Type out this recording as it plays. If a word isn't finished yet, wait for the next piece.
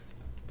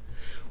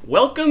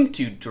Welcome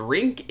to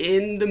Drink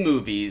in the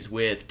Movies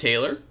with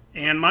Taylor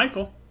and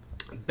Michael.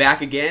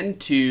 Back again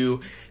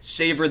to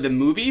savor the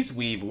movies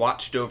we've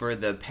watched over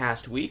the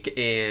past week,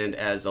 and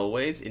as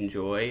always,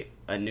 enjoy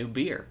a new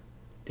beer.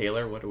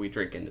 Taylor, what are we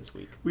drinking this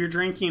week? We're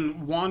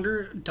drinking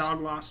Wander Dog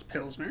Lost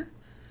Pilsner.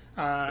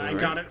 I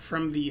got it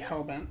from the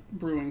Hellbent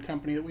Brewing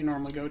Company that we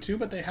normally go to,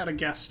 but they had a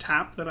guest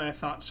tap that I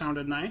thought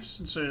sounded nice.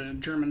 It's a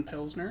German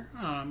Pilsner,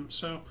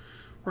 so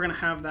we're going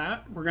to have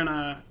that. We're going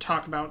to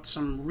talk about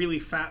some really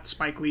fat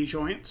Spike Lee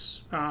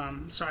joints.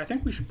 So I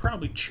think we should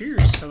probably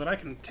cheers so that I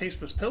can taste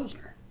this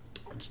Pilsner.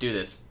 Let's do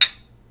this.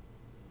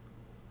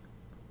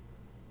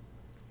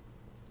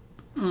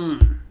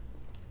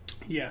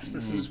 Yes,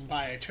 this is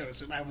why I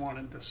chose it. I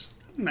wanted this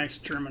nice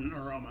German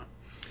aroma.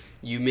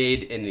 You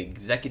made an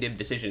executive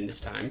decision this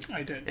time.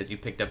 I did. As you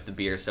picked up the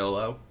beer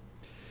solo.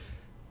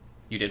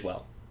 You did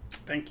well.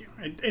 Thank you.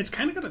 It's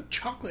kind of got a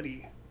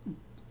chocolatey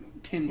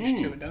tinge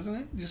to it, doesn't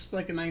it? Just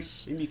like a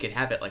nice... Maybe you could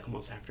have it like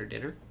almost after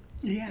dinner.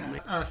 Yeah.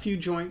 A few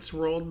joints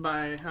rolled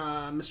by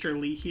Mr.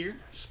 Lee here,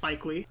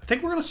 Spike Lee. I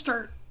think we're going to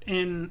start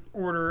in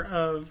order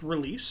of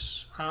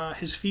release.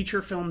 His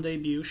feature film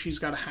debut, She's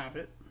Gotta Have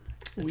It.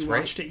 We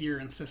watched it at your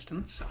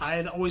insistence. I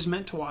had always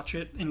meant to watch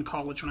it in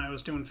college when I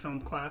was doing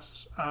film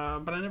class,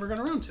 but I never got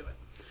around to it.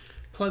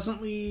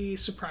 Pleasantly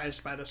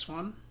surprised by this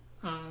one.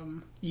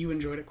 You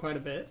enjoyed it quite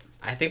a bit.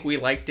 I think we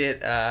liked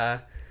it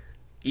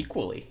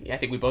equally. I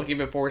think we both gave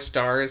it 4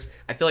 stars.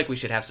 I feel like we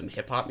should have some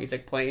hip-hop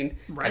music playing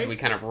as we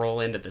kind of roll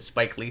into the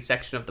Spike Lee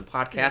section of the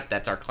podcast.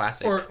 That's our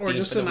classic Or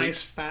just a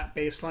nice week. Fat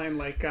bass line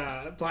like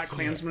Black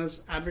Klansman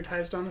is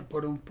advertised on it.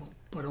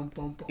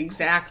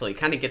 Exactly.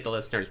 Kind of get the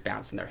listeners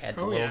bouncing their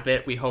heads a little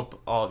bit. We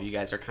hope all of you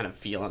guys are kind of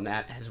feeling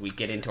that as we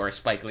get into our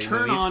Spike Lee movies.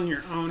 Turn on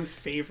your own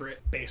favorite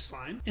bass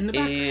line in the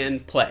background.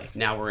 And play.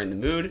 Now we're in the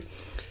mood.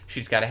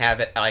 She's Gotta Have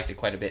It. I liked it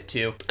quite a bit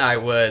too. I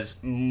was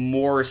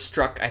more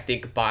struck, I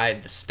think, by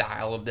the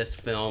style of this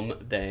film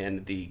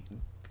than the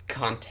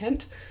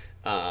content.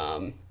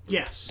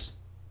 Yes.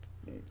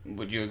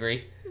 Would you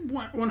agree?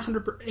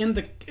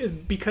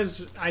 100%.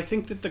 Because I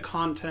think that the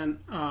content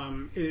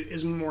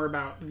is more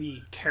about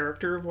the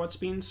character of what's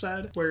being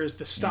said, whereas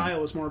the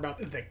style is more about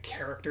the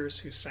characters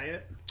who say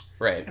it.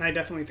 Right. And I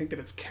definitely think that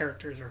its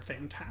characters are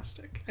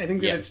fantastic. I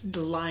think that its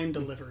line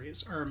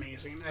deliveries are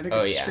amazing. I think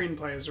its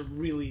screenplay is a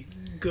really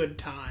good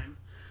time.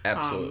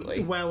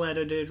 Absolutely. Well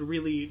edited,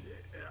 really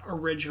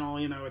original.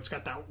 It's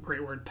got that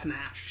great word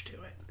panache to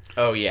it.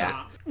 Oh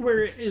yeah.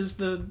 Whereas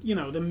the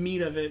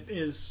meat of it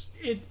is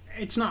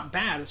it's not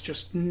bad. It's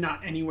just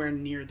not anywhere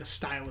near the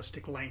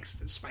stylistic lengths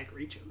that Spike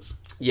reaches.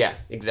 Yeah,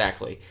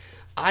 exactly.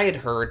 I had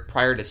heard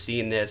prior to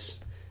seeing this,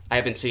 I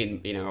haven't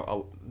seen,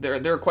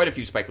 there are quite a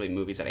few Spike Lee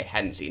movies that I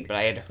hadn't seen, but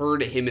I had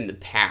heard him in the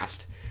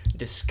past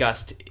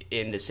discussed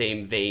in the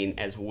same vein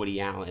as Woody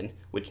Allen,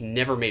 which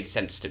never made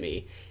sense to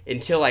me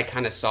until I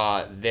kind of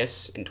saw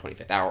this in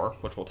 25th Hour,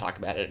 which we'll talk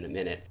about it in a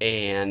minute,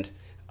 and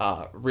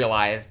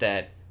realized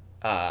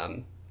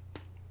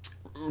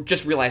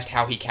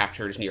how he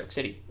captures New York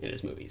City in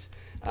his movies.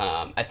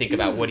 I think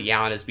about Woody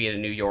Allen as being a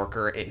New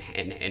Yorker and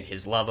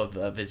his love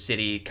of his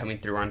city coming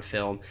through on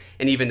film,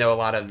 and even though a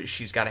lot of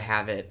She's Gotta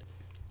Have It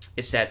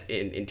is set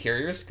in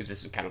interiors, because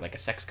this is kind of like a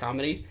sex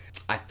comedy,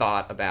 I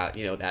thought about,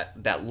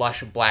 that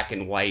lush black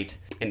and white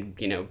and,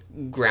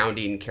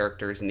 grounding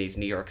characters in these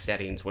New York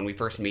settings. When we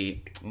first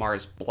meet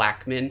Mars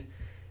Blackman,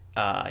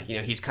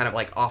 he's kind of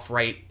like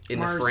off-right in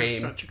the frame. Mars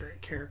is such a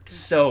great character.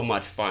 So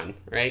much fun,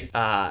 right?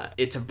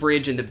 It's a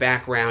bridge in the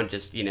background,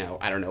 just,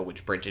 I don't know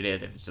which bridge it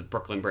is, if it's the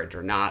Brooklyn Bridge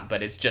or not,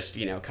 but it's just,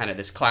 kind of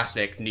this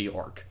classic New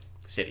York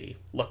City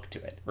look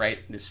to it, right?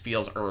 This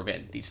feels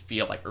urban. These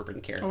feel like urban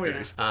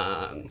characters.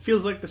 Oh, yeah.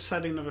 Feels like the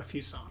setting of a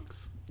few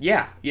songs.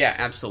 Yeah,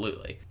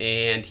 absolutely.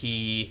 And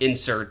he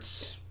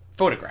inserts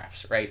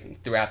photographs, right,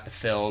 throughout the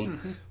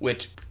film,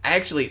 which I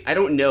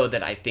don't know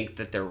that I think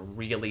that they're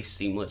really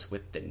seamless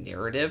with the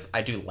narrative.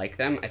 I do like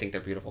them. I think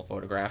they're beautiful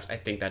photographs. I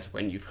think that's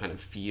when you kind of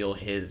feel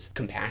his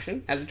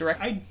compassion as a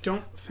director. I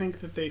don't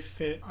think that they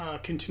fit a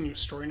continuous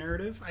story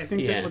narrative. I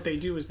think that what they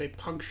do is they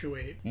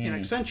punctuate and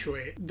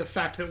accentuate the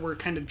fact that we're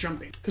kind of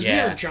jumping. Because we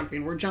are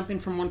jumping. We're jumping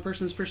from one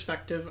person's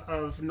perspective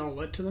of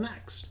Nola to the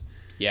next.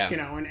 Yeah.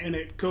 And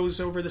it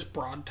goes over this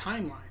broad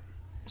timeline.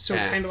 So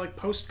it's kind of like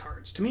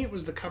postcards. To me, it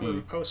was the cover of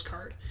a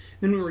postcard.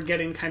 Then we were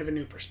getting kind of a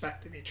new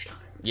perspective each time.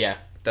 Yeah,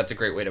 that's a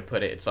great way to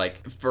put it. It's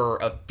like, for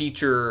a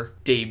feature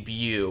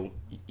debut,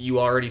 you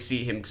already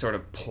see him sort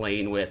of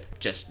playing with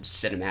just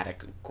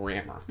cinematic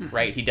grammar,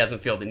 right? He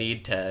doesn't feel the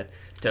need to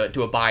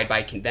abide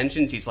by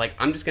conventions. He's like,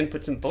 I'm just going to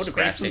put some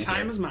photographs in here. Space and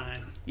time is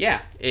mine.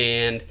 Yeah,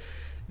 and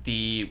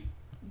the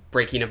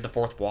breaking of the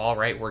fourth wall,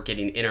 right? We're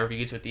getting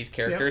interviews with these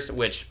characters,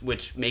 which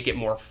make it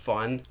more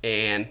fun.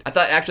 And I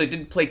thought it actually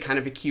did play kind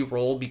of a key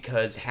role,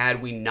 because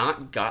had we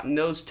not gotten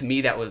those, to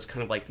me that was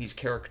kind of like these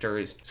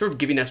characters sort of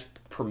giving us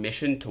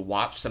permission to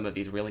watch some of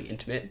these really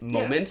intimate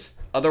moments.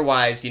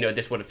 Otherwise,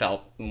 this would have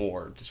felt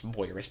more just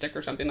voyeuristic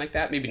or something like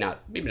that. Maybe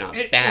not bad.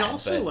 It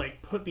also,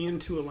 put me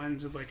into a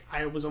lens of,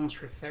 I was almost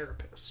her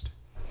therapist.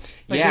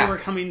 Like Yeah. they were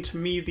coming to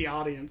me, the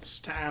audience,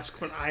 to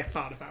ask what I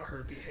thought about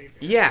her behavior.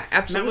 Yeah,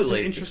 And that was an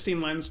absolutely.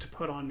 interesting lens to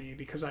put on me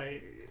because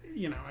I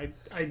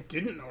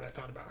didn't know what I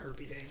thought about her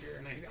behavior,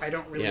 and I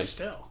don't really Yeah.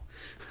 still.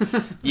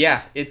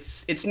 Yeah,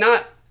 it's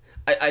not.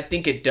 I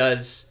think it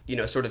does,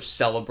 sort of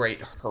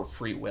celebrate her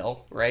free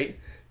will, right?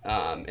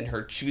 And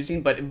her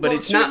choosing, but Well,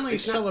 it's it not. certainly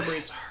It's not.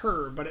 celebrates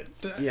her, but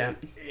Yeah.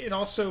 it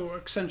also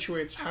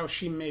accentuates how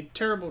she made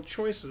terrible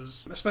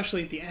choices,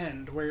 especially at the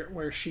end,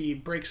 where she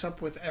breaks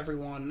up with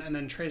everyone and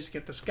then tries to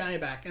get this guy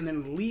back, and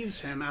then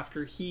leaves him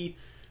after he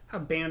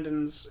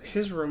abandons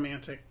his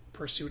romantic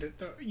pursuit.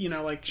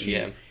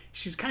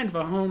 She's kind of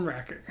a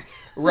homewrecker.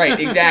 Right,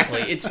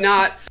 exactly. It's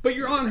not. But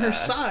you're on her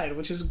side,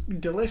 which is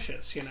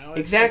delicious,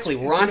 Exactly,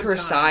 we're on a her good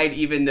time. side,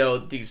 even though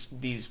these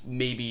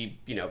maybe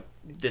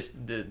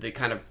the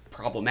kind of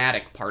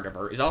problematic part of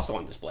her is also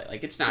on display.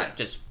 Like it's not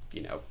just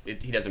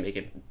he doesn't make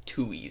it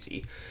too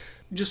easy.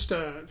 Just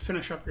to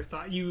finish up your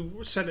thought,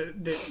 you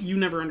said that you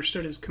never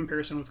understood his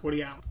comparison with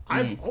Woody Allen.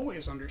 I've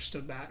always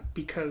understood that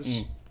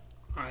because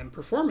I'm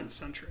performance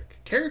centric,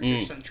 character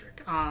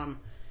centric.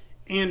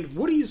 And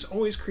Woody's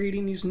always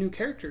creating these new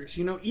characters.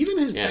 Even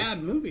his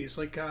bad movies,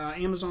 like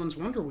Amazon's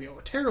Wonder Wheel,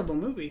 a terrible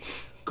movie,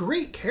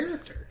 great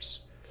characters.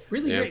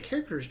 Really great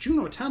characters.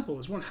 Juno Temple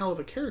is one hell of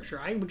a character.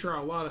 I would draw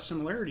a lot of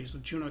similarities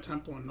with Juno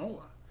Temple and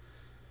Nola.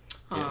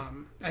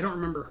 I don't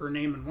remember her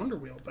name in Wonder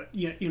Wheel, but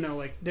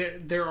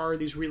there are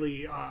these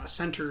really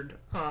centered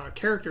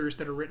characters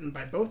that are written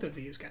by both of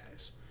these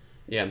guys.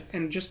 Yeah.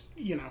 And just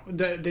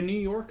the New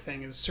York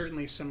thing is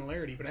certainly a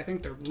similarity, but I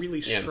think they're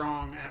really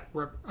strong at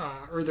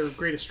or their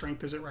greatest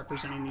strength is at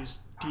representing these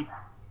deep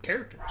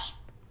characters.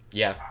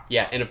 Yeah,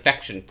 and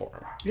affection for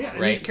her. Yeah,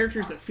 and right? these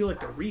characters that feel like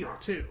they're real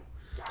too.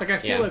 Like I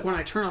feel Yeah. like when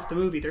I turn off the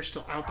movie, they're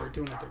still out there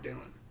doing what they're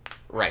doing.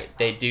 Right,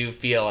 they do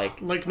feel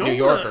like Nola, New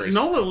Yorkers.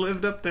 Nola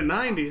lived up the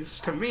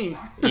 '90s to me.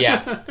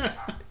 Yeah,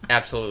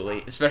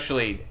 absolutely.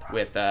 Especially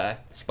with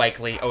Spike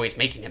Lee always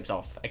making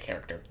himself a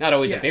character. Not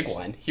always a big Yes.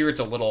 one. Here it's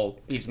a little.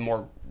 He's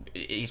more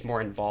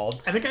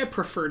involved. I think I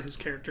preferred his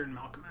character in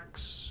Malcolm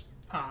X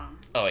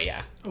Oh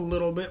yeah, a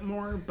little bit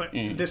more, but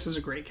this is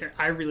a great character.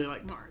 I really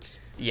like Mars.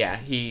 yeah.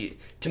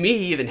 To me,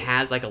 he even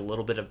has like a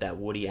little bit of that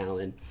Woody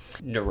Allen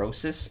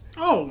neurosis.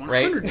 Oh,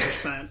 Right?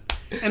 100%.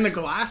 And the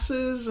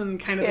glasses and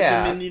kind of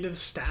Yeah. the diminutive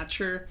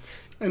stature.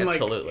 And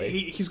Absolutely.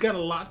 he's got a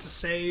lot to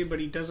say, but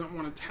he doesn't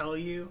want to tell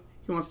you.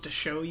 He wants to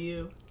show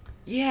you.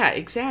 Yeah,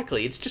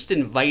 exactly. It's just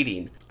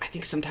inviting. I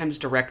think sometimes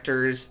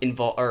directors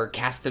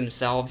cast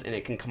themselves, and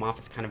it can come off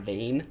as kind of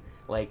vain.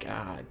 Like,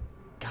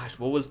 gosh,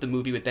 what was the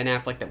movie with Ben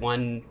Affleck that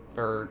won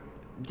or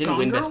didn't Gone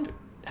win Girl? Best?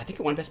 I think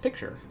it won Best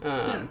Picture.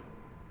 Yeah.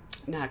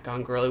 Not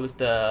Gone Girl. It was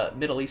the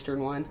Middle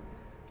Eastern one.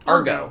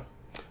 Argo.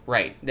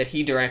 Right, that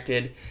he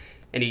directed,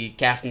 and he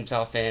cast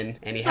himself in,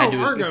 and he had to.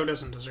 Argo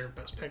doesn't deserve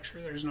Best Picture.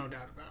 There's no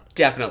doubt about it.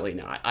 Definitely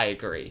not. I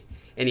agree.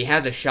 And he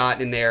has a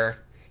shot in there.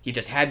 He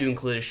just had to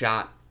include a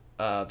shot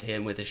of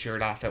him with his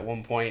shirt off at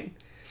one point.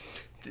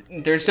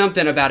 There's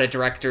something about a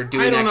director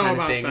doing I don't that know kind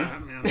about of thing.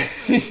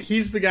 that, man.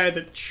 He's the guy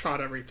that shot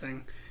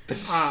everything.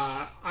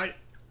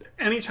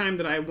 Anytime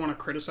that I want to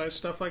criticize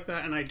stuff like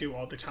that, and I do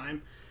all the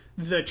time,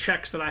 the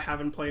checks that I have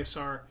in place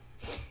are,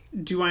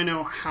 do I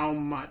know how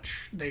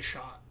much they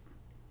shot?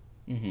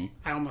 Mm-hmm.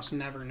 I almost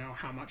never know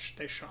how much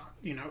they shot.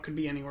 It could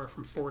be anywhere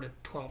from 4 to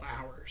 12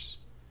 hours.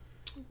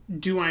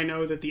 Do I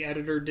know that the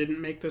editor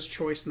didn't make this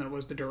choice and that it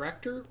was the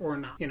director or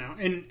not?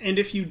 And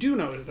if you do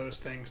know those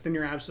things, then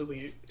you're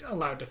absolutely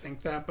allowed to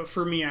think that. But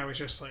for me, I was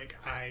just like,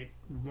 I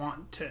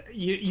want to.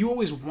 You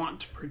always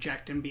want to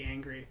project and be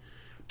angry,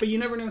 but you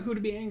never know who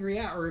to be angry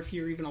at or if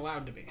you're even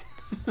allowed to be.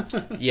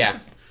 Yeah.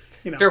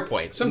 Fair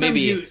point. Sometimes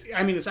Maybe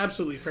it's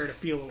absolutely fair to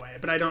feel away,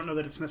 but I don't know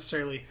that it's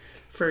necessarily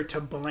fair to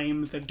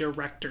blame the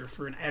director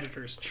for an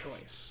editor's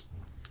choice.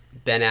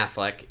 Ben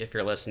Affleck, if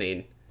you're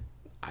listening,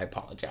 I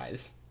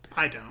apologize.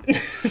 I don't.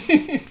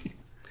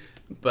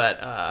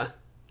 But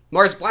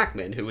Mars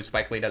Blackman, who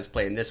Spike Lee does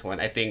play in this one,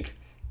 I think,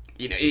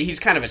 he's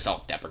kind of a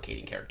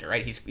self-deprecating character,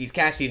 right? He's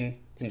casting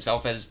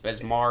himself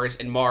as Mars,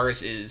 and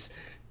Mars is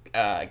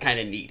kind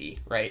of needy,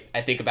 right?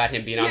 I think about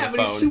him being on the phone. Yeah,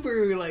 but he's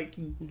super,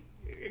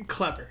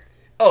 clever.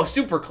 Oh,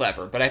 super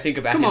clever, but I think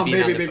about Come him on, being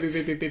baby, on the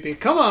baby, baby, baby.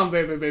 Come on,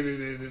 baby, baby,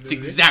 baby, baby. It's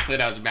exactly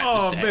what I was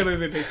about to say. Baby,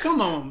 baby.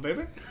 Come on,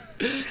 baby.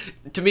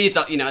 To me,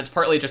 it's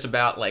partly just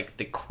about,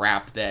 the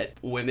crap that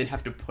women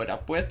have to put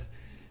up with.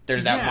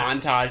 There's that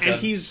montage and of...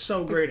 he's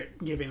so great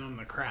at giving them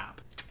the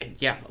crap.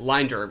 Yeah,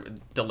 line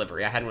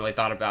delivery. I hadn't really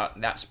thought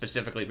about that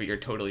specifically, but you're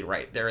totally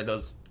right. There's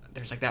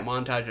that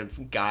montage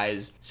of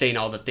guys saying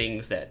all the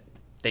things that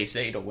they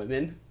say to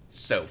women.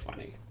 So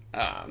funny.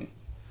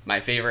 My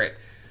favorite,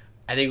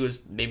 I think it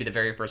was maybe the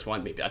very first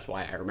one. Maybe that's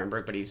why I remember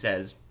it. But he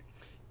says,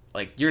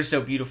 "You're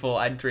so beautiful,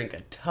 I'd drink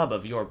a tub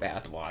of your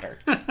bath water."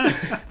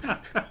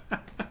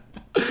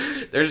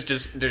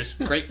 There's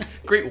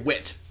great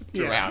wit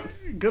throughout.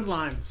 Yeah, good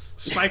lines.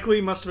 Spike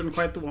Lee must have been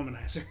quite the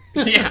womanizer.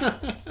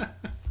 Yeah.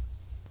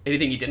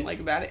 Anything you didn't like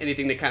about it?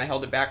 Anything that kind of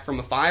held it back from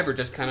a 5, or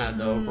just kind of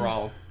the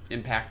overall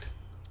impact?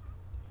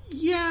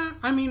 Yeah,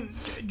 I mean,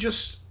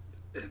 just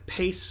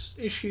pace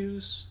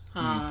issues.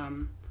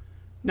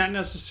 Not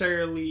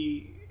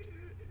necessarily...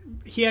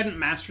 He hadn't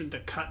mastered the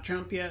cut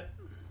jump yet.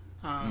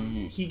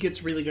 He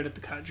gets really good at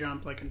the cut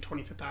jump, like in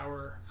 25th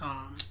Hour.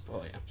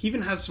 He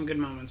even has some good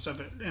moments of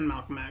it in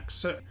Malcolm X.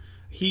 So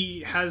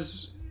he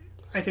has,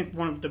 I think,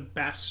 one of the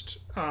best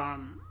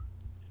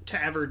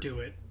to ever do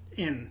it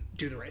in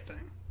Do the Right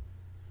Thing.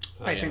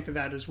 I think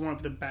that is one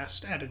of the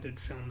best edited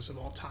films of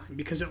all time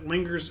because it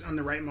lingers on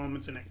the right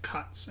moments and it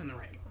cuts in the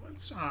right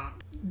moments.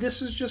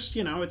 This is just,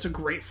 it's a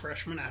great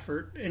freshman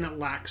effort and it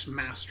lacks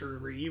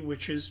mastery,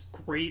 which is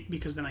great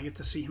because then I get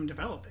to see him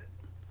develop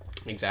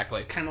it. Exactly.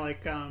 It's kind of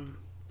like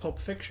Pulp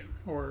Fiction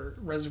or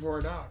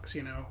Reservoir Dogs,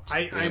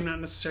 I'm not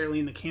necessarily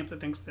in the camp that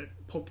thinks that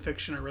Pulp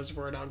Fiction or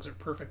Reservoir Dogs are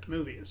perfect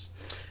movies.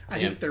 I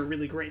think they're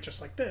really great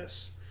just like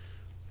this.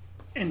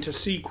 And to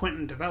see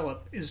Quentin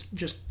develop is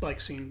just like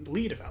seeing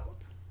Lee develop.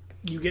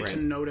 You get to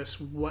notice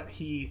what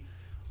he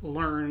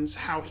learns,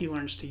 how he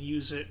learns to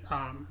use it.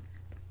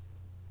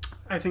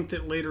 I think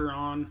that later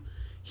on,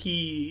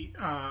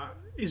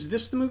 is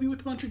this the movie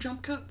with a bunch of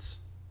jump cuts?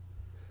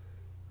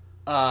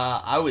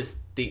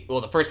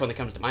 The first one that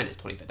comes to mind is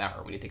 25th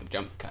Hour when you think of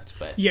jump cuts,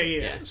 but...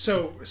 Yeah.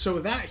 So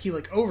that, he,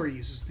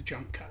 overuses the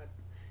jump cut.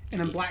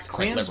 And in Black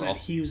Klansman,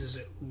 he uses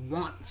it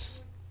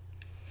once.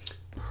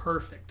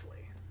 Perfectly.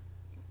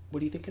 What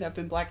do you think could have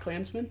been Black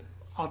Klansman?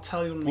 I'll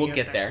tell you when we'll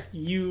get there.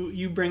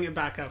 You bring it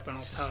back up and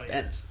I'll tell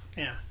you.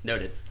 Yeah.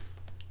 Noted.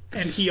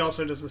 And he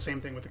also does the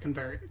same thing with the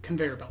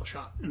conveyor belt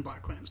shot in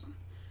Black Klansman.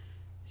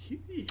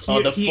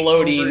 The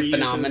floating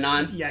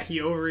phenomenon? Yeah, he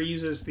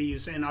overuses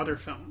these in other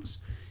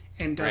films.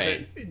 And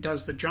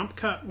does the jump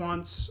cut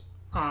once,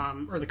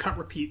 or the cut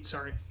repeat,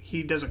 sorry.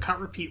 He does a cut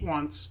repeat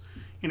once,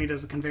 and he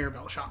does the conveyor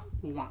belt shot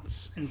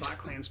once in Black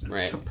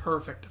Klansman to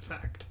perfect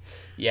effect.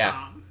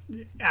 Yeah.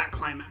 At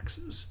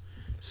climaxes.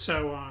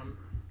 So,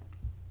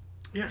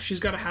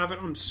 she's got to have it.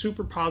 I'm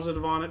super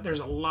positive on it.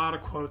 There's a lot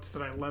of quotes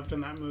that I loved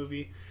in that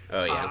movie.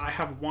 Oh, yeah. I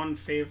have one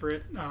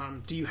favorite.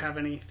 Do you have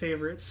any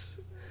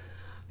favorites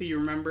that you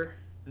remember?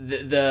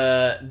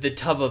 The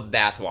tub of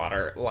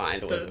bathwater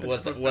line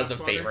was a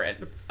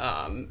favorite.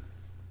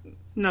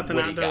 Nothing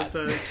outdoes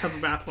the tub of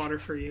bathwater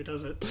for you,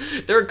 does it?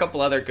 There are a couple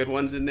other good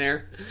ones in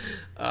there,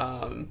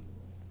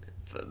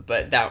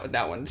 but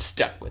that one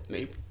stuck with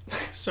me.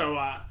 So,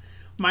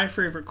 my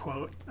favorite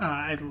quote,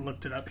 I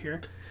looked it up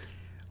here.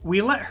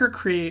 We let her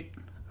create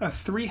a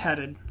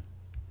 3-headed,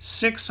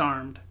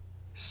 6-armed,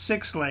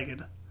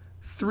 6-legged,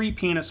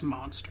 3-penis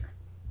monster.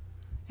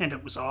 And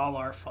it was all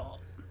our fault.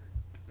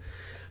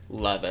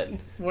 Love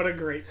it. What a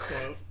great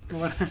quote.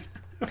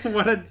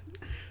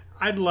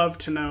 I'd love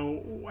to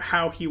know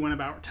how he went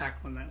about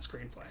tackling that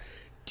screenplay.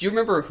 Do you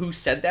remember who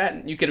said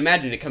that? You can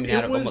imagine it coming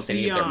out of almost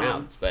any of their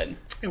mouths, but...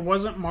 It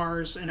wasn't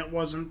Mars, and it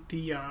wasn't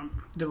the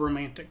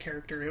romantic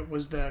character. It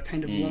was the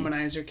kind of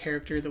womanizer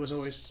character that was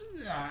always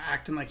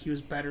acting like he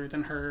was better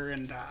than her,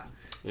 and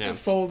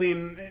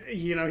folding...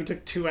 he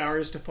took 2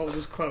 hours to fold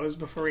his clothes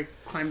before he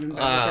climbed in bed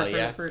with her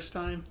for the first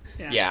time.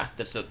 Yeah,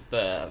 this is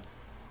the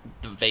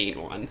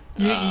vain one.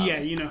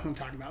 You know who I'm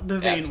talking about. The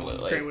vain one.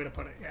 Great way to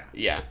put it,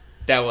 Yeah,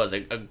 that was a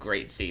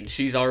great scene.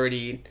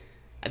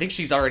 I think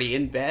she's already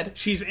in bed.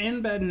 She's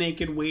in bed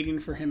naked waiting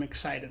for him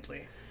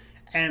excitedly.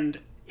 And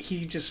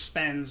he just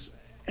spends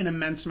an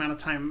immense amount of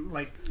time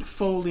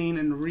folding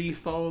and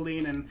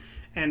refolding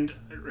and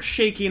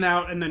shaking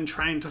out and then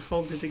trying to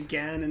fold it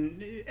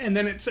again. And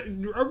then it's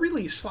a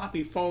really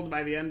sloppy fold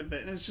by the end of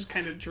it. And it's just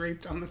kind of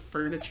draped on the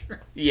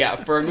furniture. Yeah,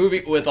 for a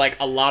movie with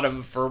a lot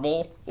of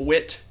verbal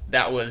wit,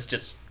 that was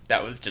just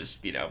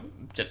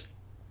just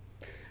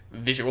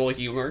visual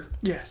humor.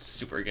 Yes.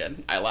 Super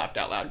good. I laughed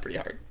out loud pretty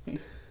hard.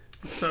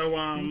 So,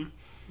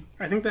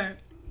 I think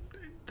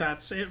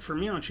that's it for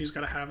me on She's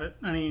Gotta Have It.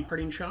 Any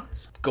parting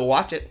shots? Go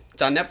watch it.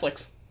 It's on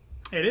Netflix.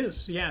 It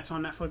is. Yeah, it's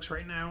on Netflix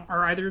right now.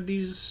 Are either of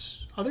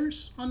these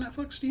others on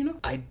Netflix? Do you know?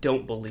 I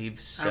don't believe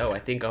so. Okay. I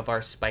think of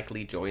our Spike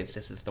Lee joints,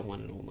 this is the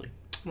one and only.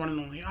 One and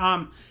only.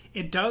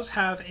 It does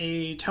have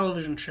a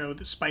television show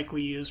that Spike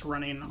Lee is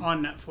running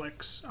on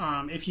Netflix.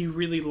 If you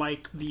really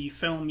like the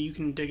film, you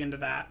can dig into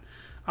that.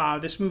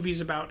 This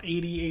movie's about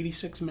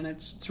 86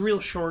 minutes. It's real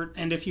short,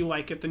 and if you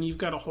like it, then you've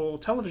got a whole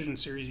television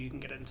series you can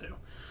get into.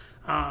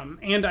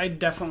 And I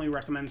definitely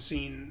recommend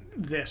seeing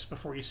this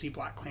before you see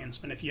Black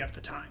Klansman if you have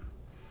the time.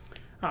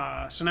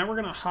 So now we're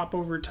going to hop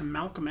over to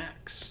Malcolm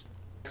X.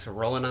 So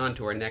rolling on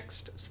to our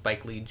next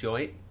Spike Lee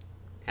joint.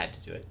 Had to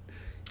do it.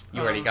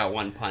 You already got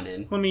one pun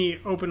in. Let me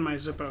open my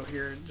Zippo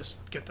here and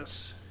just get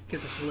this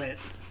lit.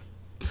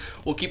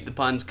 We'll keep the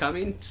puns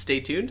coming.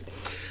 Stay tuned.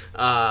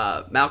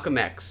 Malcolm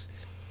X.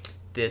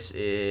 This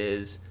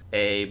is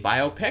a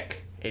biopic,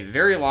 a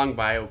very long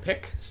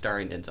biopic,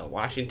 starring Denzel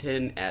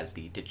Washington as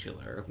the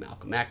titular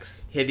Malcolm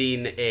X,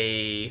 hitting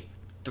a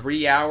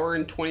 3-hour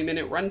and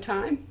 20-minute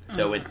runtime.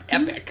 So an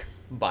epic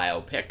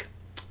biopic,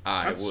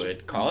 I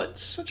would call it.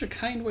 Such a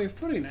kind way of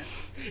putting it.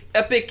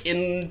 Epic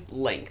in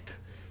length,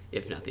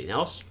 if nothing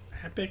else.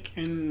 Epic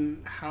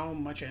in how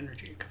much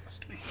energy it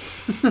cost me.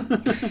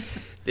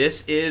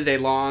 This is a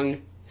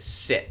long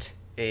sit,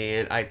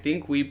 and I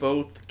think we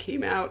both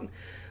came out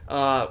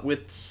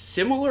with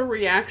similar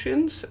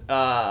reactions,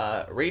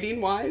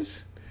 rating-wise.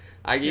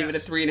 I gave it a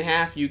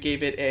 3.5. You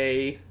gave it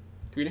a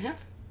 3.5?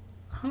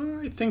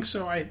 I think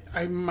so.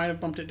 I might have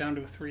bumped it down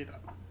to a 3, though.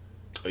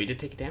 Oh, you did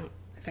take it down?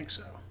 I think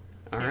so.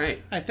 All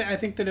right. I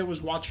think that it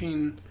was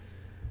watching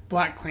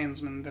Black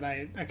Klansman that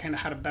I kind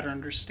of had a better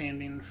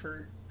understanding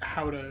for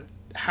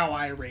how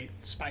I rate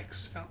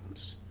Spike's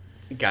films.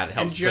 God, it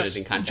helps put it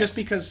in context. Just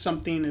because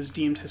something is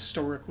deemed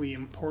historically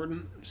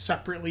important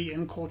separately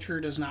in culture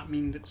does not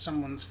mean that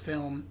someone's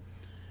film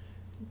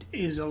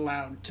is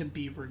allowed to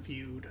be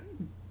reviewed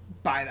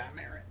by that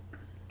merit.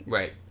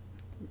 Right.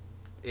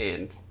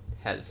 And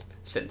has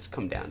since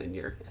come down in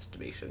your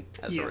estimation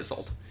as a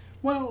result.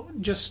 Well,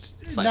 just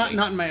not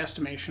in my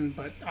estimation,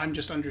 but I'm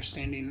just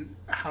understanding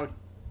how,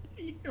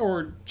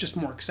 or just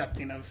more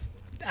accepting of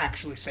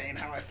actually saying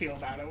how I feel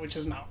about it, which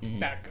is not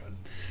that good.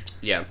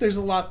 Yeah. There's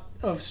a lot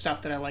of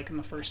stuff that I like in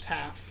the first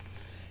half.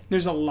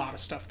 There's a lot of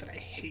stuff that I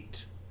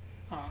hate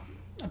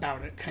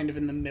about it, kind of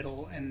in the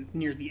middle and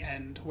near the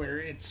end, where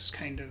it's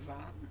kind of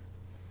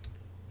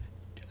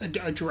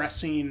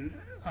addressing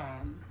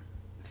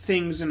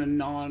things in a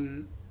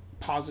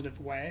non-positive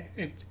way.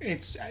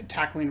 It's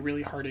tackling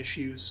really hard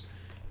issues,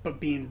 but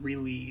being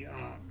really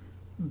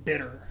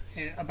bitter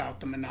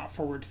about them and not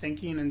forward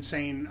thinking, and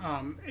saying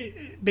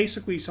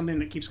basically something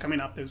that keeps coming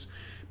up is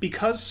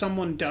because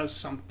someone does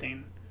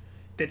something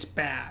that's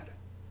bad,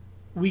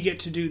 we get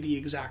to do the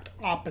exact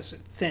opposite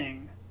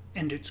thing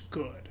and it's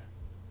good.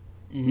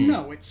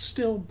 No, it's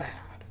still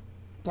bad.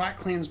 Black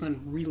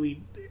Klansman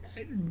really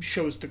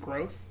shows the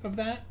growth of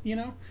that,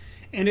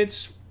 and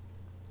it's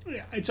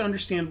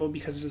understandable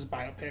because it is a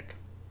biopic.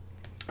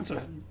 It's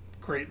a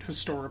great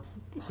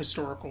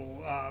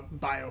historical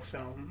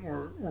biofilm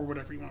or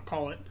whatever you want to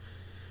call it,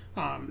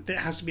 that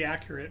has to be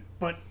accurate,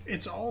 but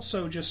it's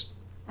also just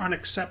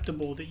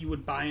unacceptable that you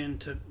would buy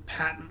into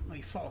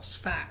patently false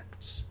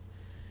facts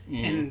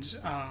and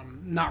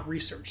not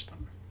research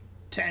them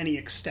to any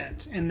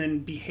extent and then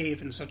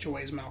behave in such a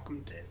way as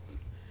Malcolm did.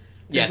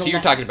 So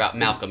you're talking about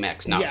Malcolm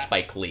X, not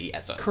Spike Lee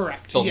as a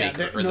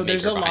filmmaker.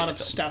 There's a lot of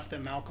stuff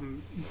that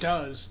Malcolm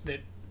does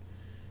that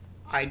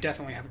I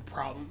definitely have a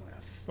problem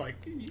with.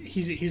 Like,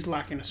 he's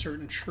lacking a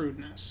certain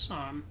shrewdness.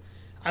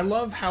 I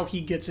love how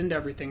he gets into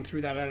everything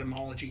through that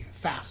etymology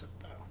facet,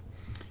 though.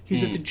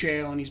 He's at the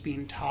jail and he's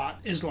being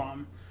taught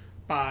Islam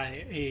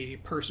by a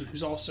person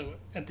who's also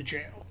at the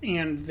jail.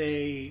 And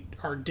they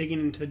are digging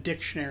into the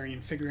dictionary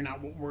and figuring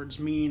out what words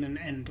mean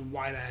and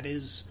why that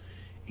is.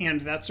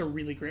 And that's a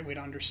really great way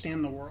to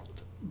understand the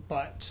world.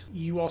 But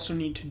you also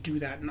need to do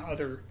that in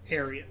other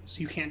areas.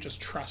 You can't just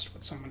trust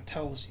what someone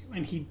tells you.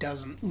 And he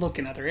doesn't look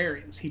in other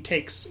areas. He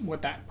takes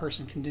what that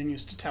person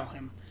continues to tell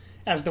him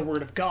as the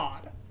word of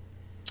God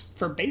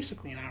for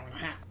basically an hour and a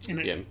half.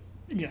 And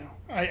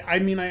I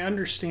mean, I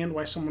understand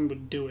why someone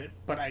would do it,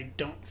 but I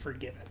don't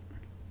forgive it.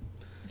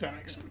 If that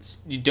makes sense.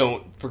 You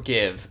don't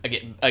forgive,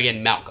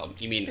 again Malcolm,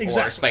 you mean,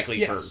 exactly. Or Spike Lee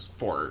yes.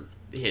 for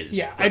his...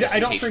 Yeah, I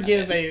don't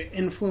forgive a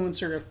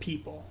influencer of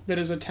people that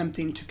is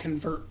attempting to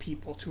convert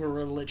people to a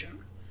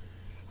religion.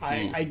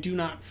 I do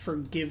not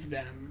forgive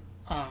them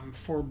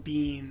for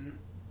being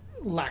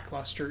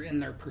lackluster in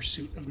their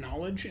pursuit of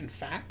knowledge and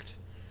fact.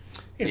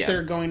 If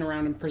they're going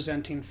around and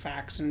presenting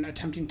facts and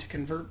attempting to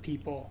convert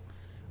people,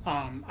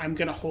 I'm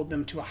going to hold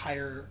them to a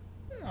higher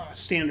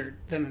standard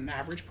than an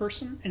average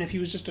person. And if he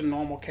was just a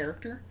normal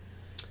character,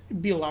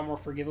 it'd be a lot more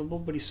forgivable,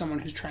 but he's someone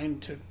who's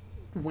trying to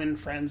win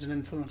friends and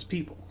influence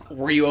people.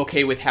 Were you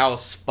okay with how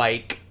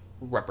Spike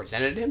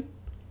represented him?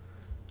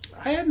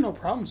 I had no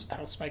problems with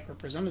how Spike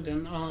represented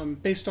him.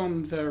 Based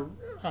on the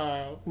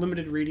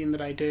limited reading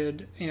that I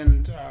did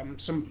and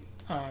some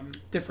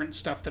different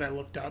stuff that I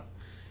looked up,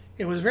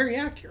 it was very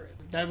accurate.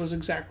 That was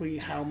exactly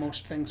how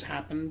most things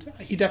happened.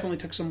 He definitely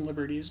took some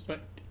liberties,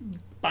 but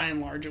by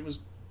and large, it was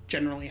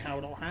generally how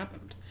it all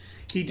happened.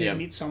 He did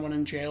meet someone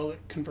in jail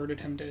that converted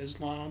him to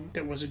Islam,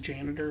 that was a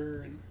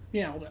janitor, and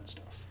all that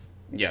stuff.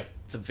 Yeah,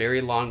 it's a very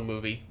long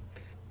movie.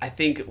 I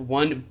think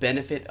one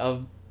benefit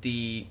of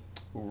the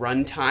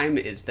runtime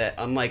is that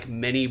unlike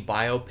many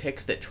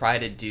biopics that try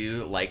to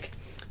do like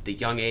the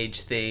young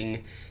age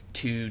thing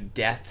to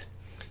death,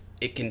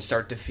 it can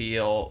start to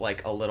feel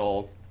like a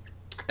little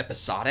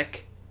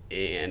episodic,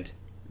 and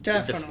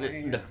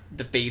definitely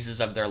the phases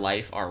of their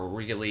life are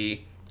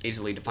really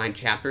easily defined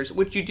chapters,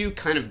 which you do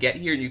kind of get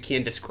here. You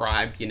can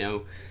describe,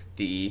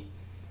 the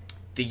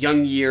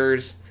young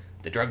years,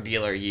 the drug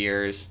dealer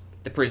years,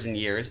 the prison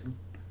years,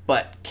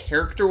 but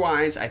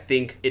character-wise, I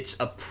think it's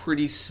a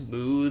pretty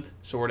smooth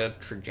sort of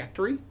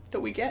trajectory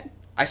that we get.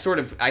 I sort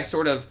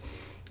of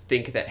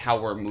think that how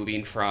we're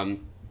moving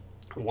from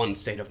one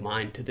state of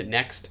mind to the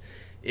next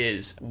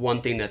is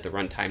one thing that the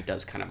runtime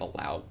does kind of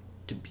allow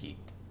to be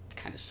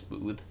kind of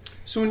smooth.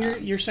 So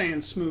when you're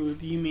saying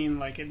smooth, you mean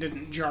like it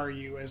didn't jar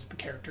you as the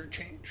character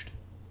changed?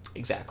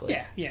 Exactly.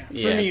 Yeah. For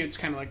me, it's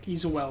kind of like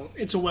it's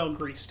a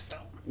well-greased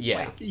film. Yeah.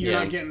 Like, you're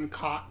not getting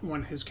caught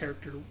when his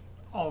character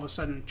all of a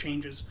sudden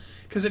changes,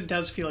 because it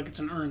does feel like it's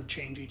an earned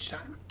change each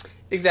time.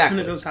 Exactly.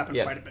 And it does happen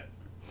quite a bit.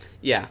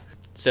 Yeah.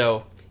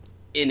 So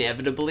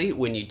inevitably,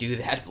 when you do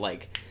that,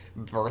 like,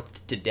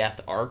 birth to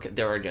death arc,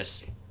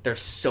 there's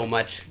so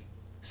much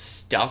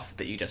stuff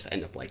that you just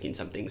end up liking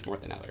some things more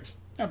than others.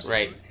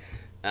 Absolutely.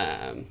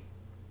 Right?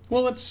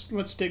 Well,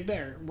 let's dig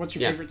there. What's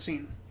your favorite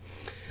scene?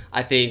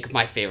 I think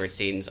my favorite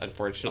scene's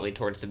unfortunately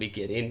towards the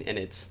beginning, and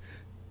it's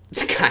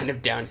kind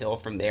of downhill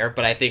from there,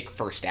 but I think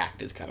first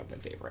act is kind of my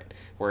favorite,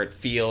 where it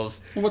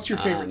feels... Well, what's your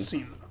favorite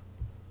scene?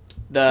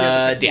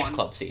 The dance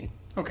club scene.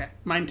 Okay,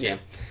 mine too.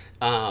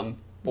 Yeah.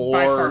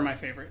 By far my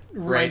favorite.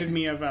 Reminded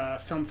me of a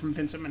film from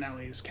Vincent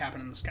Minnelli's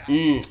Cabin in the Sky.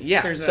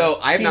 Yeah, so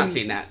I have not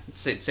seen that.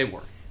 Same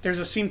word. There's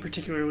a scene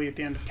particularly at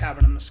the end of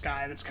Cabin in the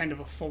Sky that's kind of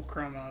a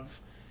fulcrum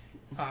of...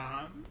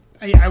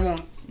 I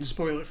won't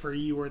spoil it for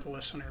you or the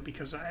listener,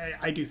 because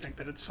I do think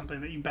that it's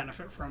something that you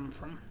benefit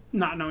from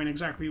not knowing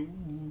exactly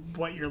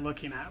what you're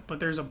looking at. But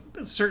there's a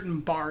certain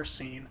bar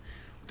scene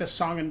with a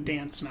song and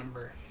dance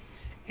number,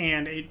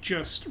 and it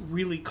just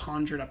really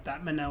conjured up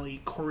that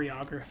Minnelli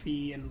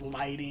choreography and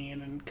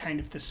lighting and kind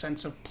of the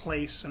sense of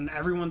place, and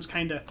everyone's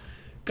kind of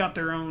got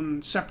their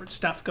own separate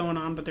stuff going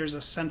on, but there's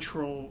a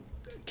central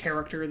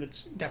character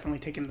that's definitely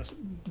taken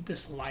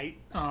this light,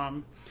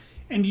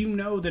 and you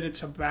know that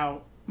it's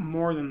about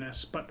more than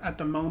this, but at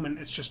the moment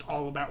it's just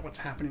all about what's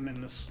happening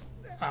in this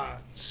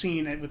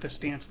scene with this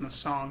dance and this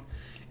song,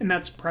 and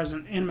that's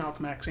present in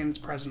Malcolm X and it's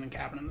present in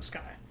Cabin in the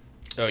Sky.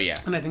 Oh yeah.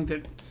 And I think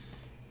that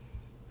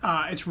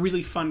it's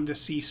really fun to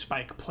see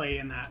Spike play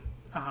in that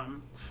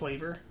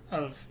flavor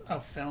of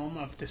film,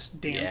 of this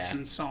dance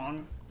and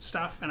song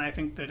stuff, and I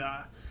think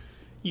that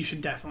you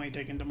should definitely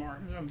dig into more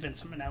of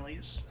Vincent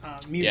Minnelli's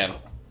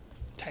musical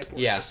type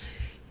works. Yes.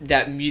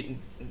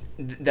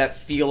 That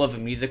feel of a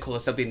musical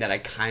is something that I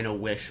kind of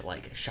wish,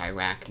 like,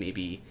 Chirac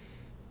maybe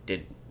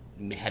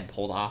had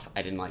pulled off.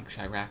 I didn't like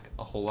Chirac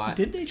a whole lot.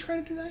 Did they try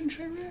to do that in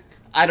Chirac?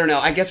 I don't know.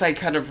 I guess I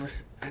kind of...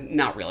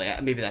 Not really.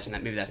 Maybe that's not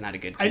a good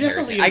comparison. I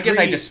definitely agree. I guess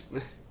I just...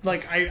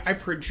 Like, I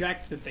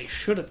project that they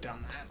should have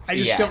done that. I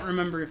just don't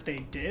remember if they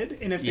did.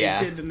 And if they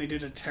did, then they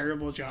did a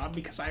terrible job,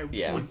 because I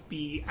would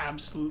be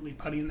absolutely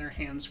putting their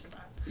hands for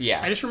that.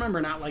 Yeah. I just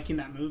remember not liking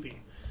that movie.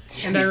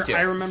 Yeah, and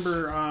I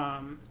remember...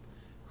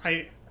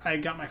 I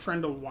got my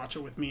friend to watch it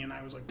with me, and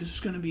I was like, this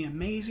is going to be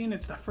amazing.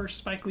 It's the first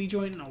Spike Lee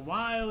joint in a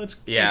while. It's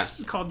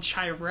called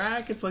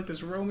Chirac. It's like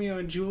this Romeo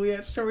and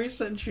Juliet story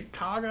set in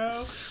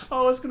Chicago.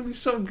 Oh, it's going to be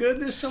so good.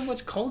 There's so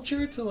much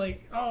culture to,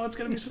 like, oh, it's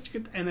going to be such a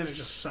good... And then it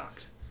just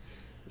sucked.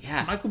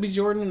 Yeah. Michael B.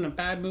 Jordan in a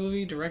bad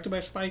movie directed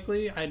by Spike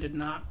Lee, I did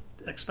not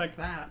expect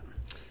that.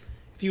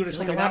 If you would have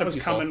told me that was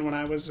coming when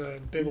I was a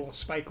big old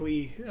Spike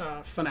Lee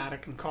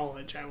fanatic in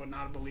college, I would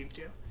not have believed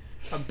you.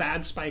 A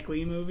bad Spike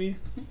Lee movie?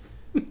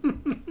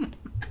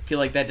 I feel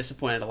like that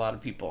disappointed a lot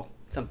of people.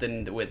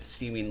 Something with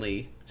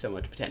seemingly so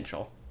much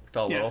potential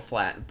fell a little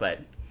flat, but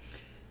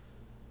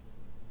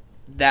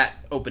that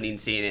opening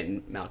scene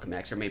in Malcolm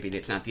X, or maybe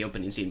it's not the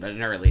opening scene, but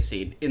an early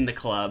scene in the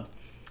club,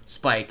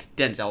 Spike,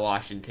 Denzel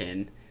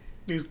Washington,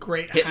 these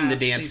great hitting hats,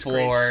 the dance these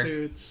floor. great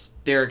suits.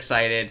 They're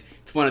excited.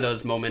 It's one of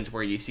those moments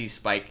where you see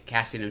Spike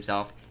casting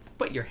himself,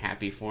 but you're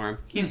happy for him.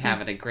 He's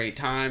having a great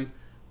time.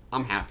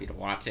 I'm happy to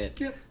watch it.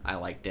 Yep. I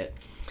liked it.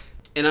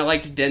 And I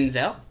liked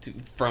Denzel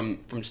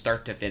from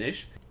start to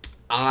finish.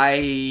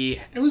 It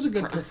was a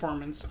good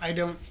performance. I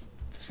don't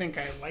think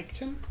I liked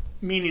him.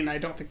 Meaning, I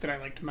don't think that I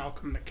liked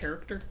Malcolm the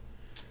character.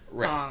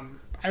 Right.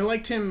 I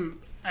liked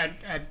him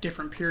at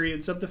different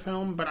periods of the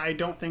film, but I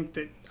don't think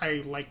that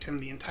I liked him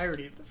the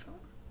entirety of the film.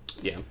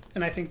 Yeah.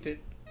 And I think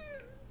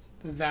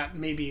that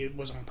maybe it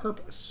was on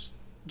purpose.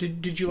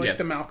 Did you like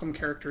the Malcolm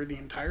character the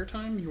entire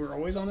time? You were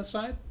always on his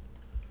side?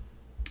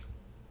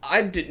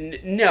 I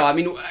didn't. No, I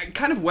mean,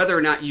 kind of whether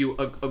or not you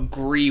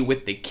agree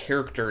with the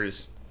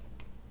character's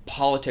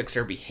politics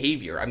or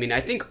behavior. I mean, I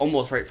think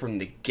almost right from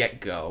the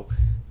get-go,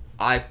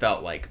 I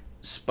felt like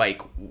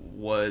Spike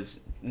was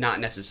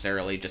not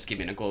necessarily just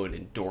giving a glowing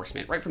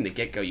endorsement. Right from the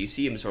get-go, you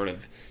see him sort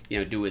of,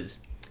 do his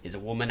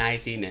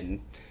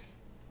womanizing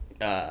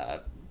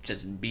and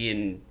just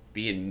being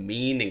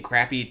mean and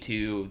crappy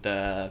to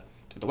the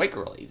white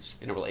girl he's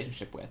in a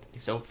relationship with,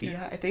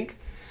 Sophia, I think.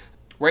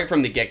 Right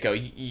from the get-go,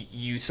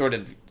 you sort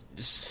of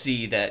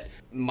see that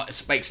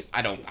Spike's...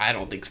 I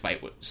don't think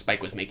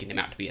Spike was making him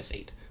out to be a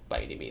saint by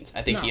any means.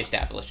 I think he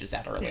establishes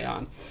that early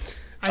on.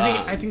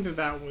 I think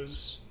that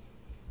was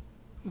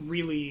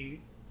really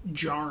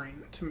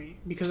jarring to me,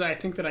 because I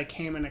think that I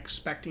came in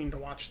expecting to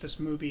watch this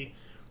movie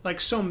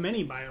like so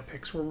many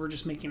biopics where we're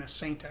just making a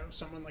saint out of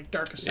someone, like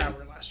Darkest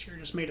Hour last year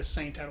just made a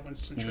saint out of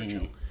Winston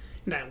Churchill.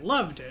 And I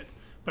loved it,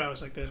 but I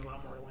was like, there's a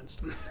lot more to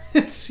Winston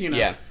than this,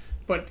 Yeah.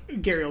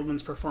 But Gary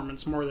Oldman's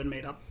performance more than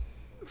made up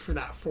for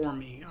that for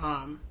me.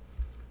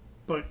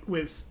 But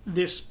with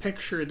this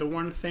picture, the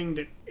one thing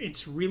that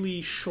it's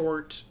really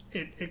short,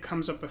 it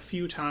comes up a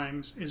few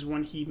times, is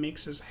when he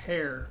makes his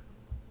hair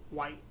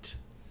white.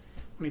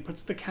 When he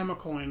puts the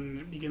chemical in and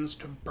it begins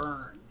to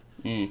burn.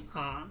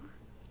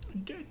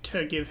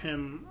 To give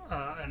him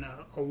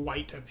a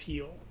white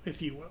appeal,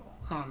 if you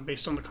will.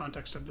 Based on the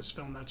context of this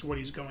film, that's what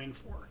he's going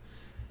for.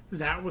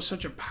 That was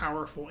such a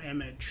powerful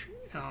image.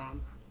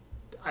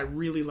 I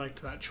really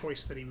liked that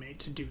choice that he made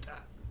to do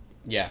that.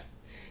 Yeah.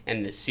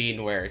 And the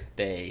scene where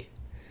they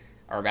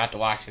are about to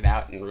wash it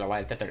out and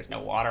realize that there's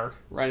no water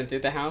running through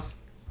the house.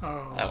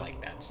 Oh, I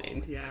like that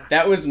scene. Yeah.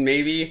 That was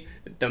maybe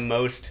the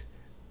most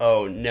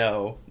oh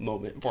no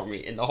moment for me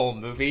in the whole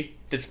movie.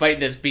 Despite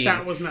this being...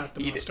 That was not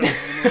the most moment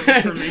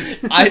for me.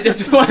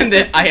 It's one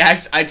that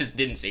I just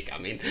didn't see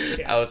coming.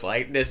 Yeah. I was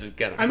like, this is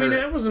gonna hurt. I mean,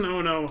 it was an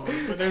oh no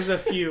moment, but there's a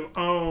few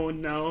oh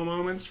no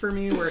moments for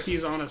me where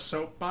he's on a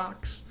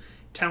soapbox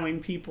telling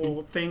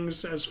people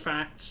things as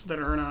facts that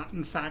are not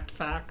in fact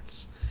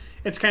facts.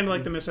 It's kind of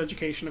like the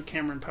miseducation of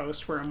Cameron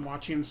Post, where I'm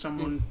watching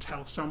someone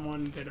tell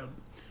someone that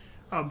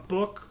a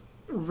book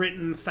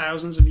written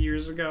thousands of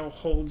years ago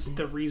holds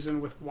the reason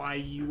with why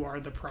you are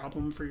the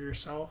problem for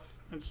yourself.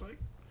 It's like,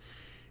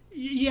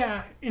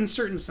 yeah, in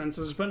certain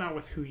senses, but not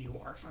with who you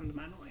are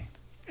fundamentally.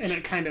 And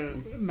it kind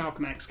of,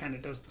 Malcolm X kind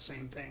of does the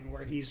same thing,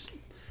 where he's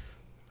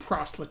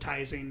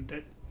proselytizing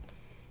that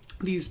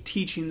these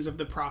teachings of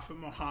the Prophet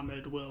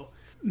Muhammad will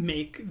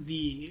make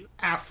the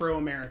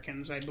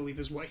Afro-Americans, I believe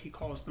is what he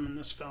calls them in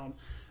this film,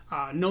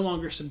 no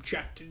longer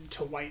subjected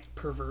to white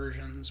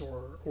perversions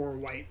or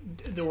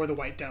the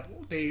white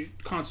devil. They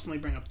constantly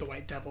bring up the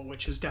white devil,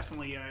 which is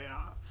definitely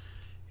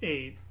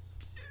a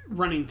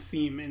running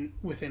theme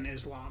within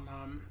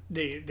Islam.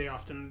 They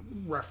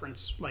often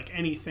reference like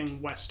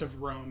anything west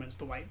of Rome as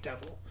the white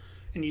devil,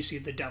 and you see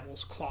the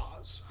devil's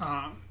claws.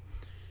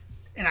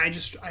 And I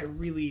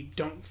really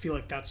don't feel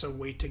like that's a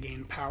way to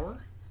gain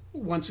power.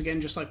 Once again,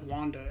 just like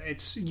Wanda,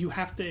 you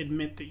have to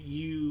admit that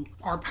you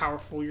are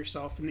powerful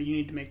yourself and that you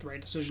need to make the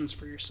right decisions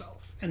for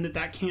yourself, and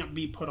that can't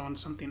be put on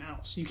something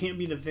else. You can't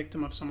be the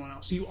victim of someone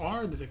else. You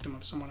are the victim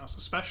of someone else,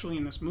 especially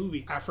in this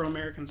movie.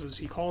 Afro-Americans, as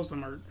he calls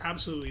them, are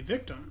absolutely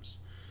victims,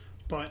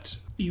 but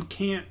you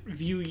can't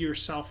view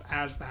yourself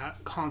as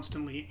that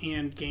constantly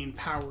and gain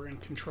power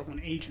and control and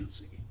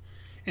agency.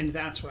 And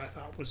that's what I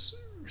thought was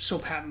so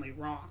patently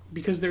wrong,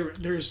 because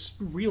there's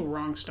real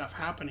wrong stuff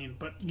happening,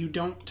 but you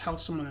don't tell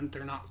someone that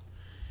they're not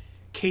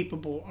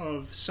capable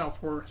of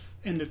self-worth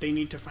and that they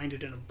need to find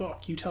it in a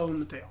book. You tell them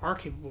that they are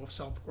capable of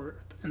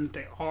self-worth and that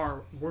they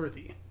are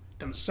worthy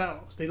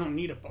themselves. They don't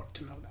need a book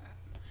to know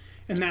that.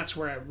 And that's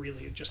where I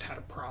really just had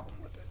a problem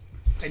with it.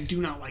 I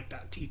do not like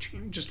that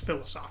teaching, just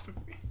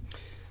philosophically.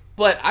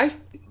 But I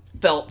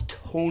felt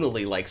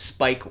tonally like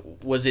Spike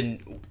was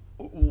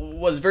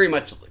very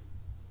much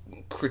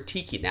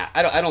critiquing that.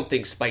 I don't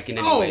think Spike in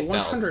any way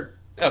 100.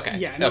 Okay.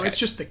 Yeah, no, okay. It's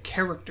just the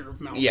character of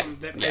Malcolm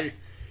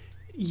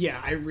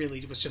I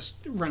really was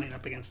just running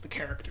up against the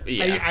character.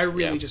 Yeah, I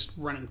really just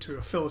run into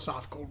a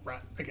philosophical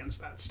rut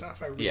against that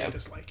stuff. I really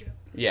dislike it.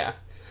 Yeah.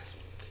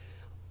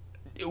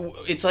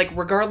 It's like,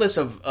 regardless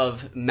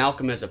of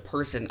Malcolm as a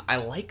person, I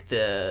like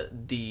the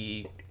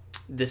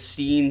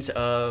scenes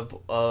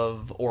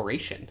of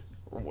oration,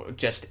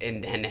 just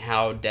and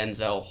how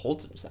Denzel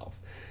holds himself.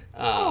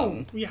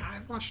 I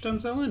watch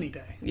Denzel any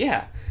day.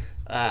 Yeah.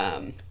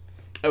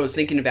 I was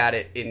thinking about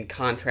it in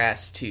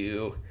contrast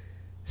to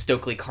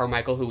Stokely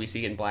Carmichael, who we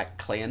see in Black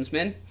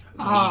Klansman,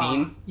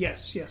 leading.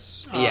 Yes.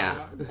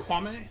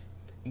 Kwame?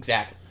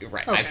 Exactly.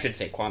 Right. Okay. I should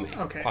say Kwame.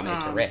 Okay. Kwame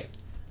Ture.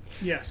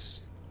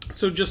 Yes.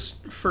 So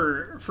just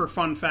for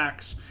fun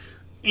facts,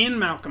 in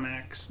Malcolm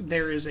X,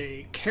 there is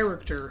a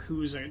character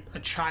who's a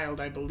child,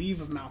 I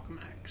believe, of Malcolm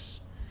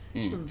X,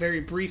 very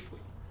briefly,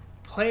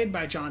 played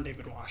by John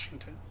David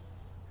Washington,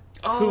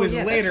 who is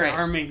later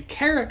our main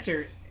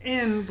character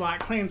in Black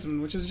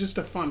Klansman, which is just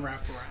a fun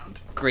wraparound.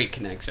 Great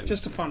connection.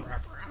 Just a fun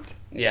wraparound.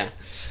 Yeah.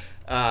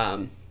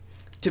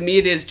 To me,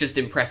 it is just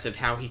impressive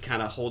how he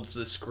kind of holds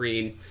the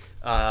screen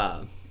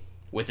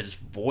with his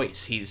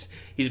voice. He's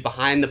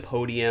behind the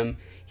podium.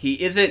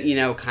 He isn't,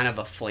 kind of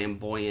a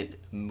flamboyant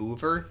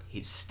mover.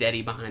 He's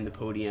steady behind the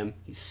podium.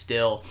 He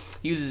still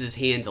uses his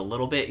hands a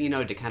little bit,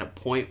 to kind of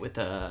point with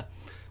a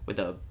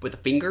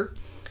finger,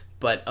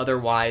 but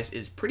otherwise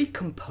is pretty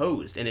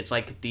composed. And it's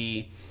like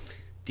the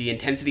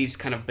intensity is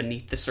kind of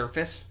beneath the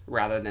surface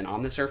rather than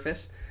on the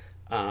surface.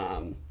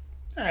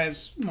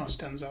 As most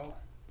Denzels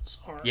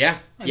are. Yeah,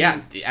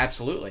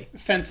 absolutely.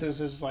 Fences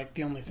is like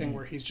the only thing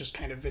where he's just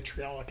kind of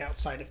vitriolic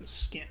outside of his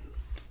skin.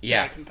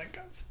 Yeah. That I can think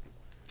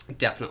of.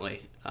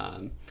 Definitely.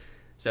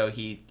 So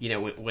he,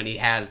 when he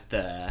has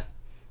the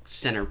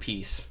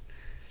centerpiece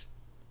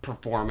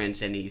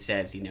performance and he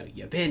says,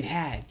 you've been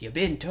had, you've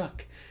been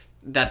took.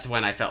 That's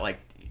when I felt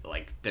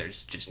like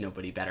there's just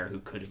nobody better who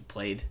could have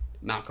played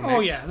Malcolm X. Oh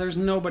yeah, there's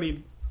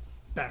nobody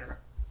better.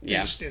 Yeah.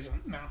 There just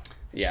isn't, no.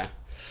 Yeah.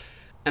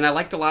 And I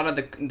liked a lot of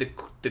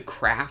the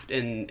craft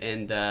and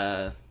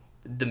the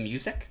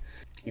music.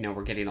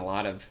 We're getting a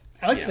lot of...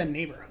 I like the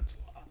neighborhoods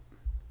a lot.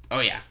 Oh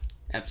yeah,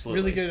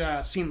 absolutely. Really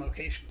good scene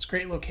locations.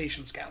 Great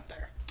location scout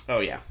there. Oh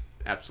yeah,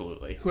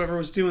 absolutely. Whoever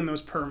was doing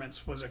those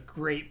permits was a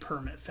great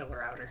permit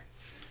filler-outer.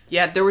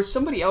 Yeah, there was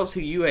somebody else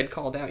who you had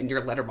called out in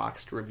your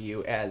Letterboxd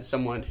review as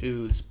someone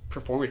whose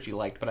performance you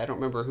liked, but I don't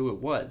remember who it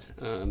was.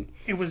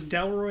 It was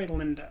Delroy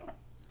Lindo.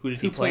 Who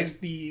did he play? Who plays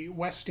the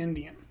West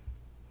Indian.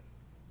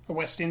 The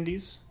West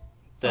Indies.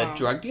 The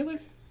drug dealer?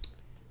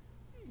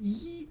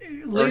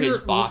 Or his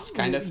boss,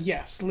 kind of?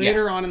 Yes.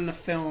 Later on in the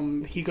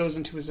film, he goes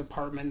into his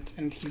apartment,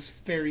 and he's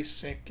very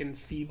sick and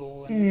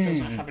feeble and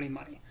doesn't have any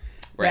money.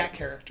 Right. That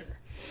character.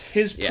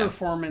 His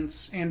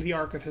performance and the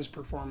arc of his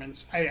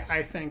performance,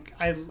 I think...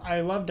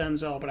 I love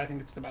Denzel, but I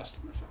think it's the best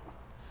in the film.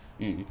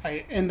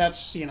 And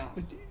that's,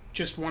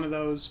 just one of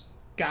those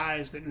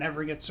guys that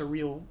never gets a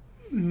real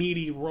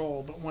meaty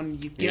role, but when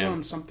you give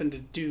them something to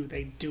do,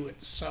 they do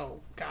it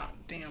so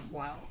goddamn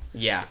well.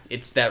 Yeah,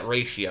 it's that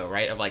ratio,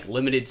 right, of like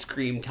limited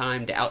screen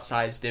time to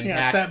outsized impact.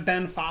 Yeah, it's that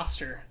Ben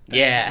Foster.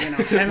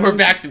 We're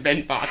back to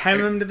Ben Foster.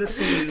 Hem him to the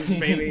seas,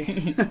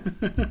 baby.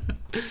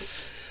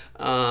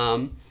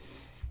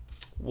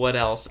 What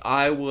else?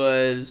 I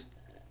was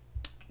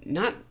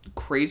not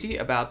crazy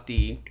about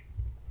the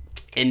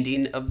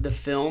ending of the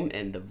film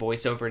and the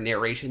voiceover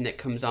narration that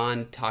comes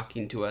on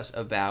talking to us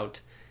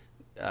about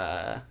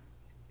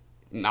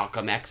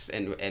Malcolm X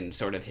and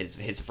sort of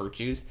his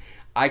virtues.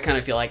 I kind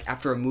of feel like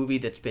after a movie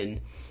that's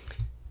been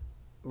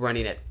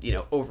running at,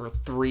 over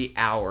 3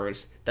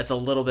 hours, that's a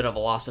little bit of a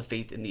loss of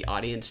faith in the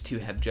audience to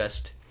have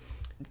just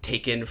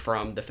taken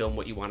from the film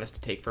what you want us to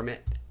take from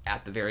it.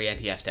 At the very end,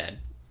 he has to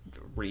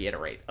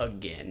reiterate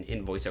again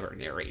in voiceover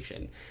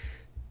narration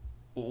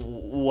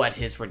what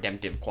his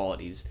redemptive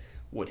qualities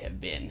would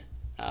have been.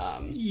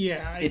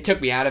 It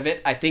took me out of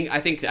it. I think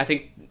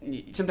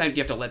sometimes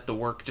you have to let the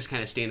work just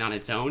kind of stand on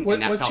its own.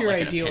 What's your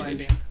ideal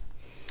ending?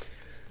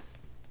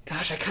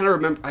 Gosh, I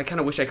kind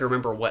of wish I could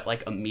remember what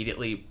like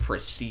immediately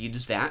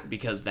precedes that,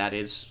 because that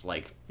is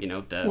like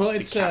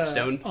the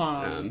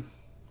capstone.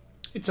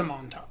 It's a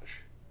montage.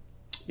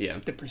 Yeah,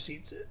 that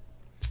precedes it.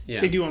 Yeah,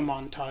 they do a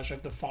montage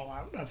of the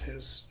fallout of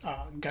his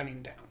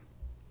gunning down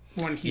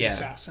when he's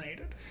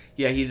assassinated.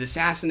 Yeah, he's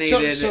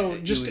assassinated. So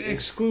just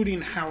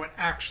excluding how it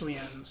actually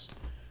ends,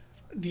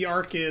 the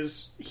arc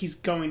is he's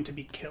going to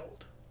be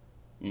killed.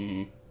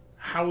 Mm-hmm.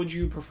 How would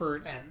you prefer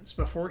it ends?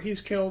 Before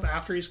he's killed,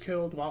 after he's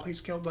killed, while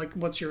he's killed? Like,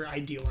 what's your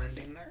ideal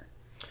ending there?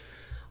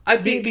 I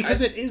think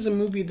because it is a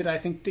movie that I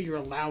think that you're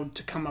allowed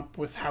to come up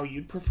with how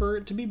you'd prefer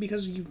it to be,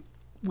 because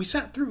we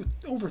sat through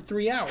over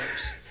 3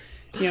 hours.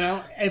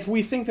 If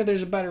we think that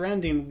there's a better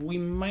ending, we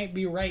might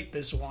be right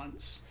this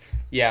once.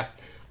 Yeah,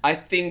 I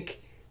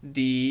think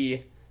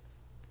it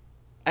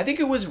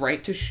was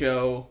right to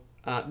show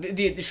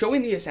the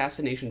showing the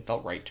assassination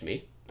felt right to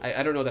me.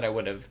 I don't know that I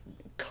would have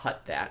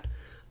cut that.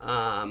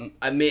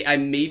 I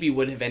maybe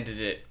would have ended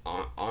it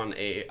on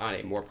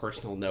a more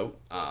personal note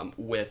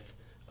with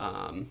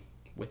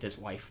his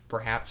wife,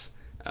 perhaps.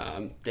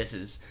 This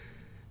is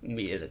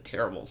me as a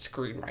terrible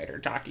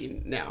screenwriter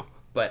talking now,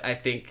 but I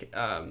think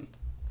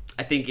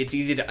it's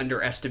easy to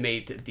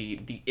underestimate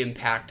the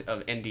impact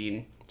of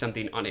ending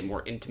something on a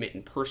more intimate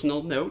and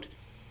personal note,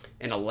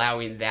 and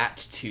allowing that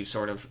to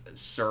sort of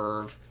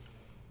serve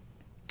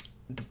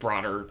the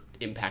broader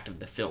impact of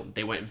the film.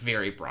 They went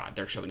very broad.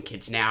 They're showing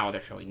kids now.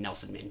 They're showing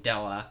Nelson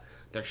Mandela.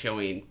 They're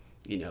showing,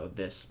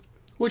 this.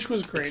 Which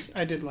was great.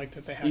 I did like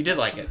that they had You did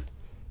Nelson. like it.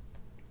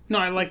 No,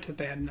 I liked that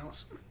they had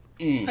Nelson.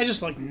 I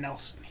just like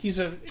Nelson. He's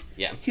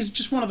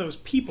just one of those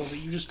people that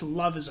you just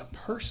love as a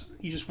person.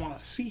 You just want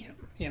to see him,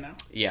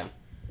 Yeah.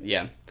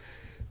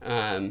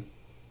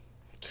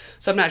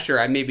 So I'm not sure.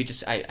 I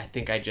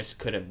think I just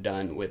could have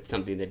done with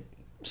something that.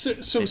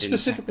 So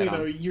specifically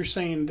though, you're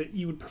saying that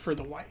you would prefer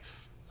the wife.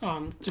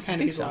 To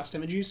kind of be the last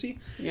image you see.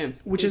 Yeah.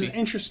 Which is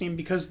interesting,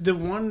 because the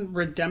one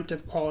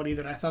redemptive quality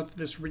that I thought that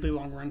this really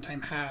long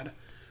runtime had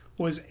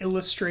was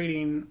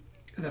illustrating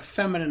the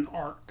feminine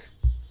arc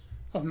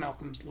of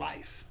Malcolm's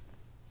life,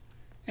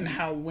 and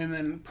how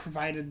women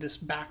provided this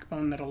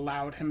backbone that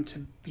allowed him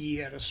to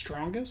be at his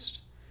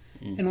strongest.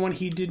 And when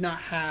he did not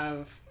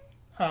have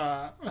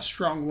a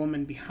strong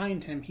woman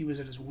behind him, he was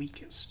at his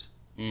weakest.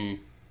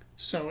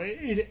 So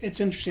it's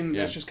interesting that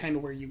that's just kind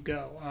of where you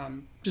go.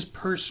 Just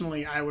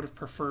personally, I would have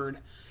preferred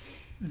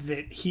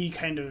that he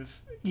kind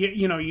of,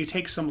 you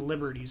take some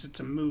liberties, it's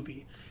a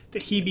movie,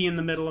 that he be in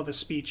the middle of a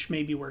speech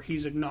maybe where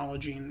he's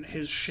acknowledging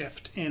his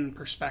shift in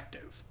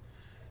perspective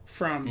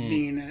from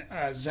being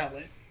a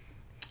zealot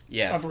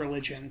of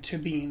religion to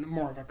being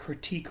more of a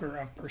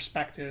critiquer of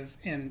perspective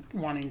and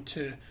wanting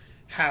to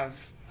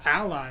have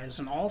allies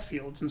in all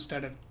fields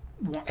instead of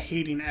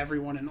hating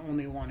everyone and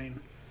only wanting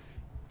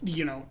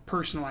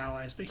personal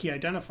allies that he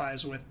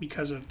identifies with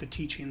because of the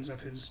teachings of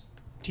his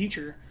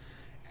teacher,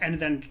 and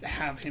then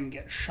have him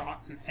get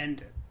shot and end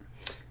it.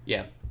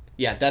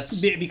 Yeah, that's...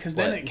 Because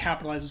then it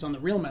capitalizes on the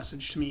real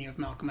message to me of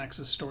Malcolm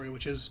X's story,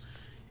 which is,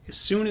 as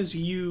soon as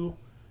you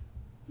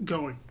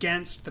go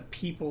against the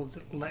people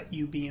that let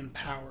you be in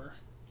power,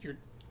 you're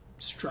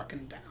struck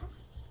down.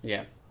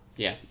 Yeah.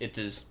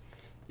 It's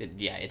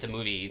a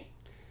movie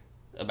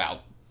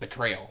about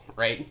betrayal,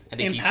 right? I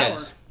think he power.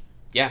 Says...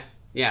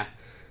 Yeah.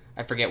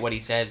 I forget what he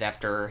says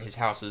after his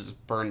house is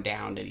burned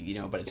down,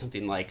 but it's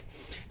something like,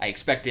 I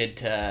expected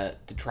to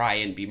try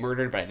and be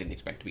murdered, but I didn't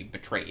expect to be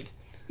betrayed.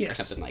 Yes.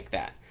 Or something like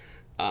that.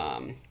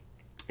 And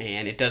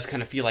it does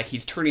kind of feel like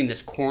he's turning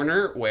this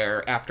corner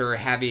where, after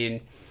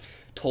having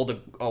told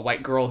a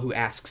white girl who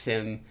asks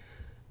him,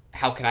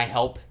 how can I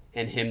help?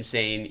 And him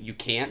saying, you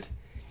can't.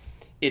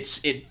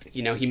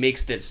 he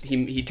makes this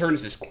he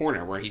turns this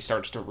corner where he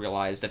starts to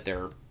realize that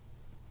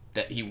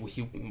he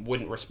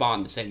wouldn't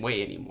respond the same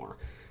way anymore,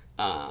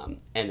 and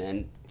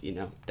then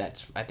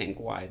that's I think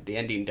why the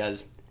ending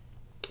does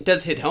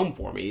hit home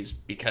for me, is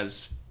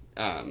because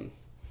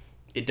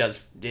it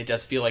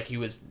does feel like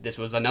this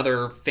was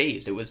another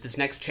phase. It was this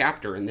next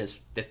chapter in this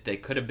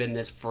that could have been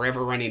this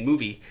forever running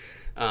movie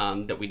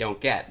that we don't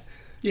get.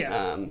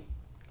 Yeah.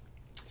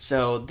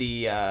 So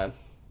the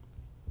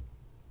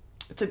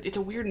it's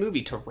a weird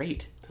movie to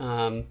rate.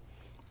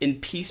 In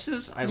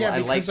pieces, I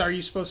like. Are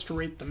you supposed to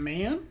rate the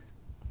man?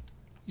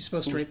 You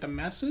supposed to rate the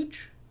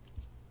message?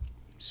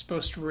 You're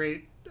supposed to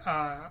rate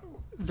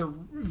the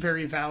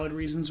very valid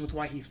reasons with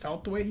why he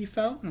felt the way he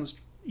felt and was,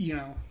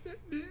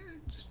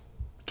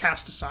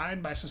 cast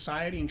aside by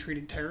society and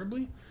treated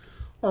terribly?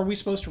 Or are we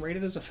supposed to rate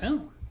it as a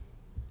film?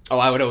 Oh,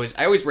 I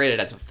always rate it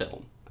as a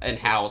film, and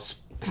how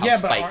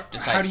Spike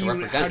decides to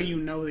represent it. How do you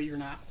know that you're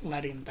not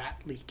letting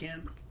that leak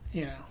in?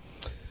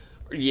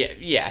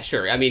 Yeah,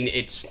 sure. I mean,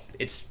 it's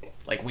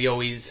like we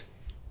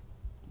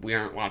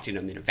aren't watching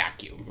them in a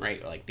vacuum,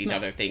 right? Like these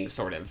other things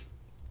sort of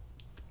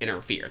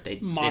interfere. They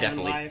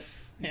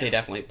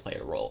definitely play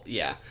a role.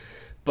 Yeah,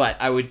 but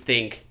I would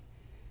think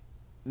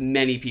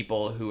many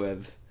people who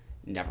have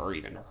never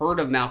even heard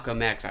of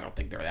Malcolm X, I don't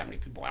think there are that many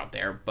people out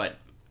there, but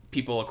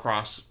people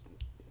across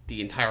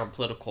the entire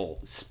political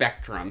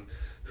spectrum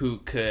who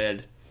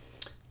could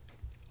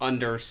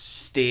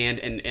understand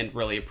and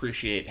really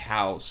appreciate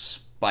how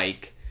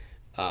Spike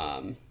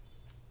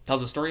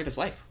tells the story of his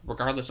life,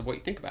 regardless of what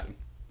you think about him.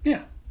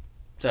 Yeah.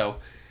 So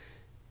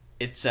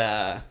it's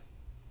a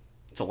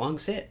long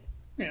sit.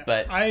 Yeah.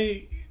 But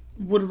I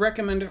would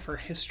recommend it for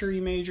history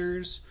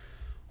majors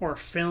or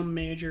film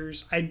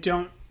majors. I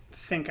don't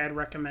think I'd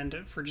recommend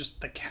it for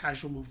just the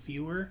casual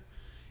viewer.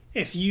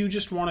 If you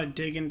just want to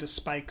dig into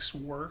Spike's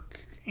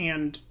work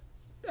and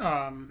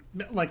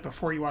like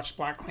before you watch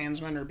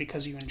BlacKkKlansman or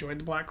because you enjoyed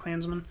the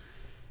BlacKkKlansman,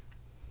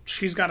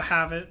 She's Gotta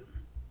Have It,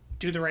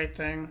 Do the Right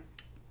Thing,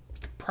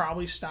 you could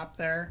probably stop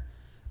there.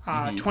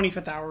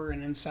 25th Hour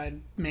and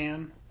Inside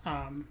Man,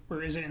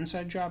 or is it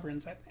Inside Job or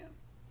Inside Man?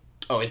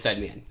 Oh, Inside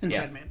Man.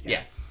 Inside Man,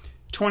 yeah.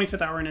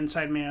 25th Hour and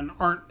Inside Man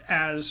aren't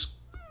as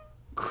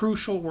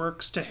crucial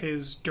works to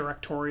his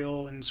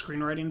directorial and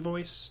screenwriting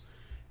voice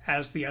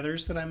as the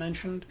others that I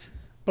mentioned.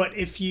 But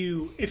if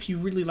you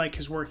really like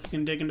his work, you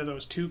can dig into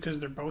those too, because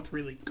they're both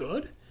really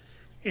good.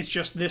 It's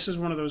just, this is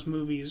one of those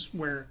movies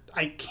where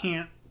I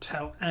can't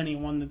tell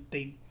anyone that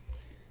they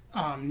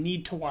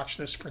need to watch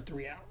this for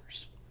 3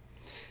 hours.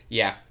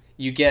 Yeah,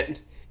 you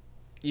get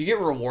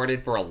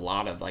rewarded for a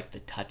lot of like the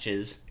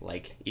touches.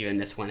 Like even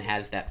this one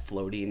has that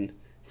floating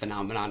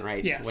phenomenon,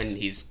 right? Yes. When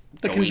he's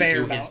The going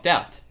conveyor to belt. his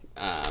death.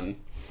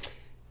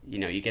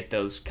 You get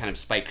those kind of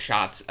spike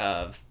shots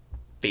of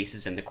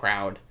faces in the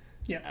crowd.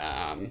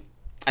 Yeah.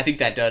 I think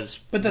that does.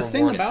 But the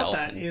thing about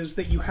that and, is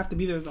that you have to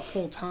be there the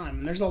whole time.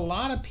 And there's a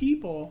lot of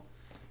people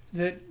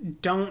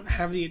that don't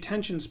have the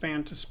attention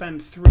span to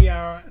spend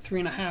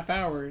 3.5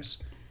 hours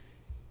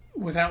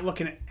without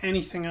looking at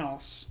anything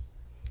else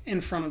in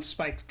front of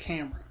Spike's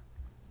camera.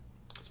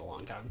 It's a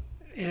long time.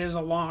 It is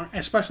a long,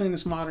 especially in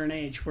this modern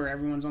age where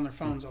everyone's on their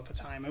phones all the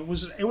time. It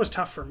was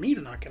tough for me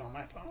to not get on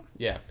my phone.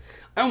 Yeah.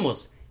 I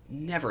almost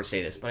never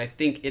say this, but I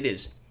think it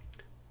is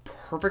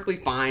perfectly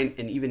fine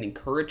and even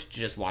encouraged to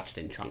just watch it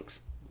in chunks.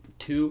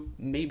 2,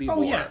 maybe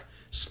more. Yeah.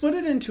 Split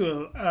it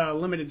into a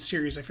limited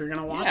series if you're going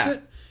to watch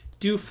it.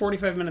 Do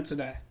 45 minutes a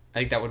day. I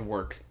think that would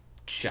work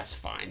just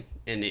fine.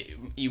 And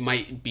you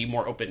might be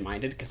more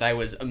open-minded, because I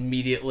was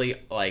immediately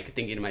like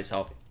thinking to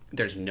myself,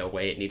 there's no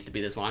way it needs to be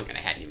this long, and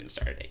I hadn't even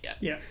started it yet.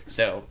 Yeah.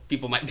 So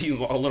people might be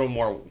a little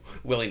more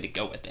willing to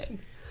go with it.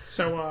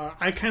 So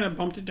I kind of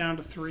bumped it down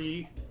to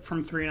 3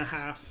 from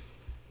 3.5.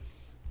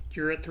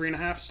 You're at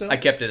 3.5 still? I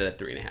kept it at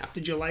 3.5.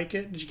 Did you like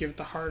it? Did you give it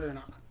the heart or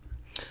not?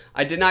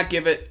 I did not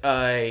give it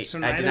a. So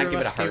I did neither not of give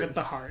it a us gave heart. it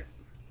the heart.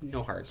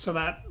 No heart. So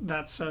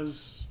that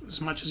says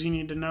as much as you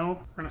need to know.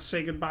 We're going to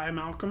say goodbye,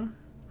 Malcolm.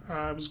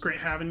 It was great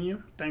having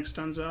you. Thanks,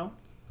 Denzel.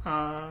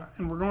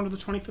 And we're going to the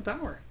 25th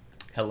hour.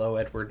 Hello,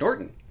 Edward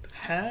Norton.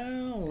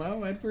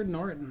 Hello, Edward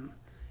Norton.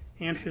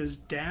 And his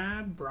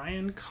dad,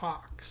 Brian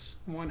Cox.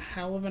 One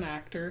hell of an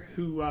actor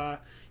who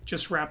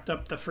just wrapped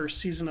up the first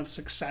season of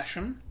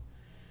Succession.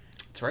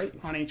 That's right.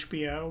 On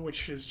HBO,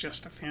 which is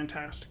just a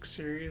fantastic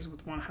series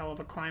with one hell of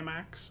a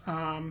climax.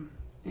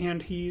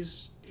 And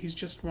he's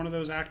just one of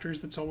those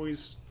actors that's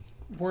always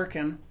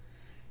working.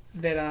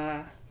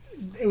 That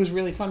it was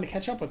really fun to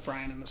catch up with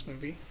Brian in this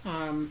movie.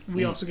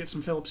 We also get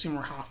some Philip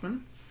Seymour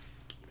Hoffman.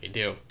 We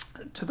do.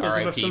 To those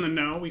of us in the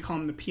know, we call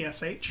him the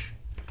PSH.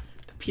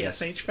 The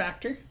PSH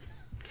factor.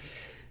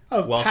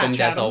 Welcomed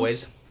as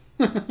always.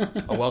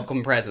 A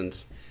welcome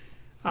presence.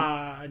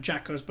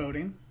 Jack Goes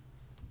Boating.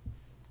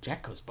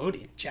 Jack Goes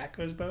Boating? Jack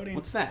Goes Boating.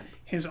 What's that?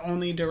 His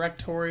only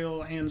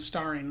directorial and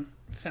starring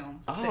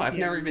film. Oh, I've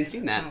never even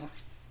seen that. Oh,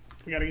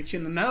 we got to get you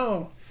in the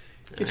know.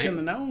 Get you in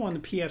the know on the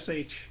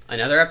PSH.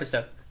 Another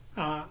episode.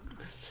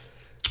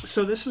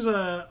 So this is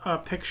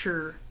a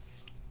picture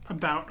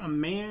about a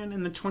man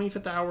in the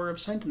 25th hour of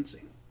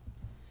sentencing.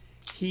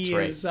 He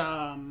is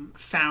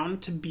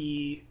found to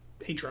be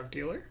a drug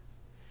dealer.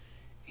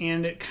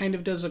 And it kind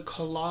of does a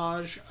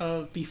collage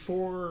of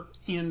before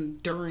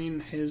and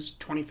during his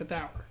 25th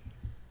hour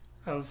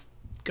of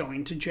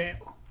going to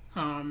jail.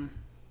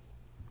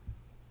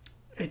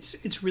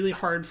 It's really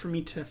hard for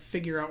me to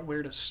figure out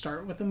where to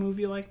start with a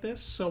movie like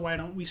this, so why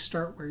don't we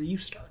start where you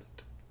started?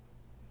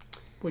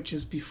 Which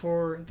is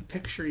before the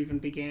picture even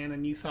began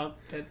and you thought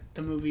that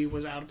the movie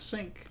was out of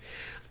sync.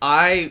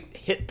 I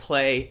hit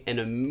play and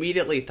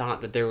immediately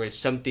thought that there was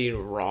something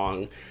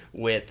wrong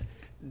with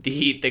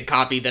the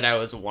copy that I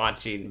was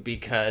watching,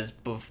 because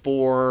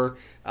before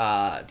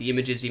the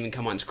images even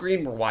come on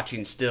screen, we're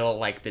watching still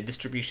like the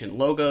distribution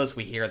logos.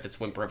 We hear this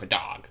whimper of a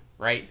dog,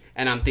 right?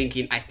 And I'm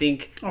thinking,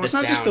 it's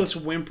not just this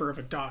whimper of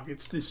a dog.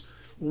 It's this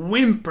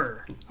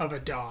whimper of a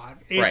dog.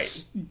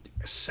 It's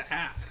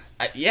sad.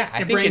 I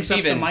think brings it's up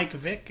even the Mike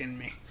Vick in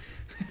me.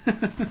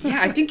 Yeah,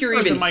 I think you're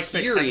even Mike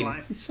hearing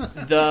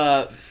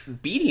the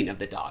beating of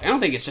the dog. I don't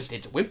think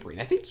it's whimpering.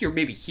 I think you're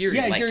maybe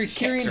hearing you're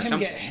hearing him something.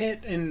 get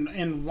hit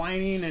and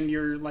whining, and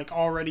you're like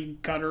already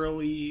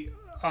gutturally.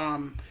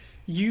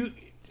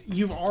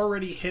 You've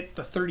already hit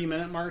the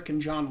 30-minute mark in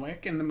John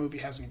Wick, and the movie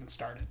hasn't even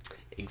started.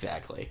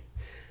 Exactly.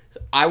 So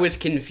I was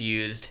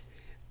confused,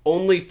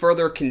 only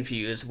further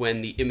confused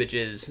when the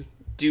images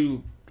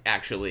do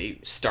actually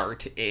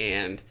start,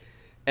 and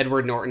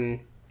Edward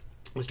Norton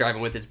was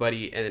driving with his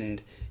buddy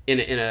and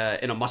in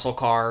a muscle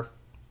car,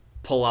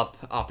 pull up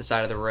off the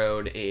side of the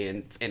road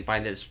and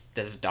find this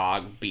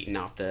dog beaten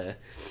off the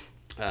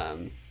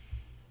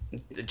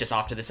just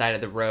off to the side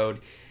of the road.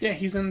 Yeah,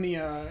 he's in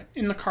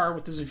the car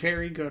with his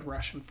very good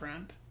Russian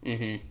friend,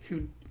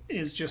 who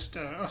is just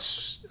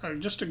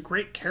a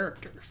great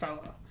character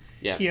fellow.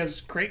 Yeah, he has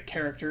great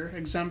character,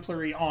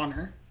 exemplary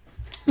honor.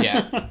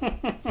 Yeah,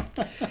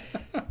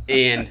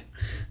 and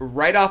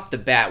right off the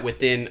bat,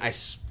 within I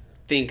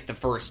think the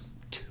first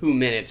 2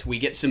 minutes, we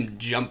get some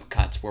jump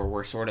cuts where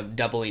we're sort of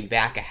doubling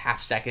back a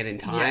half second in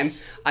time.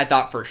 Yes. I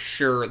thought for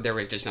sure there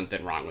was just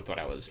something wrong with what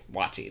I was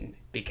watching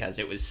because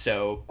it was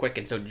so quick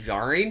and so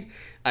jarring.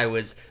 I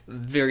was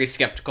very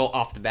skeptical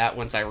off the bat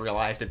once I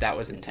realized that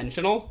was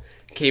intentional.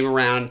 Came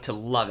around to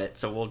love it,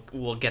 so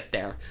we'll get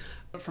there.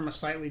 From a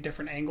slightly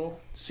different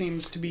angle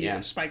seems to be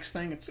Spike's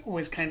thing. It's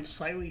always kind of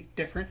slightly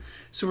different.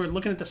 So we're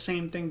looking at the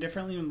same thing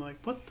differently and like,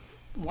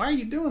 why are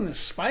you doing this,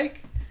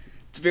 Spike?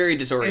 It's very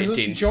disorienting. Is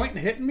this joint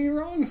hitting me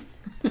wrong?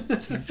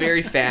 It's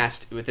very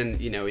fast. Within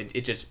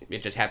it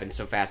just happens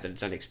so fast that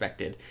it's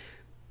unexpected.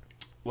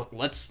 Well,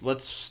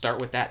 let's start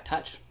with that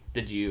touch.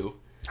 Did you?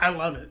 I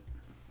love it.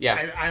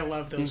 Yeah, I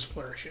love those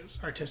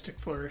flourishes, artistic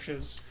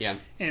flourishes. Yeah,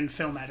 and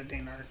film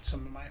editing are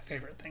some of my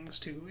favorite things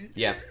to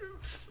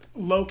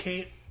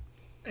locate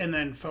and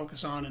then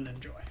focus on and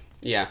enjoy.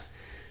 Yeah,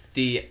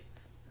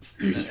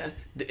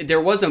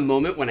 there was a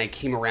moment when I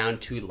came around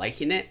to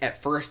liking it.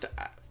 At first,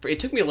 it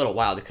took me a little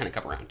while to kind of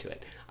come around to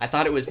it. I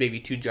thought it was maybe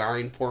too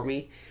jarring for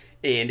me,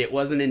 and it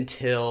wasn't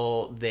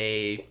until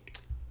they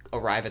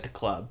arrive at the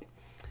club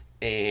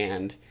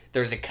and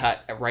there's a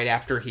cut right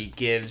after he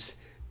gives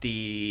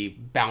the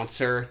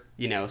bouncer,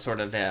 sort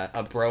of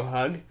a bro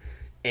hug,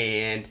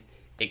 and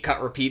it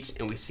cut repeats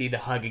and we see the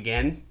hug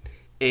again,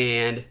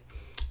 and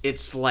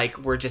it's like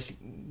we're just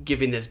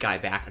giving this guy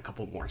back a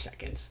couple more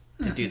seconds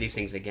to do these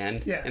things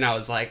again. Yes. And I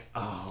was like,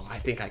 oh, I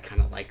think I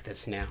kind of like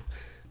this now.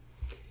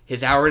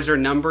 His hours are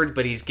numbered,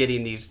 but he's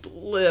getting these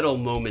little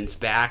moments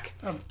back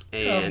of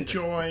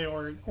joy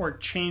or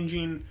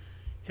changing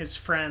his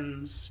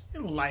friend's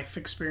life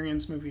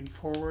experience moving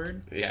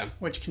forward. Yeah,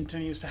 which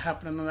continues to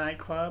happen in the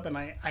nightclub, and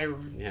I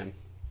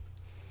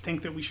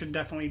think that we should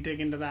definitely dig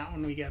into that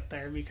when we get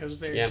there because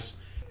there's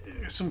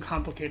some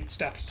complicated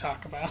stuff to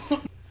talk about.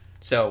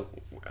 So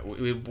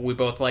we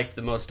both liked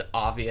the most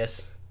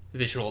obvious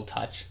visual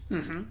touch,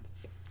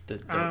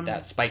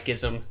 that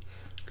Spikeism.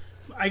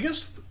 I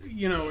guess,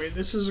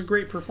 this is a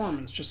great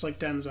performance, just like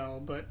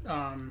Denzel, but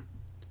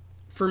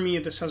for me,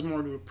 this has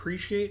more to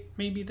appreciate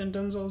maybe than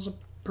Denzel's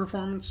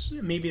performance.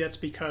 Maybe that's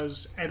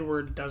because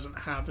Edward doesn't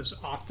have as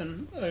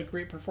often a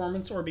great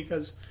performance, or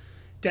because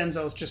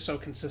Denzel's just so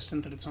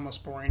consistent that it's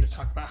almost boring to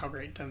talk about how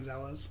great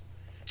Denzel is.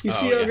 You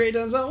see how great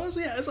Denzel was?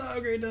 Yeah, I saw how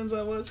great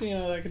Denzel was.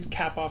 That could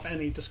cap off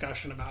any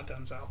discussion about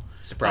Denzel.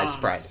 Surprise,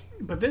 surprise.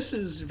 But this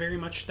is very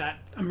much that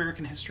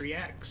American History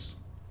X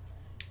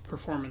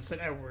performance that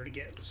Edward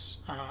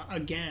gives.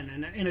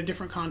 Again, in a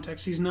different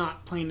context, he's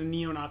not playing a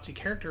neo-Nazi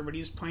character, but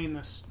he's playing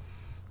this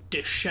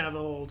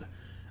disheveled,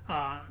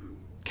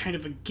 kind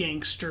of a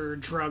gangster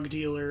drug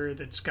dealer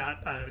that's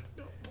got a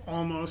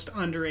almost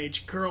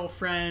underage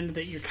girlfriend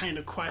that you're kind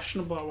of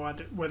questionable about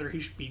whether he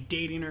should be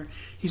dating her.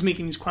 He's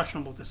making these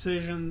questionable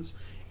decisions,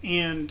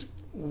 and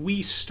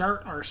we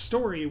start our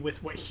story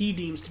with what he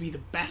deems to be the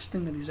best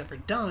thing that he's ever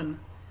done,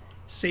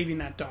 saving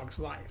that dog's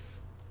life.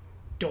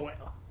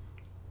 Doyle.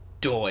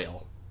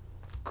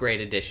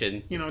 Great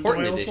addition.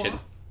 Important Doyle's addition. Law?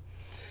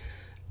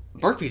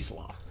 Murphy's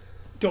Law.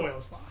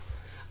 Doyle's Law.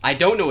 I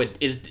don't know.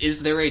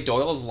 Is there a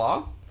Doyle's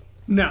Law?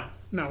 No.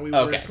 No, we were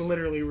Okay.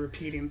 literally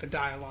repeating the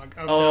dialogue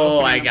of Oh,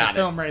 the I opening of got the it.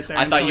 film right there.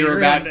 I thought until you were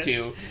ruined about it.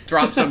 to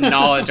drop some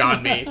knowledge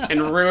on me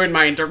and ruin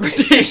my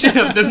interpretation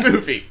of the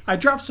movie. I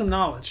dropped some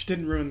knowledge,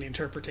 didn't ruin the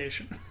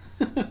interpretation.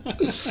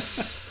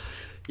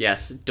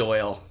 Yes,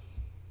 Doyle.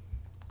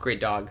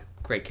 Great dog.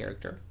 Great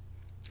character.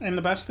 And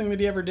the best thing that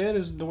he ever did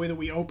is the way that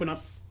we open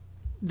up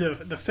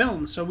the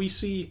film. So we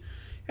see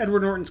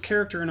Edward Norton's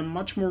character in a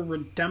much more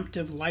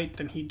redemptive light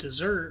than he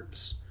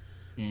deserves,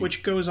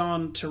 which goes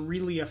on to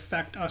really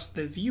affect us,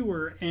 the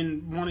viewer,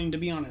 in wanting to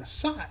be on his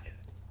side.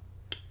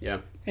 Yeah.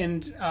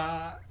 And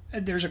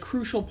there's a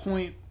crucial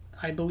point,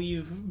 I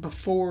believe,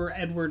 before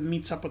Edward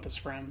meets up with his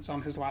friends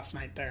on his last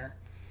night there,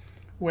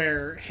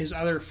 where his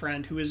other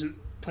friend, who isn't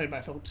played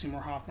by Philip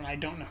Seymour Hoffman, I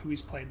don't know who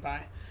he's played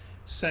by,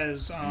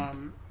 says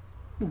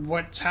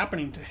what's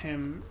happening to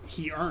him,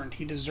 he earned.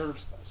 He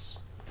deserves this.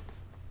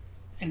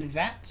 And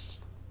that's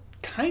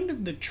kind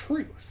of the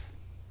truth.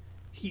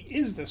 He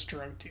is this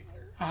drug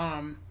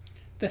dealer.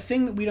 The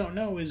thing that we don't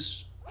know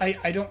is,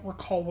 I don't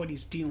recall what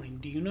he's dealing.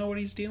 Do you know what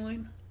he's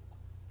dealing?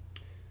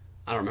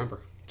 I don't remember.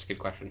 It's a good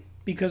question.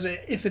 Because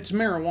if it's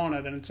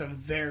marijuana, then it's a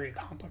very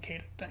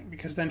complicated thing.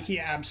 Because then he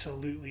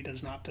absolutely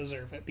does not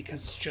deserve it.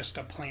 Because it's just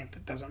a plant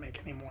that doesn't make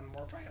anyone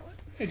more violent.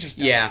 It just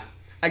doesn't. Yeah.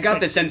 I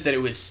got the sense that it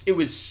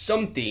was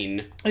something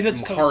If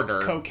it's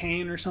harder.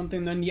 cocaine or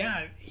something, then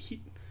yeah,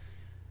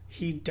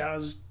 he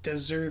does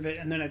deserve it.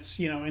 And then it's,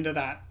 into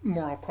that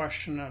moral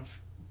question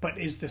of, but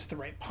is this the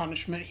right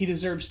punishment? He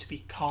deserves to be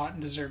caught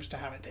and deserves to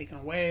have it taken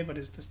away, but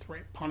is this the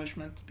right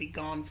punishment to be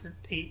gone for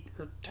 8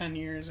 or 10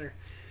 years? Or,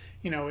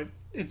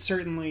 it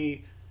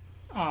certainly,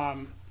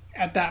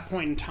 at that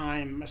point in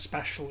time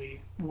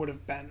especially, would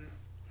have been,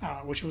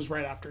 which was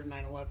right after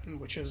 9/11,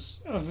 which is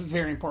a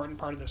very important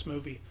part of this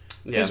movie.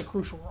 It plays a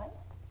crucial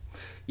role.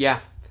 Yeah.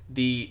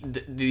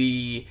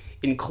 The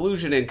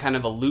inclusion and kind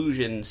of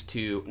allusions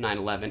to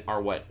 9/11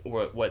 are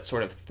what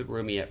sort of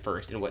threw me at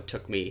first and what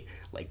took me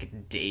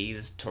like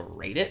days to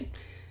rate it,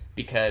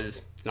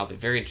 because, and I'll be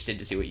very interested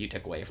to see what you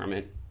took away from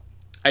it,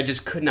 I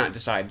just could not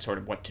decide sort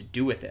of what to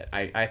do with it.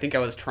 I think I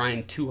was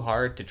trying too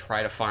hard to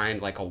try to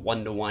find like a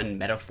one-to-one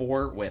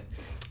metaphor with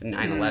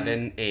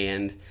 9/11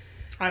 and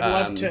I'd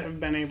love to have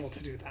been able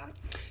to do that.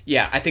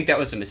 yeah, I think that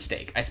was a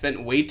mistake. I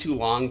spent way too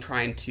long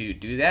trying to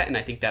do that, and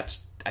I think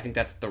that's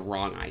the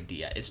wrong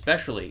idea,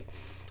 especially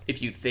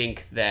if you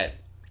think that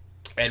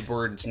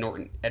Edward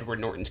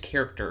Norton's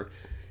character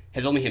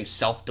has only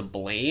himself to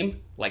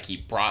blame, like he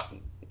brought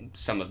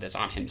some of this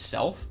on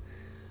himself.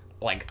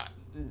 Like,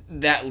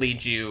 that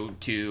leads you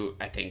to,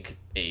 I think,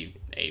 a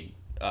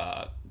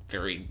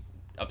very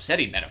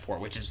upsetting metaphor,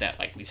 which is that,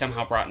 like, we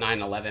somehow brought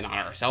 9/11 on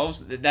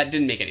ourselves. That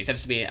didn't make any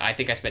sense to me. I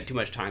think I spent too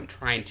much time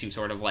trying to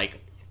sort of, like,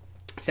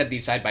 set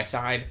these side by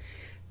side,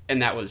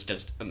 and that was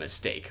just a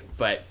mistake.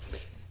 But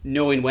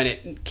knowing when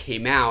it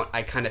came out,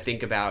 I kind of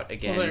think about,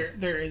 again... Well,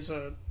 there is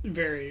a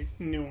very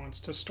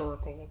nuanced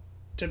historical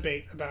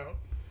debate about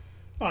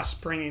us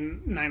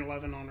bringing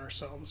 9/11 on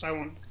ourselves. I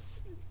won't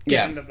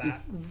get into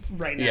that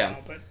right now,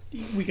 but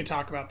we could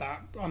talk about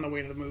that on the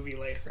way to the movie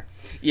later.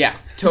 Yeah,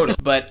 totally.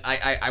 But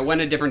I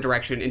went a different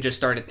direction and just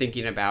started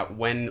thinking about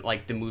when,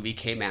 like, the movie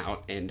came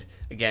out, and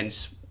again,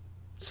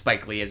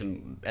 Spike Lee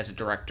as a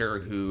director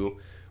who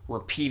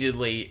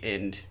repeatedly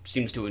and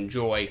seems to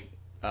enjoy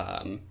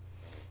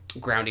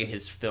grounding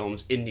his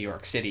films in New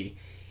York City,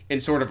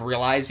 and sort of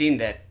realizing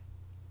that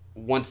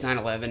once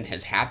 9/11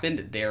 has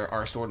happened, there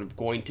are sort of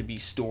going to be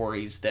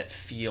stories that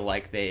feel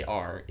like they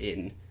are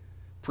in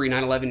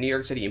pre-9/11 New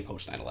York City and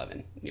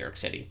post-9/11 New York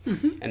City.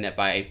 Mm-hmm. And that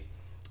by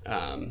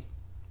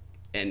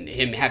and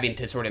him having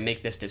to sort of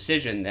make this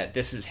decision that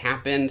this has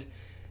happened,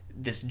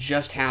 this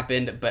just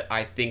happened, but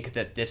I think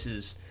that this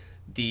is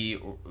the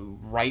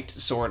right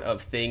sort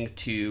of thing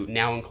to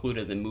now include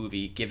in the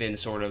movie, given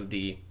sort of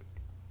the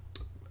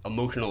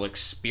emotional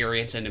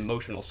experience and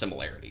emotional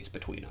similarities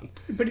between them.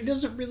 But he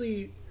doesn't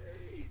really...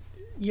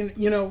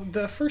 You know,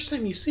 the first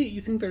time you see it,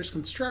 you think there's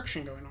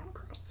construction going on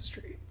across the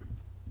street.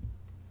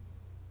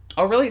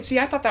 Oh, really? See,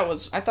 I thought that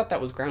was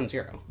Ground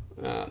Zero.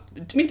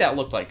 To me, that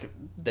looked like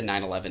the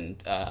 9/11,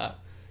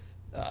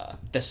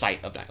 the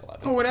site of 9/11.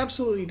 Oh, it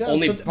absolutely does.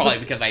 Only probably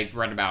because I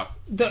read about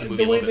the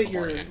movie way a little that bit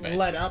you're beforehand,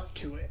 led up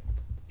to it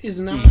is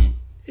not.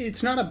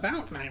 It's not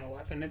about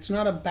 9/11. It's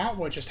not about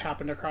what just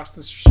happened across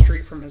the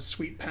street from his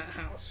sweet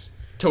penthouse.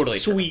 Totally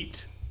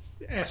sweet.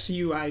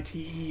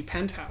 SUITE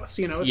penthouse.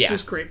 You know, it's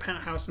this great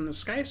penthouse in the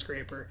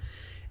skyscraper.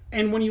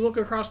 And when you look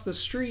across the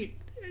street,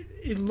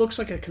 it looks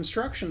like a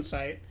construction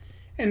site.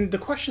 And the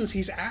questions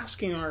he's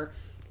asking are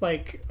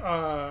like,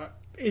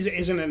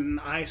 isn't it an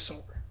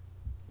eyesore?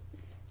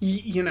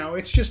 You know,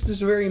 it's just this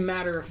very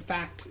matter of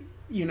fact,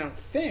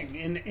 thing.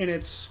 And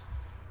it's,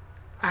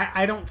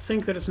 I don't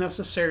think that it's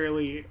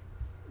necessarily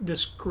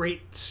this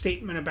great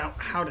statement about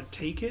how to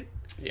take it.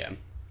 Yeah.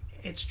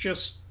 It's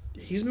just,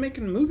 he's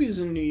making movies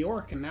in New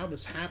York, and now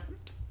this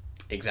happened.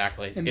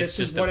 Exactly. And this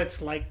is what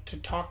it's like to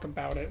talk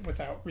about it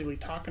without really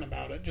talking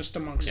about it, just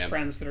amongst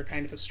friends that are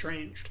kind of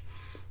estranged.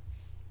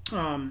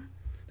 That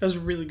was a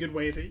really good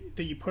way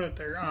that you put it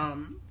there.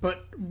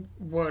 But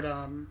what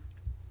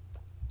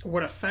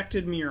what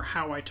affected me or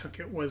how I took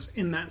it was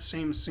in that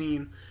same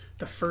scene,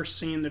 the first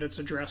scene that it's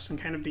addressed and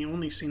kind of the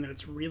only scene that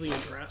it's really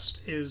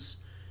addressed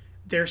is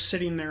they're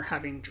sitting there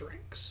having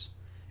drinks.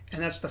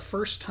 And that's the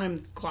first time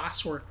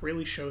glasswork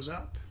really shows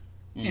up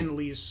in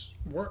Lee's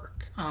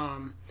work.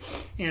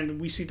 And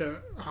we see the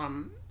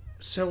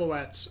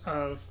silhouettes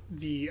of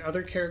the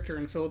other character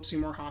in Philip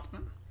Seymour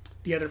Hoffman,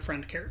 the other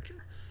friend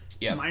character,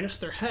 minus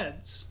their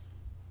heads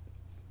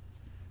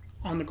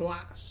on the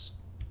glass.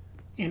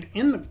 And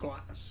in the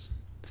glass,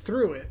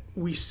 through it,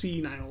 we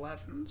see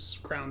 9/11's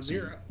Ground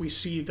Zero. We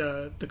see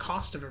the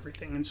cost of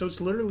everything. And so it's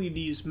literally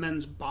these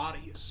men's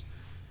bodies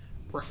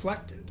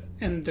reflected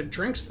and the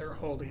drinks they're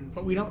holding,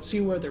 but we don't see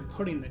where they're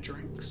putting the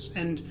drinks.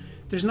 And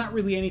there's not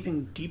really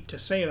anything deep to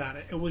say about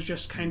it. It was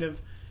just kind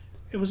of,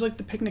 it was like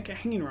the picnic at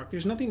Hanging Rock.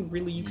 There's nothing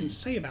really you can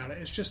say about it.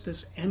 It's just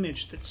this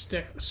image that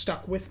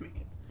stuck with me.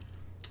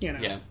 You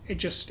know,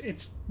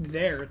 it's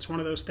there. It's one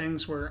of those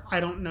things where I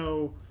don't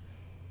know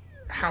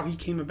how he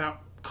came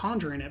about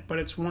conjuring it, but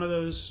it's one of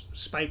those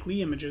Spike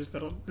Lee images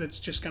that's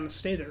just going to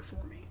stay there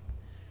for me.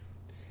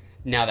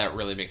 Now that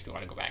really makes me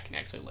want to go back and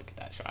actually look at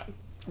that shot.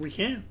 We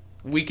can.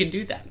 We can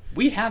do that.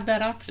 We have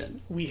that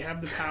option. We have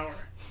the power.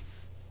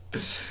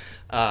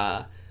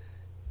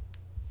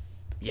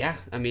 Yeah,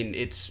 I mean,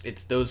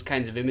 it's those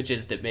kinds of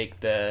images that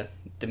make the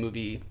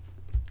movie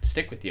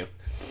stick with you.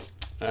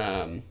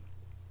 We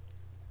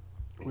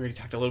already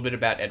talked a little bit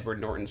about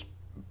Edward Norton's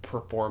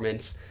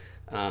performance.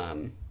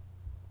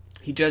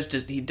 He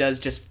does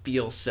just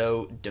feel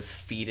so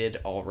defeated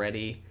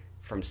already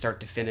from start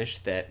to finish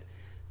that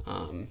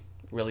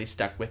really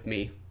stuck with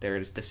me.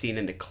 There's the scene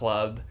in the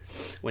club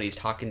when he's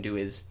talking to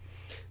his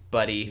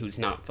buddy, who's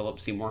not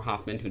Philip Seymour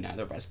Hoffman, who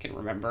neither of us can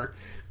remember.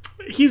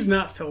 He's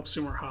not Philip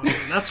Seymour Hoffman.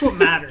 That's what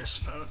matters,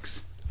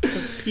 folks.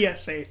 Because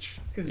PSH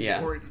is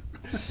important.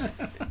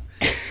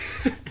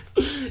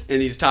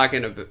 And he's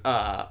talking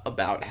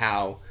about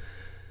how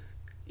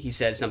he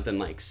said something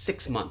like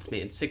 6 months,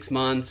 man, 6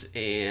 months,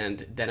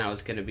 and then I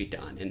was going to be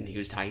done. And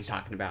he's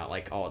talking about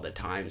like all the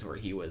times where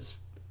he was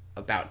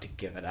about to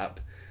give it up.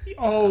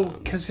 Oh,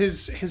 because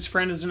his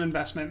friend is an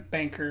investment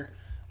banker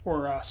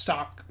or a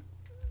stock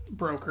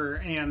broker,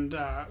 and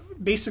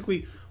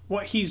basically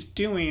what he's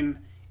doing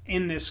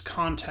in this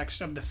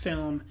context of the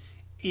film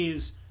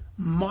is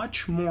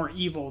much more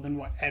evil than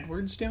what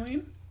Edward's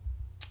doing,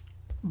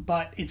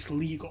 but it's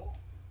legal.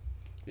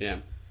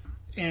 Yeah.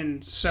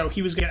 And so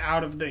he was get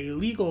out of the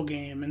illegal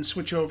game and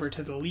switch over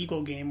to the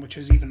legal game, which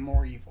is even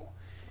more evil.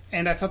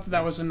 And I thought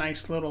that was a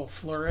nice little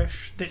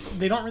flourish that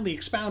they don't really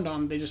expound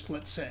on, they just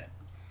let sit.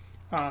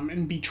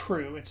 And be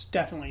true. It's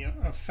definitely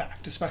a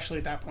fact, especially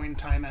at that point in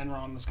time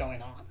Enron was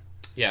going on.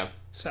 Yeah.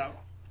 So.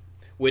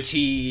 Which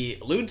he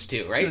alludes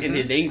to, right? Mm-hmm. In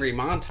his angry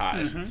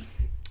montage. Mm-hmm.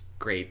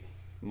 Great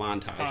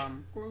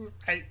montage.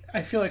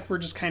 I feel like we're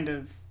just kind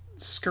of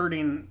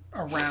skirting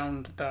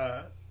around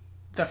the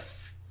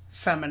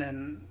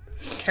feminine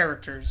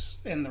characters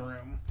in the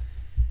room.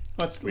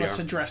 Let's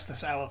address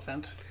this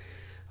elephant.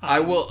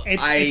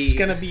 It's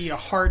going to be a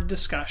hard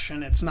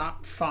discussion. It's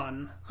not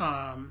fun.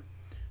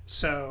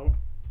 So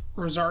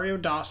Rosario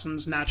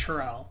Dawson's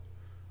Naturelle,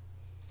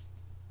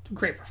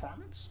 great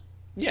performance.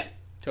 Yeah,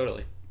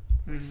 totally.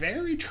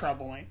 Very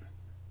troubling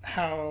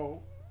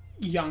how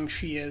young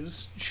she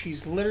is.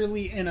 She's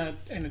literally in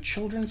a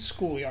children's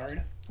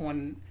schoolyard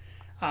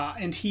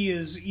and he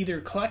is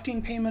either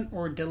collecting payment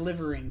or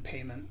delivering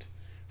payment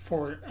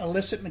for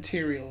illicit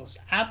materials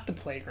at the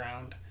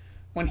playground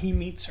when he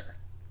meets her.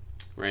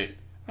 Right.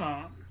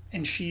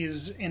 And she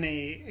is in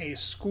a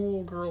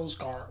schoolgirl's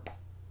garb.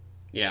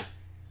 Yeah.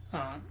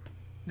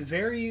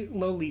 Very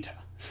Lolita.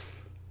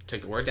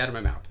 Took the words out of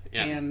my mouth.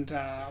 Yeah. And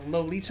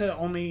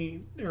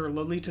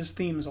Lolita's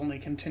themes only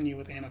continue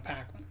with Anna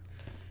Paquin.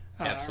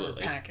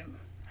 Absolutely. Or Paquin.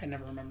 I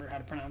never remember how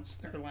to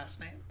pronounce her last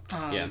name.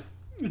 Yeah.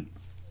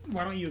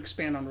 Why don't you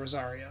expand on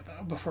Rosario,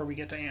 though, before we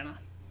get to Anna?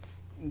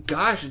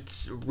 Gosh,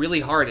 it's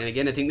really hard. And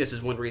again, I think this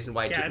is one reason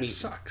why it took me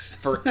sucks.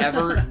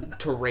 forever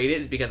to rate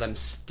it, is because I'm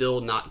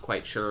still not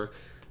quite sure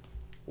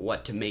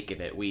what to make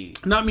of it.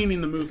 Not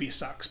meaning the movie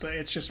sucks, but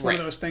it's just one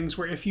of those things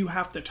where if you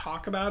have to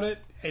talk about it,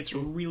 it's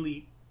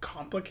really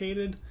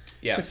complicated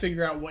to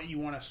figure out what you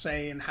want to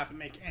say and have it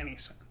make any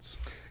sense.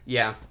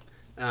 Yeah.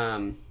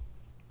 And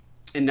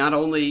not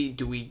only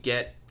do we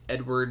get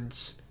Edward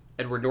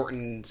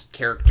Norton's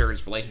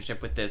character's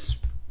relationship with this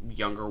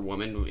younger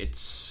woman,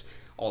 it's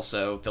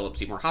also Philip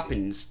Seymour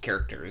Hoffman's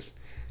character's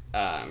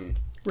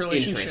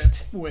relationship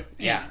interest with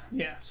Anna.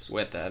 Yes,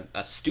 with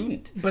a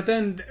student. But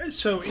then,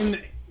 so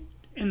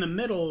in the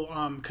middle,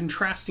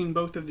 contrasting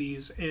both of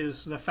these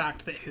is the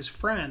fact that his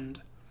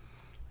friend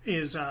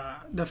is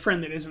the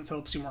friend that isn't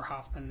Philip Seymour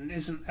Hoffman,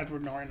 isn't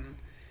Edward Norton,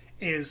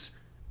 is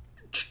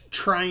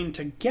trying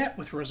to get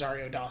with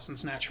Rosario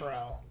Dawson's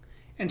Naturelle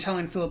and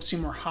telling Philip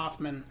Seymour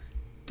Hoffman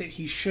that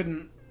he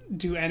shouldn't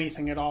do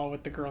anything at all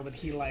with the girl that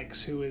he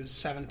likes, who is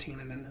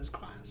 17 and in his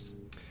class.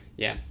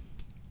 Yeah.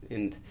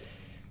 And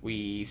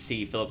we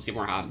see Philip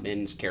Seymour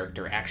Hoffman's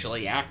character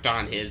actually act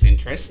on his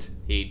interest.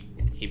 He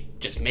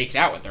just makes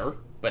out with her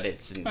but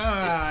it's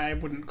I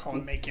wouldn't call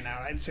it making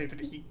out. I'd say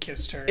that he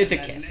kissed her. It's a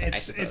kiss.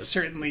 It's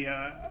certainly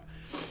a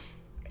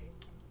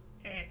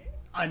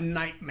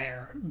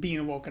nightmare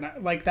being woken up.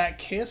 Like, that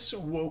kiss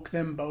woke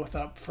them both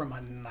up from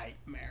a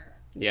nightmare.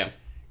 Yeah.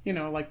 You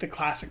know, like the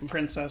classic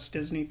Princess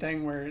Disney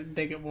thing where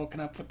they get woken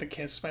up with the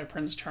kiss by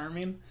Prince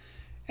Charming,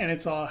 and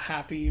it's all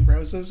happy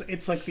roses.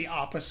 It's like the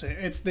opposite.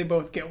 It's they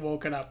both get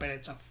woken up, and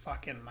it's a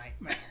fucking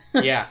nightmare.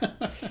 Yeah.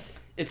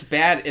 It's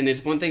bad, and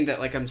it's one thing that,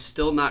 like, I'm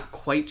still not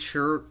quite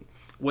sure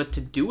what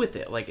to do with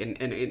it. Like,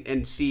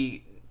 and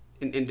see,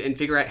 and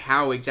figure out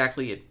how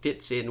exactly it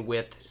fits in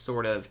with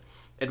sort of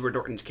Edward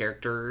Norton's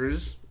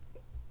character's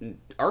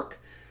arc.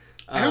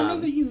 I don't know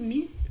that you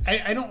need...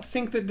 I don't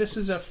think that this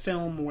is a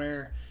film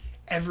where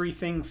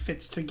everything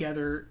fits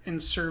together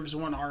and serves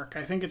one arc.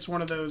 I think it's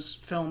one of those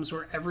films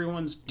where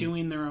everyone's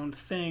doing their own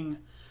thing.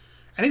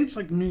 I think it's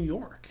like New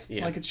York.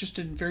 Yeah. Like, it's just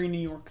a very New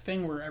York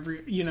thing where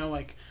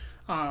like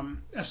a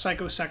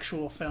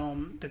psychosexual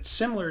film that's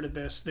similar to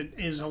this, that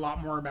is a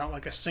lot more about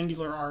like a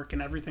singular arc,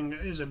 and everything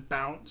that is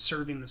about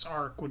serving this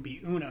arc would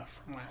be Una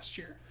from last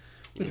year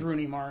with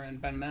Rooney Mara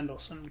and Ben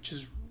Mendelsohn, which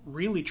is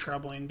really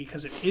troubling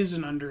because it is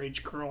an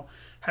underage girl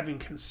having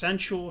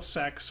consensual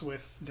sex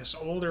with this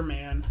older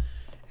man,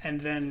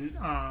 and then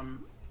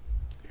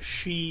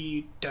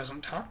she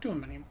doesn't talk to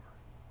him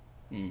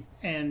anymore.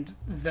 And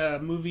the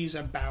movie's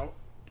about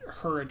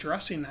her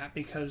addressing that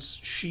because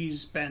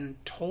she's been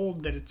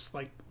told that it's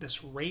like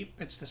this rape,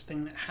 it's this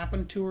thing that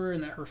happened to her,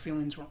 and that her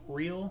feelings weren't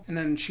real. And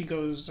then she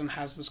goes and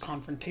has this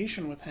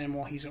confrontation with him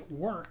while he's at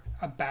work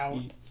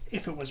about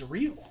if it was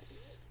real.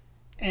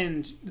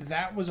 And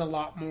that was a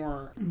lot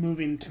more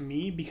moving to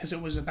me because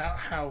it was about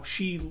how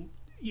she,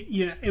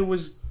 it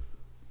was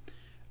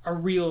a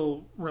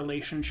real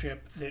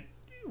relationship that,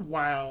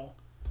 while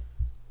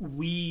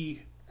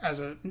we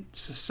as a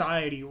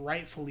society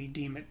rightfully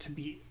deem it to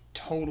be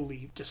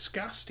totally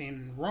disgusting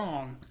and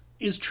wrong,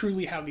 is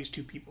truly how these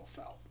two people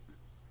felt.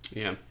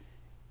 Yeah.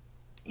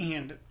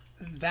 And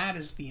that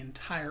is the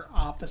entire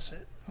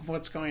opposite of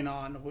what's going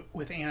on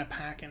with Anna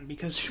Paquin,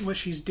 because what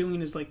she's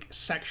doing is like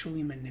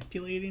sexually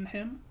manipulating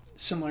him,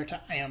 similar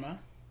to Emma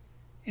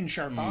in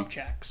Sharp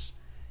Objects,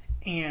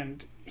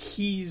 and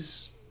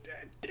he's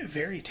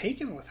very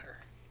taken with her.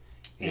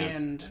 Yeah.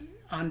 And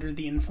under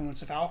the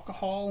influence of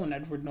alcohol, and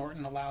Edward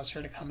Norton allows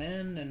her to come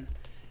in, and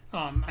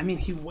I mean,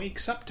 he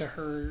wakes up to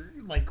her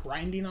like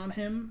grinding on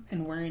him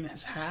and wearing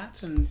his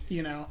hat, and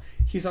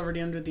he's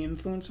already under the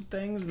influence of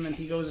things, and then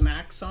he goes and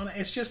acts on it.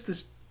 It's just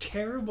this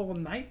terrible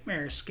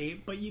nightmare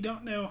escape, but you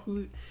don't know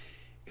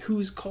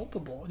who's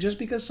culpable. Just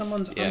because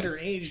someone's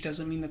underage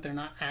doesn't mean that they're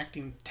not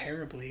acting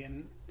terribly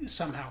and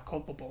somehow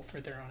culpable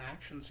for their own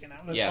actions.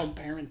 That's called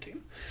parenting.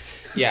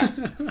 Yeah.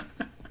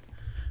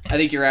 I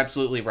think you're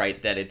absolutely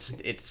right that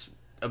it's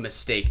a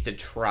mistake to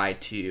try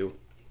to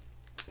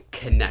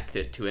connect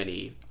it to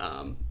any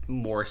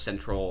more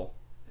central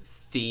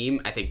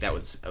theme. I think that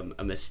was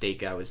a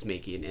mistake I was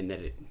making, and that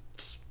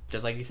it's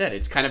just like you said,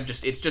 it's kind of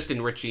just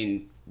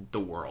enriching the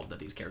world that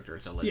these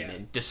characters are living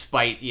in,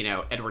 despite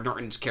Edward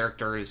Norton's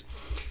character's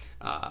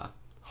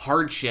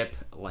hardship.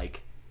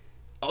 Like,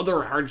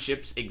 other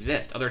hardships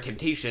exist, other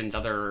temptations,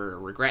 other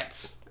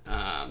regrets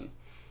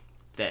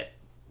that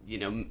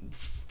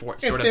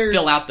sort of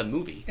fill out the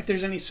movie. If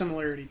there's any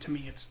similarity to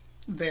me, it's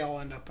they all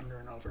end up under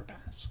an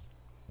overpass.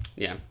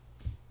 Yeah.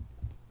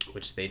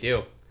 Which they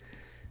do.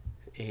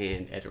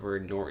 And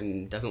Edward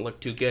Norton doesn't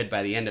look too good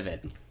by the end of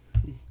it.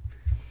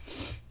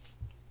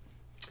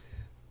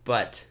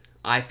 But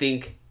I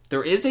think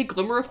there is a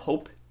glimmer of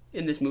hope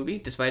in this movie,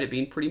 despite it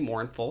being pretty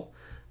mournful.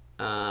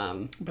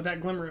 But that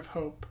glimmer of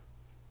hope,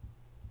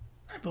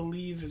 I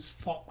believe, is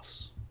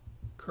false.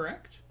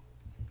 Correct?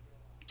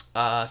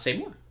 Say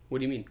more. What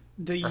do you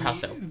mean? Or how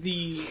so?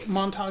 The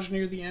montage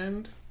near the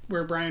end,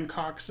 where Brian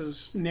Cox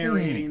is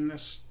narrating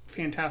this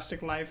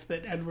fantastic life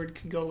that Edward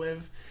could go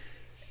live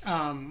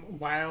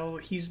while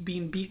he's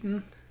being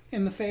beaten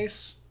in the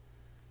face,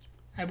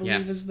 I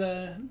believe is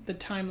the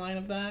timeline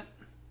of that.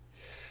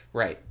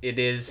 Right. It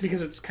is,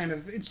 because it's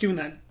doing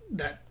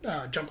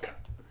that jump cut.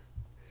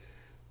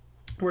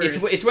 Where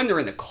it's when they're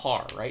in the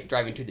car, right,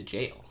 driving to the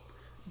jail.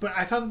 But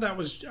I thought that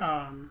was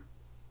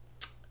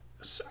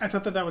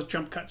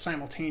jump cut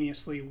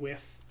simultaneously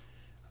with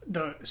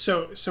the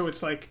so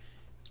it's like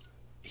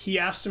he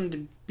asked him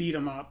to beat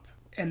him up,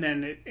 and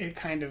then it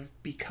kind of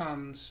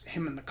becomes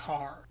him in the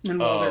car. And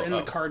while they're in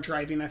the car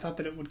driving, I thought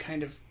that it would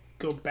kind of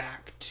go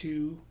back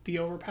to the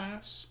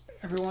overpass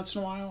every once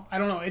in a while. I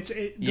don't know.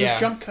 Those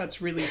jump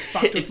cuts really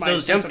fucked with my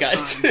sense of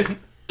time.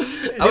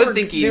 I was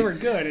thinking they were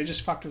good. It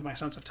just fucked with my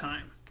sense of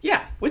time.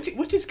 Yeah, which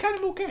is kind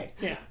of okay.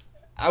 Yeah.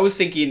 I was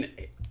thinking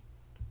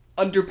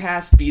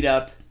underpass, beat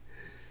up,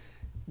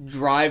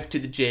 drive to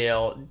the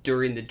jail.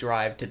 During the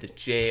drive to the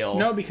jail,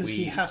 no, because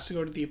he has to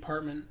go to the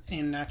apartment,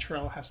 and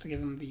Naturel has to give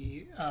him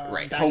the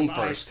home of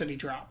first ice that he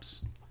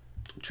drops.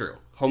 True,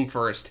 home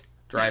first,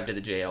 drive to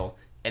the jail,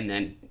 and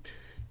then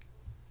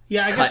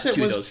I guess it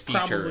was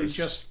probably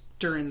just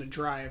during the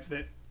drive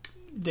that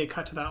they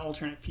cut to that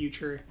alternate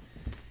future,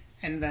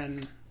 and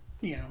then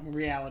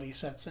reality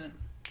sets in.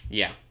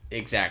 Yeah,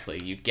 exactly.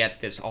 You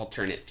get this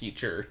alternate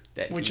future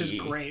which is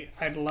great.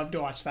 I'd love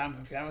to watch that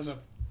movie. That was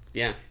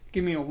Yeah.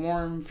 give me a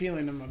warm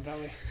feeling in my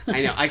belly.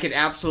 I know. I could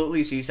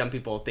absolutely see some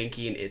people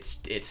thinking it's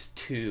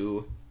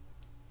too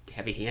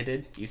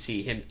heavy-handed. You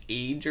see him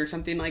age or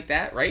something like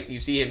that, right?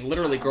 You see him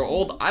literally grow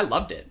old. I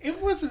loved it.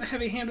 It wasn't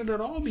heavy-handed at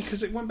all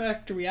because it went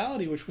back to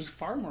reality, which was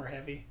far more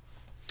heavy.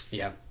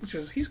 Yeah. Which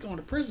was he's going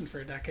to prison for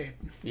a decade.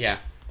 Yeah.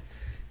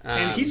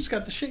 And he just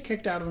got the shit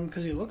kicked out of him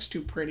because he looks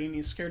too pretty and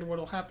he's scared of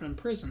what'll happen in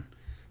prison.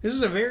 This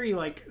is a very,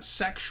 like,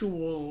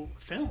 sexual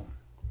film.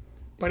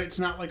 But it's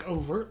not, like,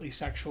 overtly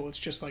sexual. It's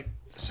just, like,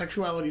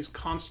 sexuality is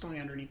constantly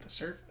underneath the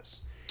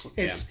surface.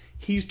 It's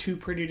he's too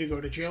pretty to go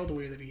to jail the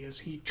way that he is.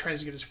 He tries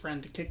to get his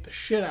friend to kick the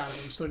shit out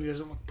of him so that he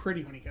doesn't look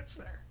pretty when he gets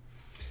there.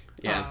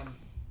 Yeah.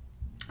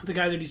 The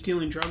guy that he's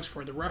dealing drugs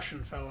for, the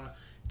Russian fella,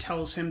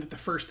 tells him that the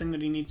first thing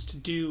that he needs to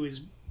do is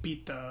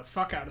beat the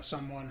fuck out of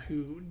someone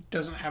who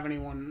doesn't have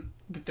anyone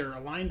that they're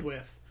aligned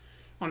with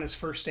on his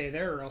first day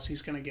there, or else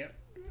he's going to get,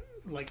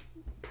 like,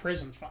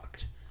 prison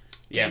fucked.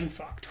 Gang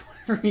fucked,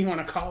 whatever you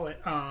want to call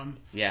it.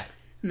 Yeah.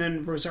 And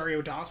then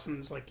Rosario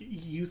Dawson's, like,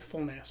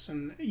 youthfulness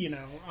and, you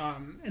know,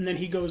 and then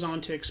he goes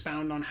on to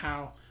expound on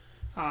how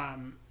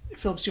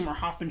Philip Seymour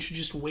Hoffman should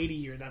just wait a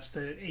year. That's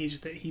the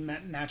age that he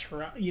met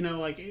Natural. You know,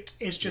 like,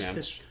 it's just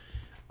this,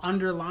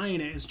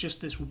 underlying it is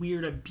just this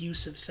weird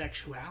abusive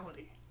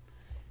sexuality.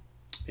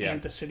 Yeah.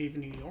 And the city of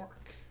New York.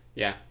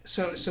 Yeah.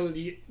 So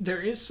there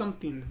is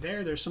something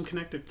there. There's some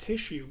connective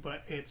tissue,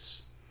 but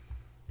it's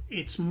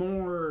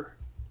more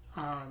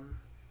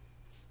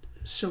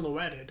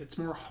silhouetted. It's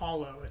more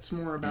hollow. It's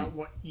more about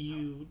what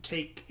you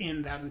take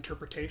in that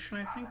interpretation,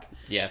 I think.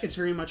 Yeah. It's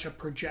very much a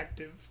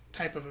projective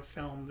type of a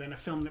film than a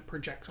film that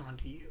projects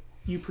onto you.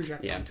 You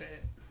project onto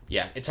it.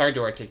 Yeah, it's hard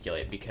to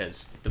articulate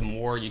because the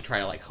more you try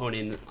to, like, hone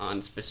in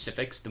on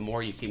specifics, the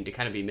more you seem to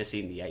kind of be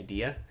missing the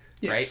idea,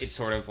 right? It's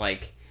sort of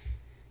like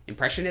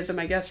Impressionism,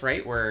 I guess,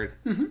 right? Where,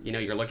 you know,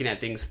 you're looking at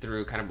things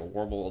through kind of a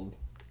warbled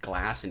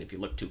glass, and if you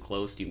look too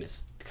close, you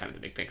miss kind of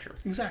the big picture.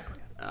 Exactly.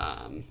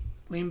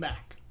 Lean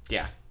back.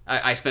 Yeah.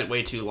 I spent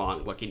way too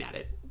long looking at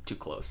it too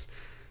close.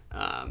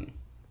 And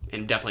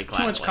definitely glad.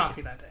 Too much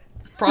coffee that day.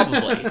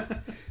 Probably.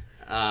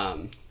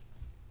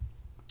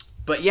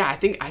 But yeah, I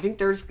think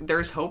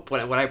there's hope.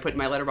 What I put in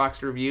my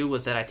Letterboxd review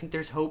was that I think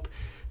there's hope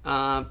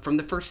from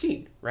the first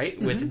scene,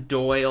 right? With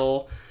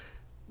Doyle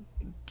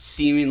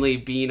seemingly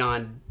being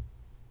on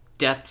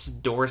death's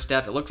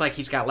doorstep. It looks like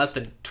he's got less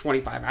than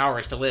 25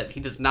 hours to live.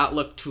 He does not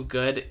look too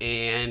good,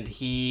 and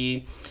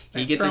he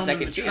gets a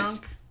second chance.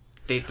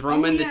 They throw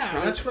him in the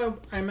trunk. That's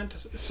what I meant to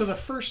say. So the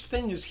first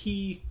thing is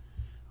he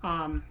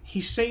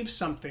saves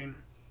something,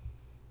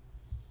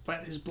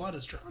 but his blood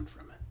is drawn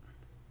from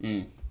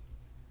it.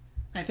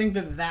 I think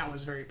that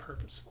was very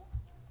purposeful.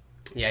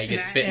 Yeah, he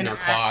gets bitten or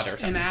clawed or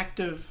something. An act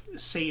of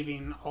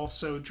saving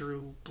also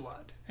drew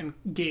blood and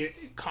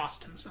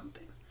cost him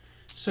something.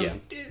 So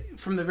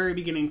from the very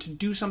beginning, to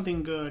do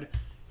something good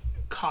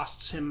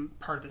costs him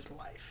part of his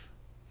life.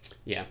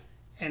 Yeah.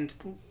 And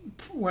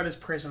what is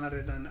prison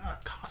other than a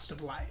cost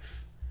of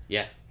life?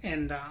 Yeah.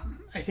 And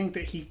I think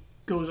that he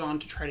goes on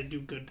to try to do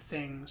good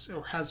things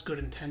or has good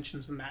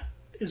intentions, and that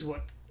is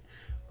what...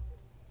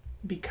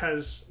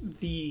 Because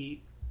the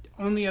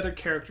only other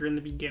character in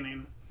the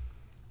beginning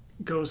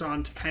goes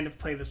on to kind of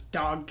play this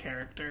dog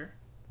character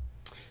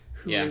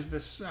who is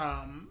this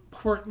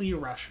portly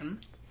Russian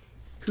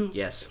who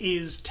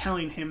is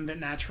telling him that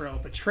Natural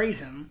betrayed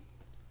him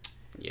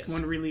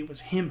when really it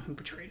was him who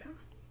betrayed him.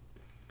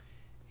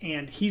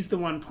 And he's the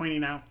one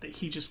pointing out that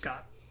he just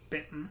got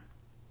bitten.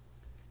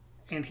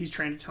 And he's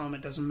trying to tell him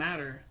it doesn't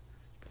matter.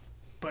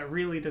 But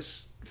really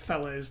this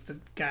fella is the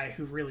guy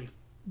who really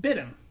bit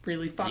him.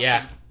 Really fucked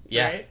him.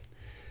 Yeah. Right?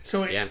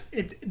 So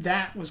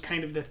that was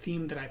kind of the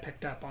theme that I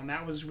picked up on.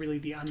 That was really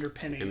the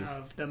underpinning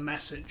of the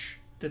message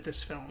that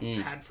this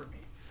film had for me.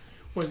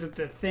 Was that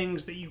the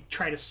things that you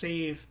try to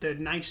save, the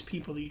nice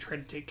people that you try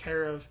to take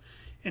care of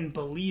and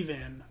believe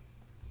in,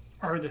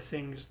 are the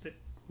things that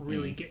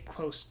really get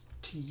close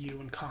to you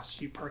and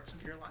cost you parts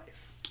of your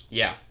life.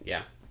 Yeah.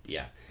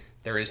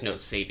 There is no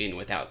saving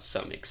without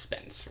some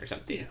expense or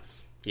something.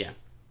 Yes.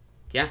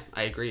 Yeah,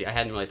 I agree. I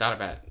hadn't really thought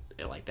about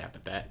it like that,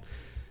 but that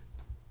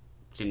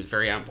seems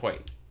very on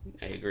point.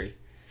 I agree.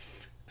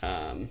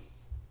 I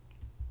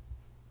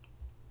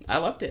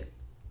loved it.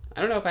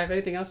 I don't know if I have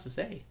anything else to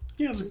say.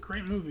 Yeah, it's a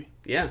great movie.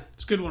 Yeah.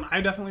 It's a good one.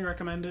 I definitely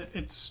recommend it.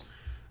 It's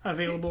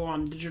available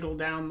on digital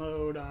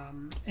download,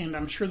 and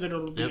I'm sure that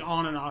it'll be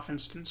on and off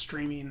instant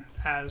streaming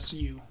as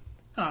you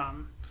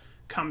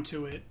come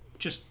to it.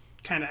 Just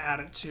kind of add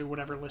it to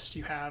whatever list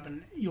you have,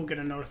 and you'll get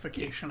a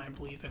notification, I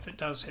believe, if it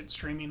does hit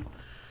streaming.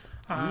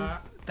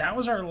 That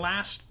was our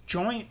last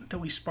joint that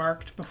we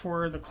sparked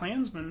before the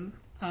Klansman.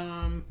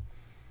 Are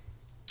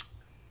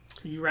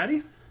you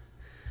ready?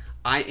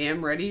 I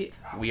am ready.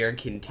 We are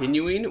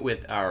continuing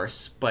with our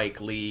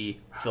Spike Lee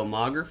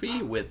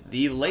filmography with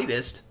the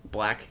latest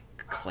Black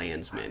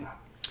Klansman.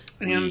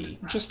 And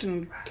just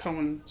in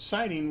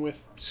coinciding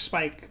with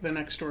Spike, the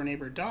next door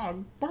neighbor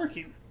dog,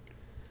 barking.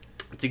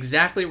 That's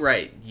exactly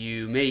right.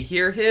 You may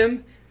hear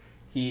him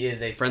He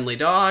is a friendly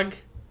dog,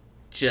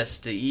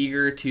 just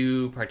eager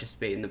to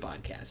participate in the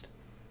podcast.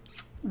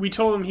 We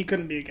told him he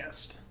couldn't be a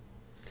guest.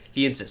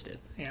 He insisted.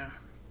 Yeah.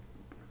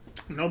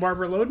 No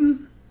Barbara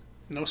Loden,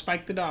 no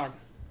Spike the dog.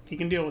 He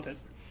can deal with it.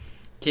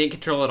 Can't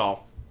control it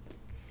all.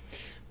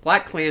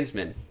 Black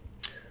Klansman.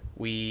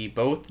 We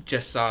both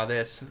just saw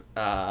this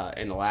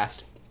in the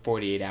last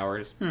 48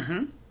 hours.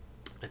 Mm-hmm.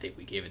 I think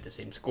we gave it the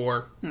same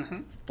score.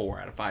 Mm-hmm.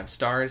 4 out of 5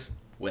 stars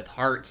with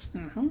hearts.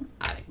 Mm-hmm.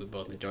 I think we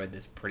both enjoyed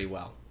this pretty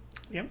well.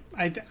 Yep.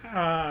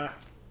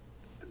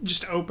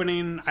 Just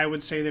opening, I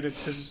would say that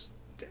it's his,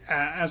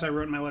 as I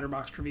wrote in my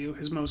Letterboxd review,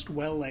 his most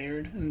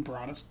well-layered and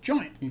broadest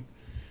joint.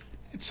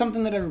 It's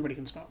something that everybody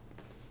can smoke.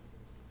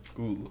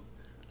 Ooh,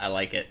 I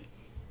like it.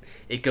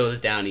 It goes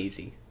down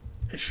easy.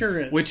 It sure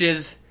is. Which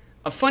is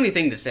a funny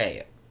thing to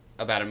say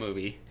about a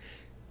movie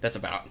that's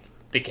about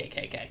the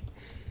KKK.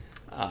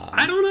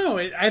 I don't know.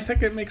 I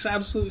think it makes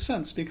absolute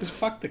sense because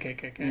fuck the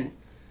KKK.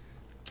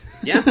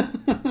 Yeah.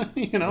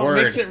 It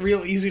makes it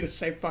real easy to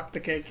say fuck the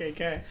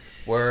KKK.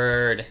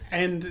 Word.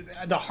 And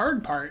the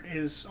hard part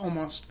is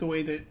almost the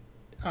way that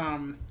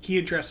he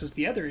addresses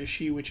the other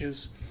issue, which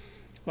is,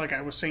 like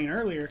I was saying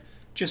earlier,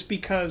 just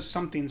because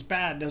something's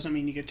bad doesn't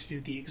mean you get to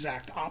do the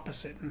exact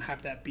opposite and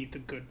have that be the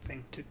good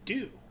thing to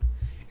do.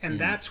 And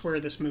that's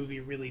where this movie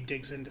really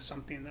digs into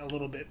something a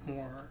little bit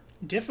more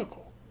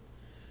difficult,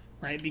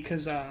 right?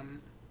 Because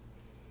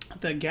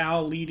the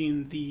gal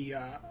leading the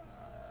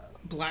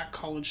Black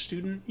College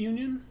Student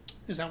Union,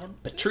 is that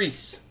what?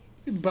 Patrice.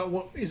 But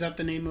what is that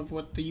the name of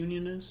what the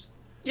union is?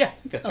 Yeah,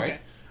 I think that's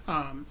right.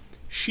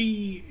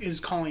 She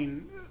is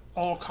calling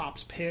all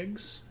cops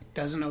pigs,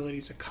 doesn't know that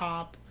he's a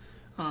cop,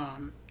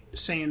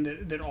 saying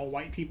that all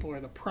white people are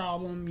the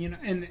problem,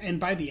 and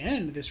by the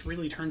end, this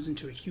really turns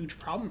into a huge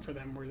problem for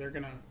them where they're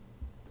going to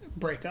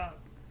break up,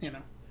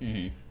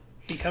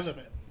 because of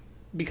it.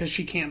 Because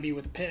she can't be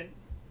with a pig.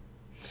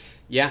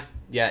 Yeah,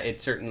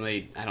 it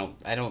certainly,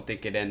 I don't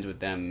think it ends with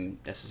them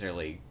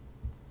necessarily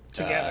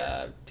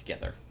together.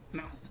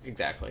 No.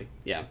 Exactly,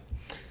 yeah.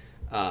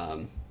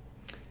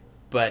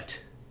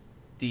 But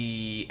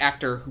the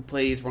actor who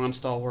plays Ron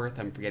Stallworth,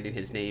 I'm forgetting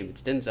his name,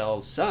 it's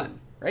Denzel's son,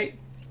 right?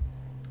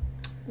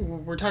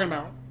 We're talking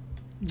about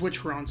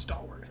which Ron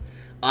Stallworth?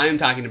 I'm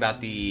talking about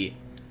the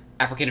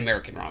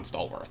African-American Ron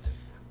Stallworth.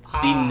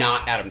 The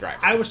not Adam Driver.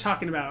 I was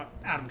talking about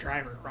Adam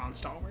Driver, Ron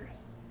Stallworth.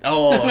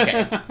 Oh,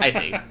 okay. I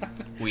see.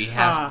 We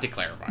have to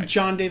clarify.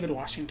 John David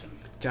Washington.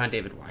 John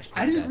David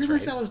Washington. I didn't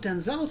realize that was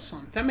Denzel's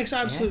son. That makes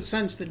absolute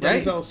sense that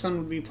Denzel's son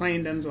would be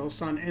playing Denzel's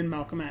son in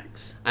Malcolm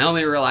X. I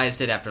only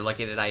realized it after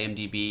looking at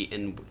IMDb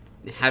and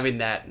having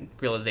that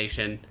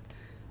realization.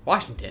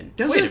 Washington.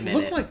 Does Wait it a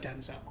minute. look like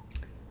Denzel?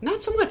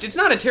 Not so much. It's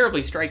not a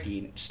terribly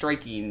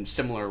striking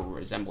similar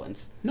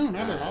resemblance. No,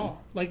 not at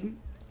all. Like,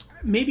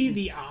 maybe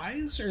the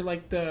eyes or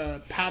like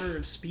the pattern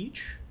of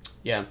speech.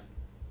 Yeah.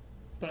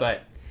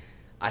 But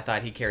I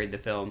thought he carried the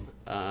film.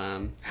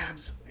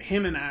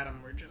 Him and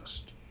Adam were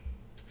just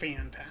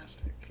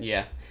fantastic.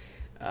 Yeah.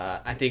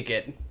 I think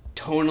it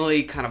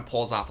tonally kind of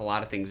pulls off a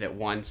lot of things at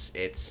once.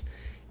 It's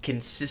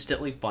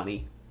consistently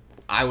funny.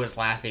 I was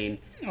laughing.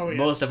 Oh, yes.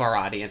 Most of our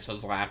audience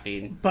was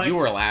laughing. But you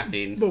were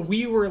laughing. But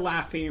we were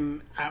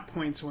laughing at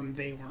points when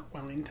they weren't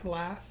willing to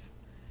laugh.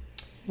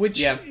 Which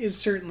is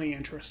certainly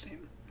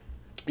interesting.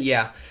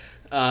 Yeah.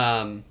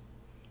 And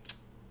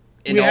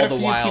we had all a the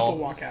few while, people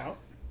walk out.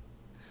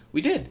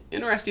 We did,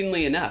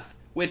 interestingly enough.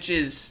 Which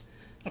is...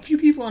 a few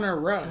people in our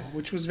row,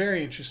 which was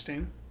very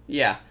interesting.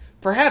 Yeah.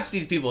 Perhaps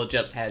these people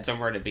just had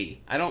somewhere to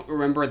be. I don't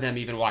remember them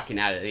even walking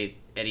out at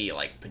any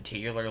like,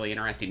 particularly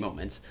interesting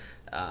moments.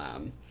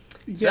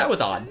 So that was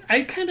odd.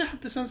 I kind of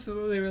had the sense that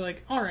they were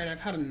like, all right,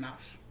 I've had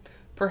enough.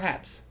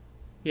 Perhaps.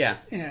 Yeah.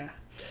 Yeah.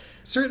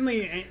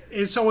 Certainly,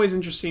 it's always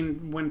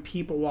interesting when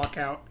people walk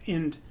out,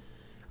 and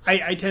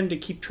I tend to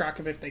keep track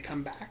of if they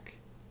come back.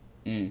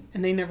 And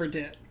they never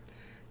did.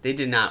 They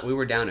did not. We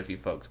were down a few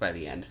folks by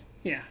the end.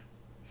 Yeah.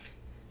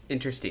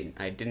 Interesting.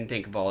 I didn't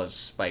think of all of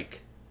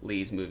Spike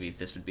Lee's movies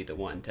this would be the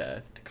one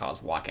to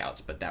cause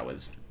walkouts, but that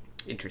was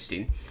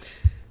interesting.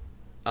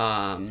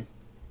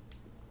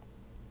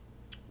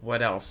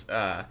 What else?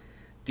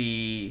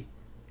 The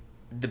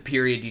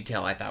period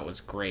detail I thought was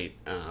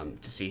great.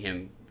 To see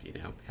him,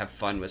 have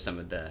fun with some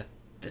of the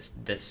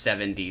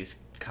 70s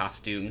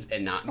costumes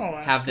and not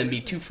have them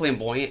be too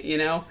flamboyant,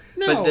 No,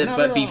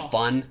 but be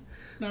fun.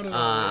 Not at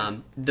all.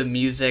 The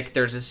music.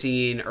 There's a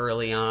scene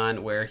early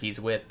on where he's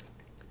with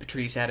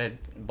Patrice at a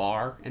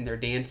bar and they're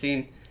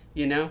dancing.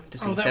 To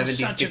some that 70s was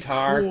such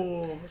guitar. A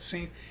cool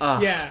scene.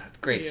 Oh, yeah,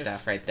 great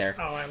stuff right there.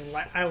 Oh,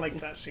 I like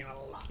that scene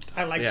a lot.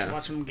 I like to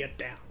watch him get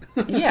down.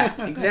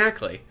 Yeah,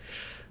 exactly.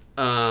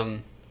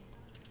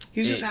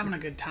 He's just having a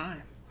good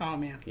time. Oh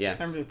man, yeah,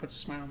 that really puts a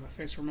smile on my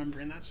face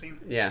remembering that scene.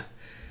 Yeah,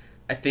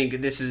 I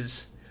think this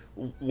is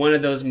one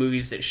of those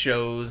movies that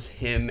shows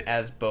him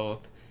as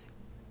both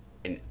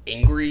an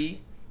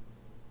angry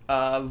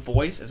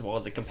voice as well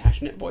as a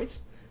compassionate voice.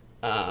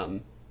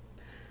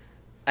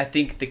 I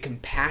think the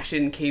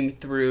compassion came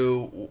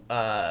through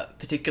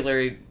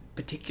particularly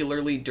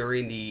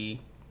during the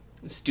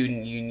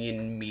student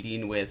union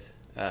meeting with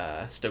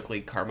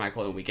Stokely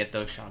Carmichael, and we get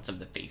those shots of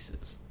the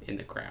faces in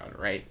the crowd,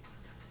 right?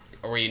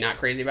 Or were you not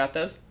crazy about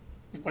those?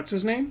 What's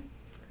his name?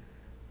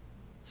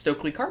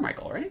 Stokely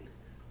Carmichael, right?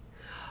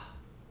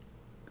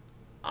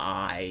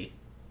 I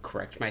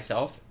correct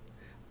myself.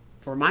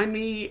 Remind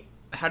me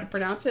how to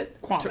pronounce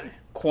it?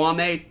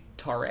 Kwame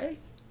Ture?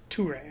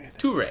 Ture. I think.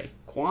 Ture.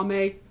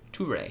 Kwame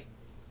Ture.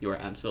 You are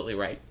absolutely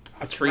right.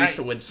 That's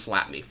Teresa right. would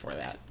slap me for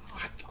that.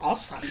 I'll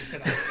slap you for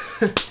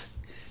that.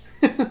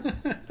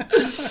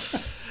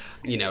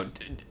 You know,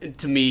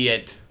 to me,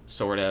 it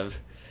sort of,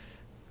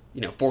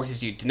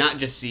 forces you to not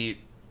just see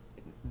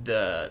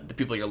the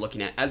people you're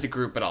looking at as a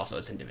group, but also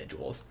as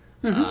individuals.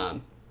 Mm-hmm.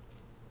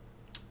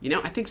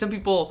 I think some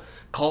people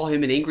call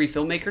him an angry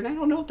filmmaker, and I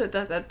don't know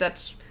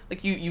that's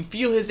like you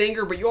feel his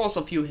anger, but you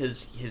also feel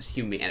his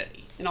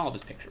humanity in all of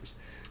his pictures.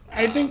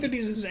 I think that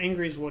he's as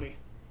angry as Woody.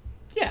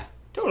 Yeah,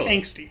 totally.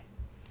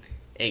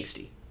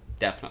 Angsty,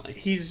 definitely.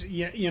 He's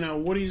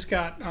Woody's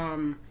got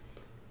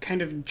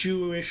kind of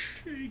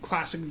Jewish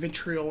classic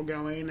vitriol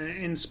going,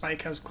 and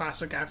Spike has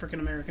classic African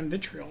American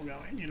vitriol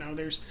going.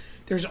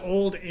 There's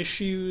old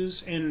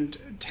issues and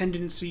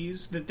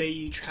tendencies that they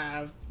each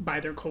have by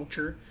their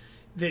culture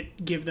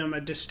that give them a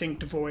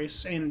distinct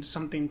voice and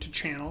something to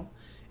channel,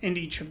 and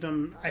each of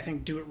them, I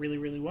think, do it really,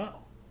 really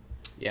well.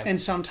 Yeah.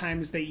 And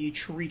sometimes they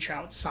each reach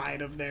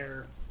outside of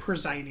their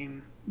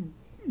presiding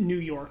New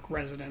York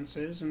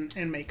residences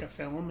and make a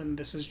film, and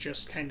this is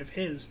just kind of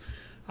his.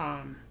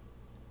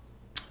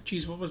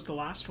 What was the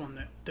last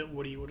one that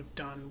Woody would have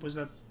done? Was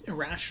that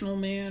Irrational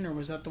Man, or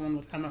was that the one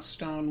with Emma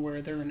Stone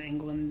where they're in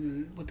England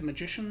and with the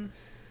magician?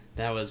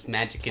 That was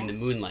Magic in the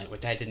Moonlight,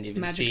 which I didn't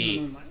even Magic see. in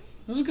the Moonlight.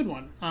 That was a good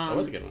one. That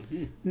was a good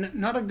one.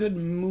 Not a good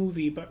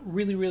movie, but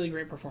really, really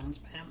great performance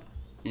by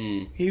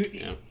Emma.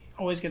 He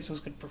always gets those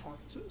good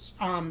performances.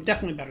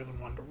 Definitely better than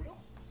Wonder Wheel.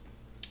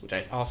 Which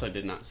I also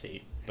did not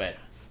see, but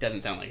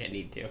doesn't sound like I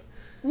need to.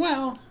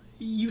 Well,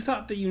 you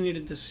thought that you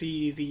needed to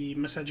see the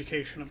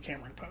Miseducation of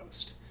Cameron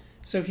Post.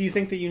 So if you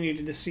think that you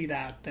needed to see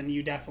that, then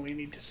you definitely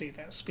need to see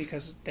this,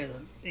 because they're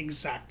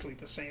exactly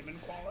the same in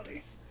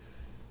quality.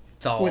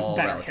 It's all with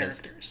better relative.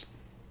 Characters.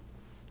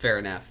 Fair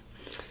enough.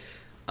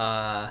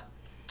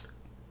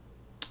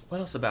 What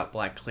else about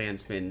Black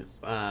Klansman?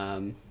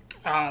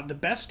 The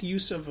best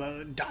use of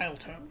a dial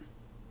tone.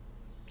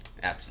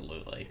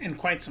 Absolutely. In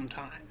quite some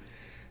time.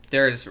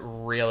 There's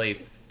really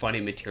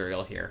funny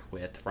material here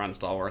with Ron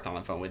Stallworth on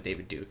the phone with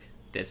David Duke.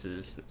 This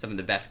is some of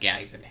the best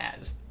gags it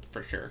has,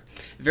 for sure.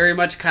 Very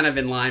much kind of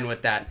in line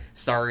with that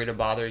sorry to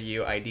bother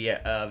you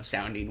idea of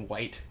sounding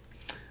white.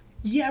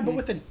 Yeah, but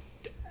with a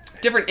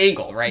different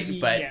angle, right?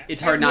 But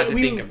it's hard not to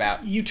think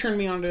about. You turned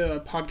me on to a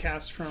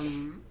podcast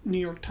from New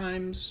York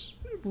Times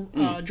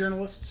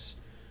journalists.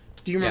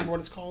 Do you remember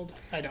what it's called?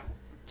 I don't.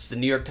 It's the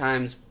New York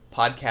Times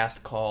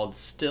podcast called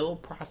Still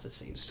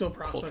Processing. Still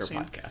Processing.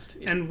 Culture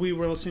podcast. Yeah. And we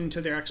were listening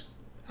to their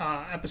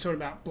episode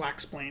about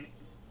blaxplaining.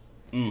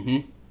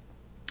 Mm-hmm.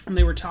 And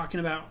they were talking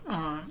about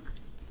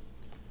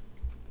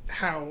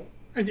how...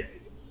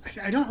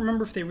 I don't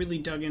remember if they really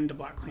dug into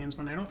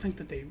BlacKkKlansman. I don't think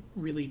that they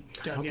really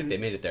dug in they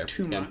made it there.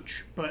 too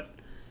much. But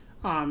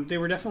they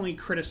were definitely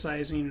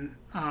criticizing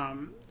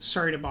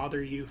Sorry to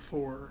Bother You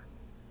for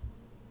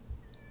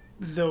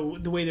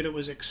the way that it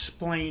was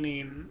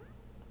explaining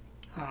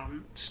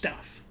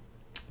stuff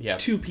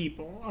to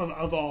people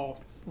of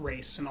all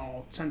race and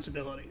all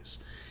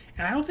sensibilities.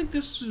 And I don't think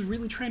this is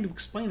really trying to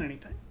explain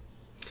anything.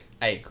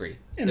 I agree.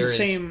 In the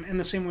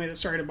same way that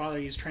Sorry to Bother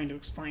You is trying to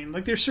explain.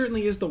 Like, there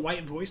certainly is the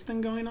white voice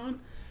thing going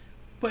on,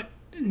 but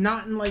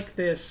not in like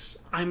this,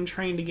 I'm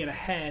trying to get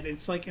ahead.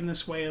 It's like in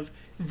this way of,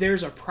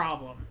 there's a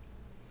problem.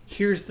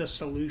 Here's the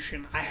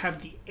solution. I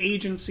have the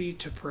agency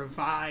to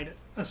provide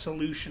a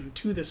solution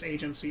to this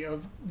agency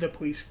of the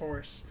police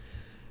force.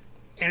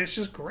 And it's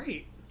just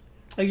great.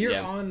 Like, you're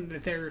on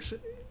there's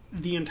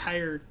the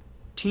entire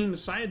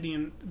team's side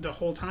the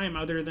whole time,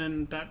 other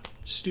than that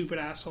stupid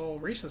asshole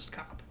racist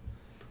cop.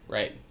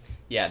 Right.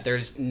 Yeah,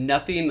 there's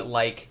nothing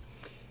like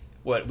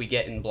what we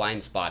get in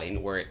Blind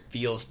Spotting, where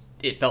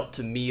it felt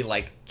to me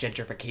like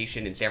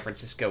gentrification in San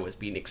Francisco was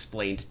being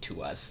explained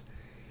to us.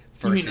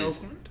 Versus, you mean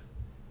Oakland?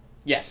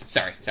 Yes,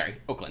 sorry,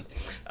 Oakland.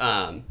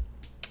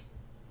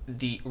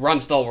 The Ron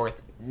Stallworth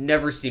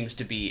never seems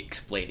to be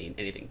explaining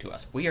anything to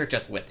us. We are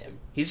just with him.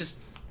 He's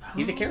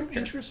a character.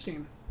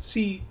 Interesting.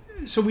 See,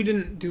 so we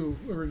didn't do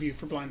a review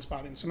for Blind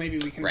Spotting, so maybe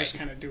we can just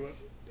kind of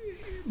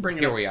bring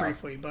it up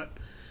briefly. But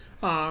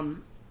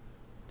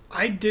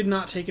I did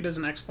not take it as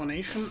an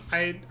explanation.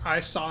 I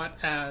saw it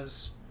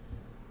as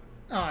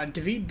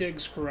Daveed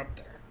Diggs grew up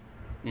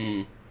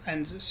there.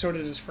 And so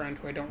did his friend,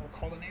 who I don't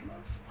recall the name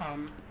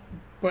of.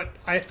 But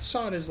I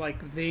saw it as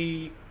like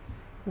they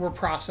were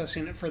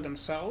processing it for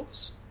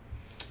themselves,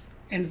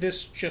 and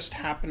this just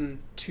happened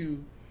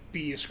to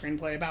be a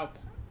screenplay about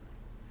that.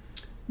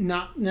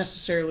 Not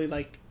necessarily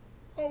like,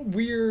 oh,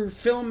 we're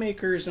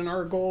filmmakers and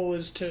our goal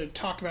is to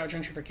talk about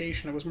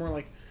gentrification. It was more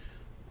like,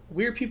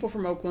 we're people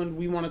from Oakland,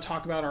 we want to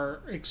talk about our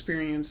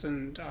experience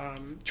and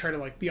try to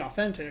like be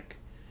authentic,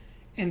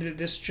 and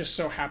this just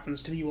so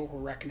happens to be what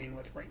we're reckoning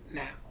with right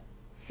now.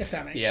 if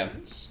that makes Yeah.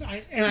 sense.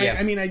 Yeah.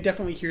 I mean, I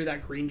definitely hear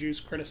that green juice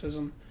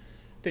criticism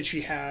that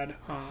she had.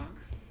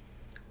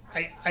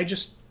 I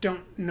just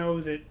don't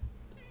know that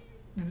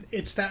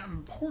it's that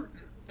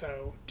important,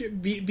 though,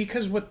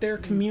 because what they're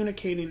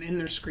communicating in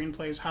their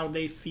screenplay is how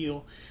they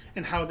feel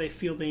and how they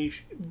feel they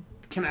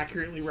can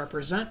accurately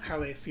represent how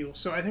they feel.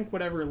 So I think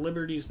whatever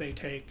liberties they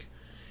take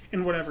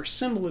and whatever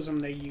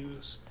symbolism they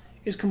use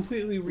is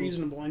completely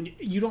reasonable, and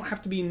you don't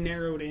have to be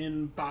narrowed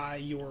in by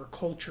your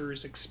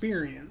culture's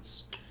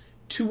experience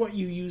to what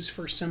you use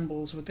for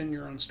symbols within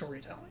your own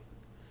storytelling.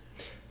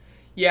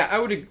 Yeah, I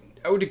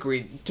would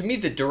agree. To me,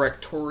 the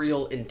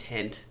directorial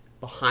intent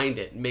behind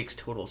it makes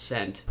total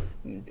sense.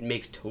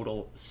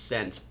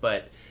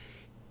 But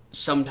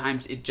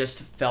sometimes it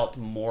just felt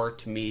more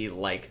to me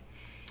like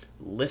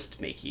list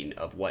making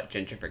of what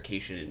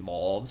gentrification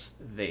involves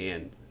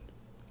than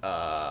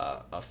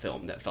a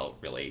film that felt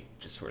really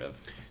just sort of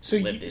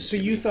lived into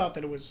You me. thought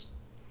that it was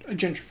a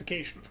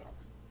gentrification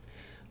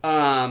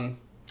film?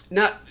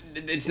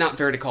 It's not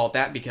fair to call it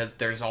that, because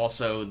there's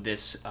also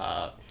this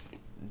a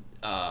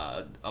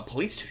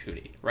police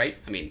shooting, right?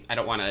 I mean, I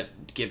don't want to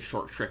give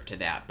short shrift to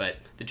that, but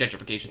the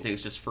gentrification thing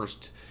is just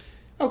first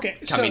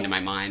coming to my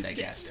mind, I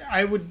guess.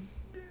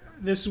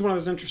 This is one of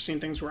those interesting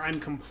things where I'm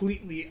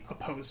completely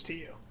opposed to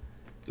you.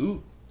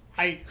 Ooh.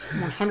 I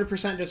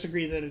 100%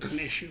 disagree that it's an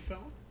issue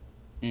film.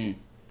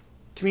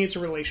 To me, it's a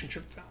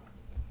relationship film.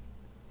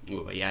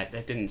 Ooh, yeah,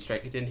 that didn't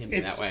strike. It didn't hit me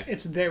that way.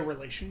 It's their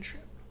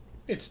relationship.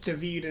 It's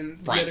David and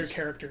the other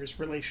character's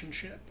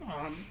relationship,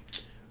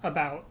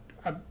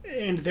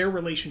 and their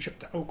relationship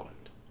to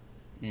Oakland.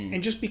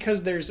 And just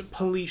because there's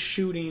police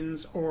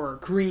shootings or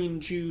green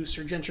juice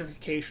or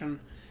gentrification,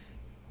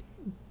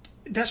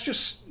 that's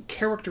just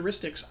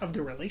characteristics of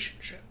the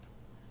relationship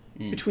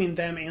between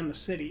them and the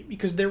city,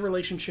 because their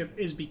relationship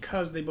is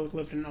because they both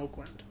lived in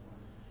Oakland.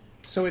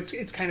 So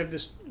it's kind of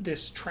this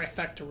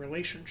trifecta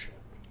relationship.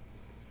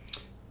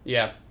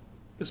 Yeah.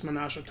 This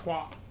menage a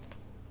trois.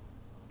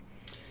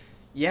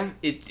 Yeah,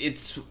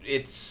 it's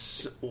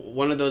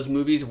one of those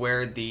movies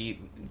where the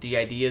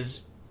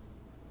ideas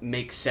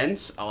make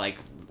sense. I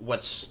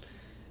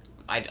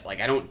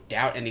don't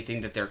doubt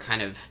anything that they're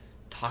kind of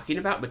talking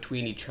about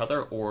between each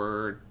other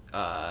or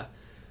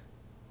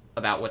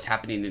about what's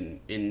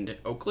happening in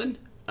Oakland.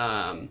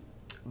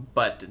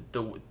 But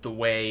the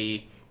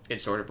way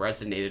it sort of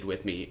resonated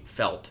with me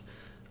felt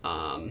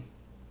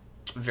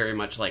very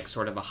much like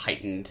sort of a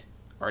heightened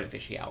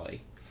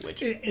artificiality.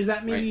 Which is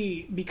that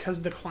maybe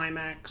because the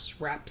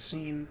climax rap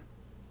scene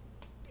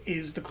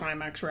is the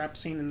climax rap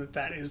scene, and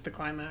that is the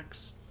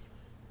climax?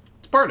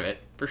 It's part of it,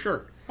 for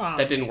sure.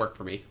 That didn't work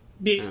for me.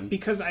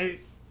 Because I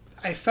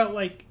felt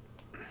like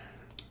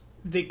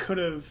they could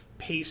have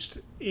paced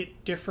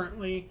it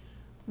differently,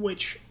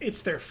 which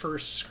it's their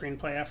first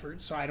screenplay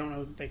effort, so I don't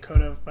know that they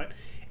could have, but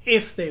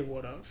if they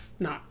would have,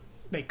 not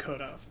they could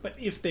have, but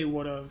if they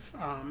would have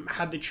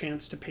had the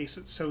chance to pace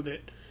it so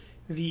that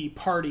the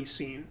party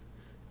scene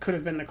could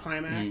have been the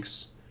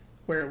climax,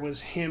 where it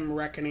was him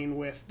reckoning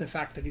with the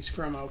fact that he's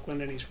from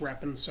Oakland and he's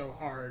repping so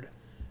hard,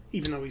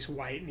 even though he's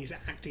white and he's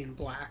acting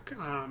black,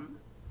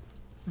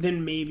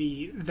 then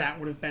maybe that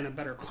would have been a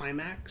better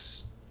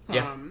climax.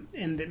 Yeah.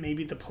 And that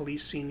maybe the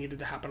police scene needed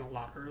to happen a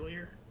lot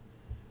earlier,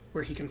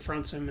 where he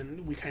confronts him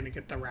and we kind of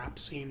get the rap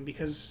scene,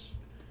 because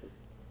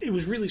it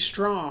was really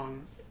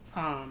strong,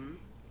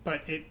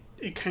 but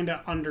it kind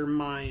of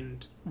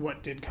undermined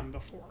what did come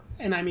before.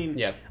 And I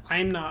mean,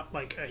 I'm not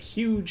like a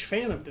huge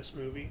fan of this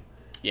movie.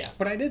 Yeah.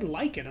 But I did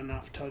like it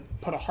enough to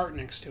put a heart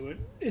next to it.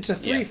 It's a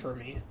 3 for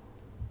me.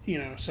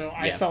 So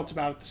I felt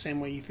about it the same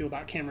way you feel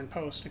about Cameron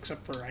Post,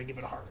 except for I give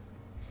it a heart.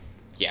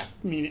 Yeah.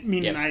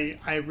 Meaning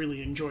I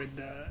really enjoyed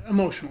the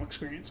emotional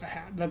experience I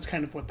had. That's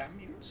kind of what that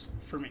means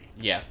for me.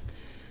 Yeah.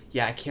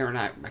 Yeah, I can't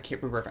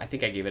remember. I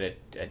think I gave it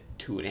a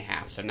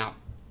 2.5, so not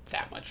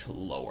that much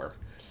lower.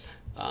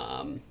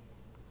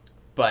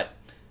 But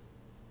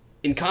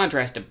in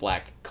contrast to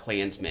Black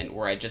Klansman,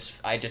 where I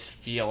just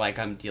feel like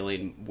I'm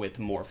dealing with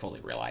more fully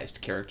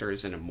realized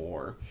characters and a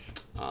more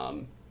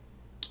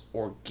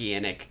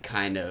organic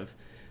kind of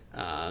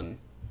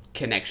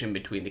connection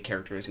between the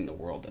characters and the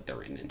world that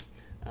they're in.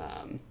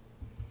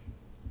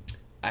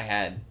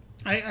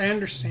 I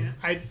understand.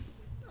 I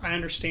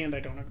understand. I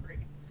don't agree.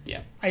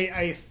 Yeah.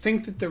 I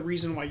think that the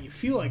reason why you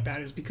feel like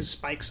that is because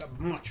Spike's a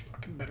much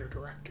fucking better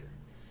director.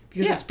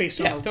 Because it's based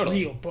on a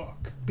real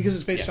book. Because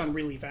it's based on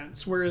real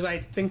events. Whereas I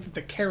think that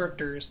the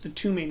characters, the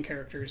two main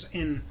characters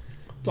in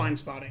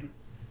Blindspotting,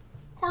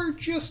 are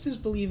just as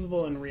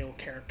believable and real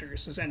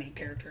characters as any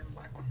character in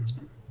Black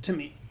Klansman, to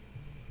me.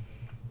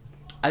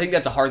 I think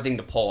that's a hard thing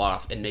to pull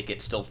off and make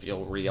it still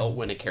feel real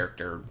when a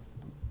character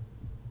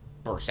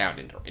bursts out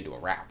into a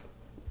rap,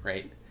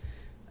 right?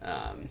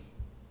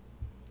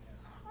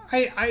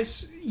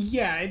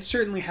 It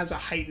certainly has a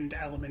heightened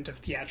element of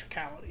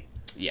theatricality.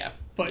 Yeah.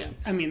 But,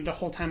 I mean, the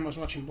whole time I was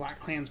watching Black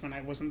Klansman,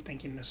 I wasn't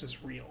thinking this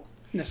is real,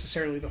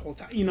 necessarily the whole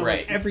time.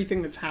 Like,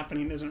 everything that's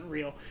happening isn't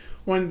real.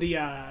 When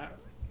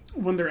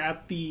they're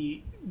at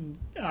the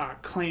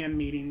Klan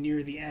meeting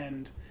near the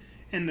end,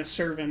 And the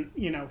servant,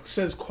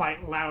 says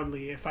quite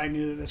loudly, if I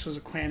knew that this was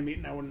a Klan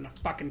meeting, I wouldn't have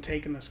fucking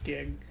taken this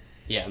gig.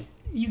 Yeah.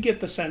 You get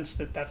the sense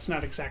that that's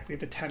not exactly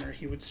the tenor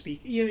he would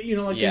speak.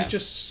 There's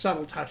just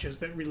subtle touches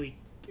that really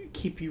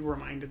keep you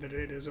reminded that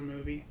it is a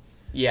movie.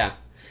 Yeah.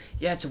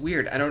 Yeah, it's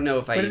weird. I don't know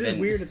if But it is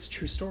weird, it's a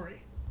true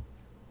story.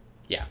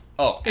 Yeah.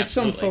 Oh, absolutely. It's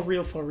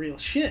some for real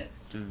shit.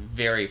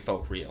 Very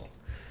faux real.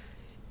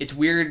 It's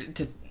weird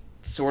to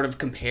sort of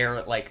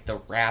compare, like, the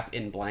rap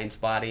in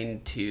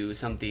Blindspotting to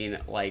something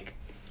like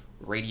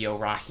Radio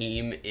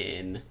Raheem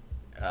in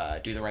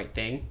Do the Right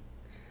Thing.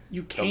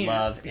 You can,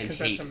 love because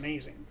and hate. that's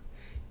amazing.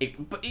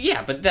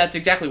 But that's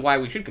exactly why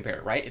we should compare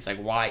it, right? It's like,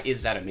 why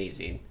is that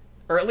amazing?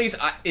 Or at least,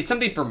 it's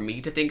something for me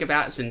to think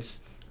about, since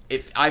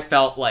I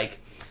felt like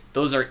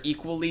those are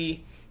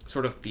equally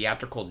sort of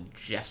theatrical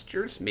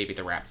gestures. Maybe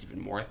the rap's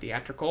even more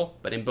theatrical,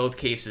 but in both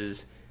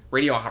cases,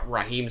 Radio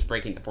Raheem's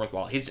breaking the fourth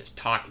wall. He's just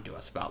talking to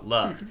us about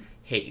love,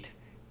 hate,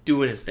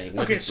 doing his thing.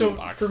 Okay, so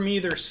for me,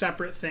 they're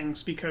separate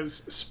things,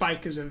 because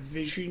Spike is a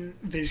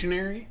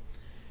visionary.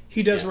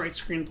 He does write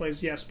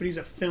screenplays, yes, but he's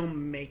a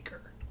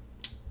filmmaker.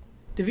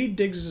 Daveed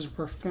Diggs is a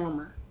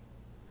performer,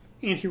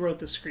 and he wrote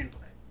this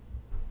screenplay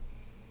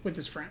with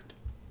his friend,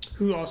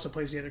 who also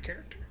plays the other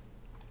character.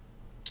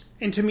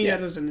 And to me,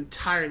 that is an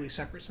entirely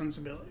separate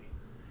sensibility.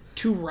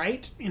 To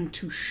write and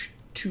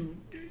to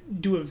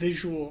do a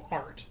visual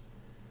art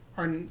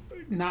are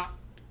not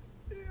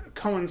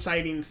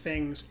coinciding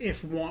things.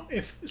 If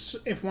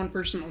one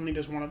person only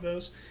does one of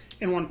those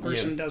and one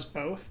person does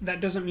both,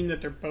 that doesn't mean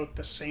that they're both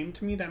the same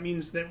to me. That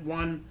means that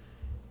one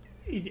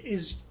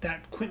is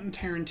that Quentin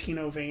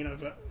Tarantino vein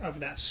of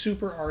that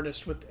super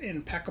artist with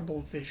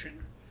impeccable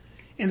vision,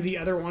 and the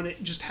other one,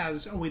 it just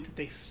has a way that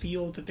they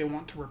feel that they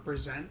want to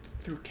represent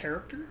through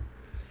character.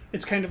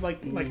 It's kind of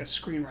like a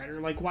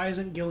screenwriter. Like, why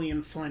isn't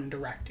Gillian Flynn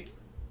directing?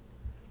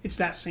 It's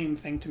that same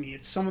thing to me.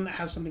 It's someone that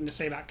has something to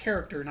say about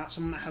character, not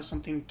someone that has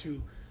something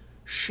to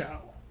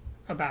show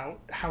about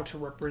how to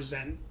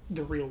represent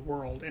the real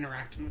world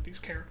interacting with these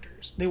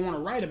characters. They want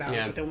to write about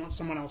it, but they want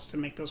someone else to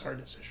make those hard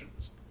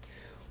decisions.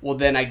 Well,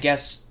 then I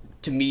guess,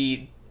 to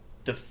me,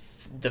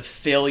 the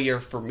failure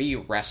for me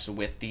rests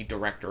with the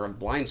director of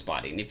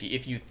Blindspotting.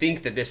 If you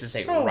think that this is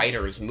a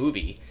writer's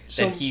movie,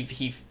 then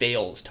he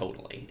fails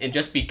totally. And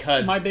just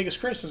because... My biggest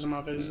criticism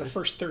of it is the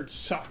first third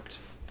sucked.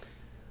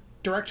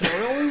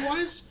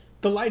 Directorially-wise,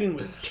 the lighting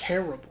was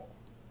terrible.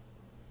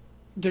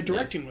 The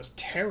directing was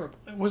terrible.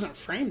 It wasn't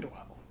framed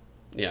well.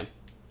 Yeah.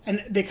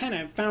 And they kind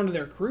of found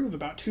their groove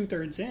about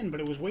 2/3 in, but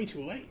it was way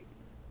too late.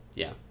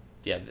 Yeah.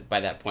 Yeah, by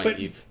that point,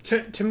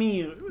 to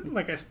me,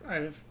 like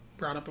I've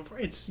brought up before,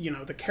 it's,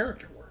 the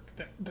character work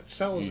that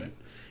sells it.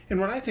 And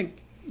what I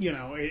think,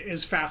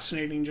 is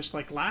fascinating, just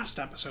like last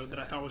episode that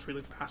I thought was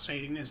really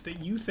fascinating, is that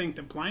you think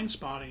that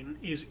Blindspotting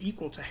is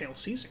equal to Hail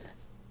Caesar.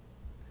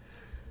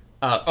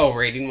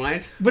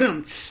 Rating-wise? But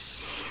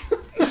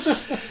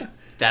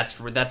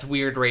That's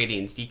weird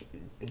ratings.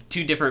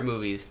 Two different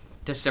movies.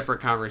 Two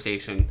separate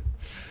conversation.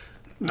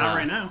 Not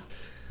right now.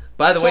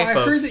 By the way, folks...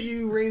 I heard that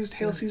you raised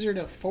Hail Caesar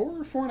to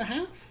 4 or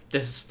 4.5?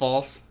 This is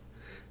false.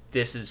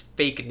 This is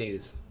fake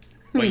news.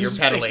 What you're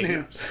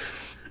peddling.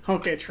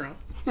 Okay, Trump.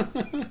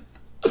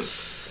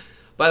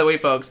 By the way,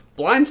 folks,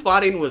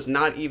 Blindspotting was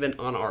not even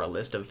on our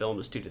list of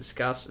films to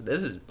discuss.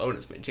 This is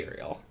bonus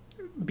material.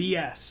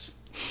 BS.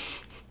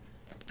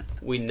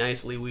 We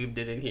nicely weaved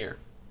it in here.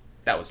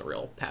 That was a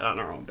real pat on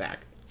our own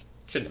back.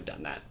 Shouldn't have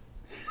done that.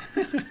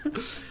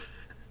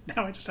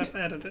 Now I just have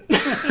to edit it.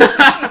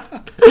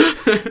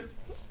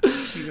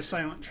 See the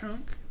silent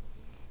trunk.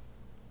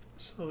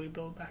 Slowly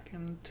build back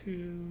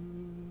into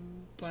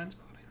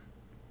Blindspotting.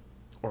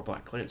 Or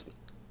Black Klansman.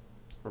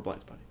 Or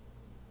Blindspotting.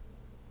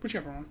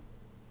 Whichever one.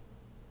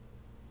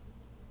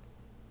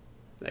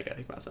 I gotta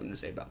think about something to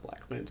say about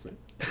Black Klansman.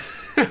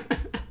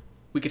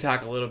 We could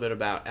talk a little bit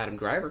about Adam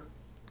Driver.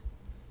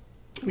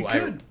 We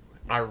could.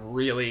 I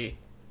really,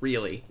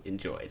 really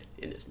enjoyed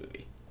in this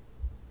movie.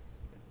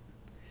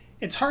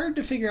 It's hard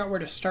to figure out where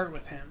to start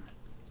with him.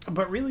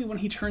 But really, when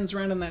he turns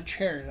around in that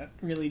chair, that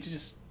really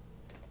just...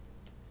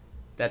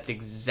 That's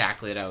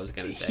exactly what I was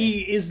going to say.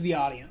 He is the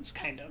audience,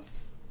 kind of.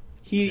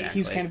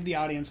 He's kind of the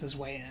audience's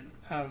way in.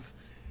 Of,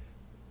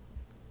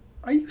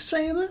 are you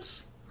saying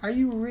this? Are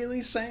you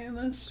really saying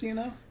this,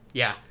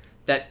 Yeah.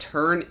 That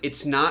turn,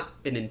 it's not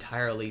an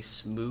entirely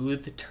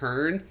smooth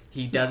turn.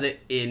 He does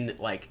it in,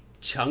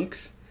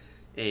 chunks.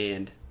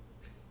 And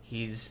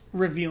he's...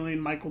 revealing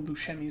Michael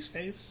Buscemi's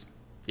face.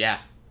 Yeah.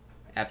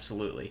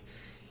 Absolutely.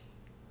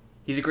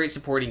 He's a great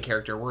supporting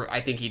character. Where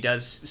I think he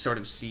does sort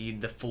of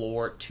cede the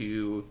floor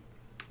to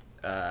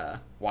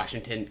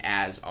Washington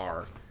as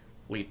our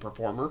lead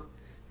performer,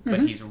 but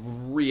he's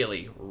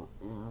really,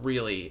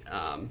 really,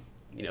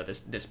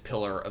 this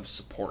pillar of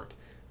support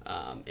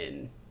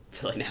in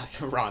filling out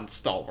the Ron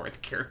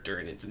Stallworth character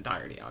in its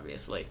entirety,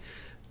 obviously.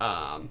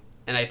 And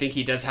I think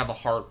he does have a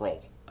hard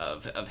role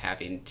of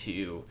having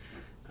to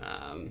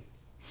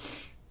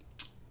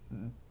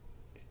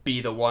be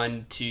the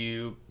one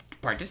to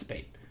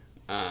participate.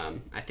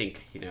 I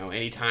think,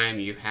 anytime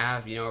you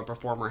have, a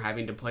performer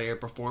having to play a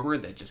performer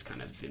that just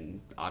kind of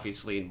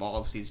obviously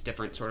involves these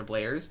different sort of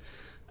layers,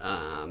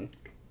 that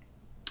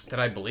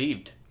I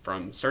believed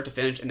from start to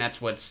finish. And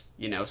that's what's,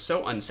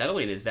 so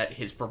unsettling, is that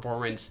his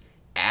performance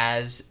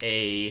as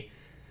a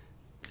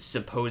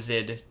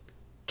supposed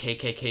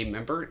KKK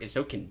member is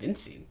so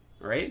convincing,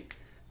 right?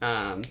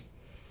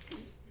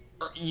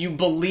 You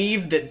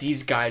believe that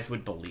these guys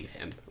would believe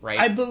him, right?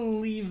 I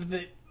believe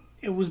that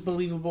it was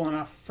believable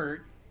enough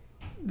for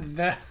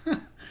the...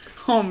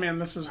 Oh man,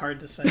 this is hard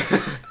to say.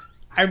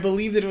 I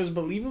believe that it was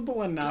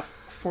believable enough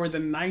for the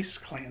nice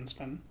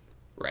Klansman.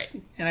 Right.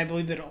 And I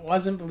believe that it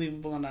wasn't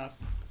believable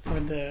enough for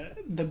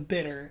the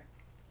bitter,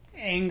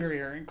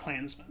 angrier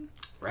Klansman.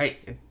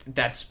 Right.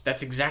 That's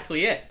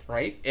exactly it,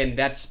 right? And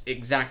that's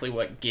exactly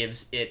what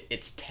gives it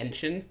its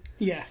tension.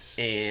 Yes.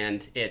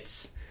 And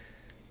its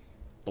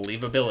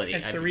believability.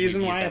 It's the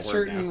reason why a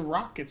certain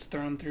rock gets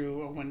thrown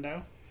through a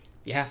window.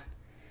 Yeah.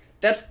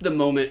 That's the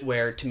moment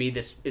where, to me,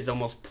 this is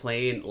almost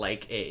playing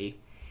like a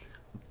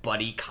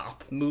buddy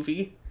cop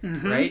movie,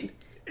 right?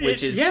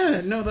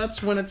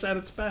 That's when it's at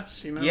its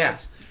best, Yeah.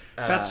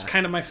 That's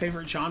kind of my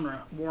favorite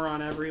genre. War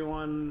on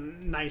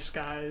everyone, nice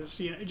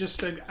guys,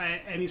 just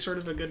any sort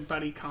of a good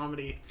buddy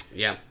comedy.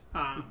 Yeah.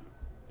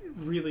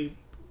 Really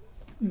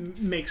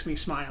makes me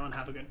smile and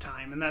have a good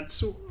time. And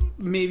that's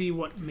maybe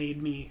what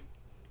made me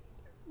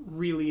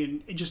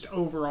really just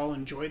overall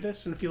enjoy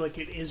this and feel like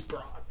it is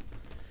broad.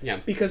 Yeah.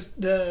 Because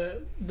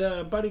the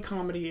buddy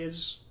comedy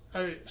is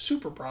a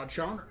super broad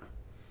genre.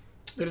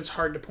 That it's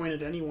hard to point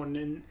at anyone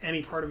in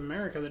any part of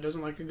America that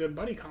doesn't like a good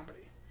buddy comedy.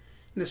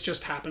 And this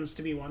just happens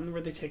to be one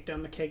where they take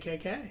down the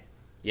KKK.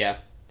 Yeah.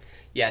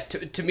 Yeah,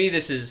 to me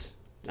this is...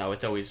 Oh,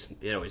 it always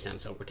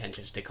sounds so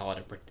pretentious to call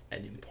it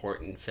an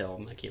important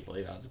film. I can't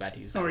believe I was about to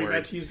use that word. Oh, you're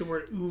about to use the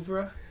word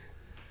oeuvre?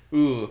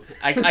 Ooh,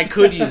 I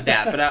could use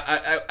that, but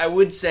I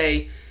would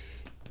say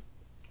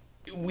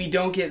we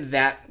don't get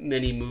that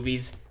many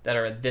movies that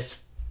are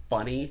this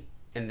funny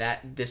and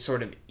that this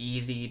sort of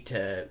easy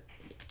to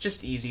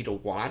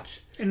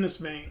watch. In this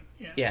vein,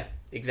 yeah. Yeah,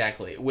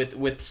 exactly. With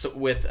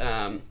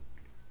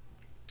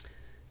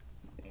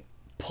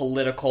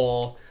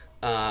political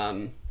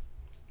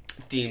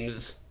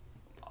themes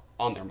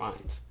on their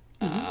minds.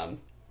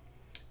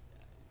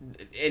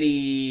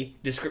 Any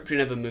description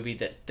of a movie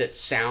that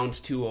sounds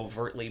too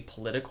overtly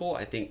political,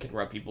 I think, can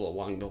rub people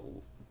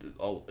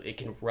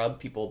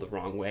the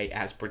wrong way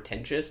as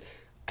pretentious.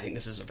 I think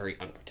this is a very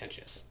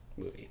unpretentious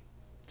movie.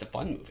 It's a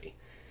fun movie.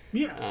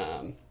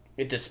 Yeah.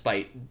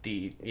 Despite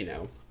the,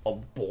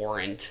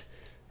 abhorrent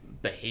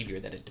behavior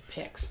that it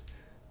depicts.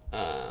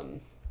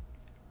 And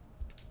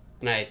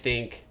I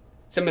think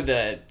some of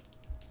the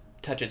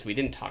touches we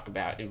didn't talk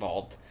about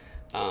involved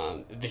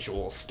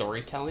visual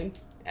storytelling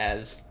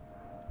as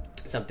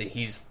something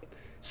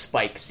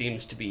Spike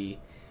seems to be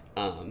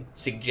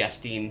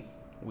suggesting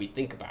we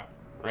think about,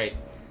 right?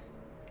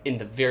 In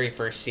the very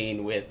first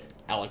scene with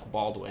Alec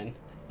Baldwin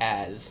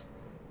as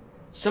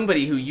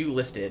somebody who you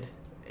listed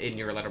in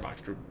your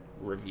Letterboxd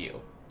review.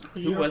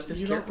 Who was this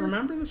character? You don't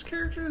remember this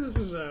character? This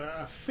is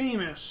a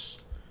famous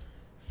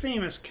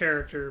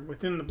character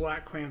within the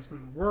Black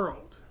Klansman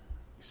world.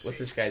 What's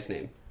this guy's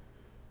name?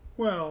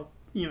 Well,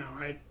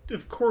 I,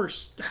 of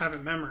course, have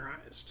it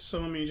memorized. So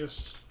let me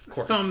just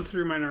thumb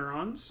through my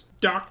neurons.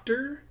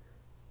 Dr.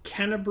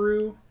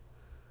 Kennebrew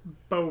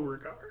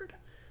Beauregard.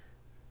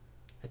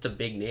 That's a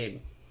big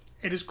name.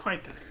 It is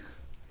quite that.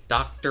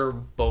 Dr.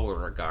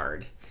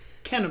 Beauregard.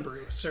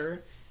 Kennebrew,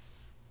 sir.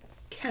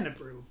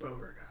 Kennebrew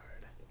Beauregard.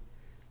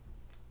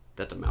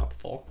 That's a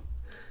mouthful.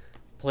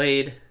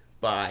 Played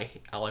by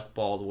Alec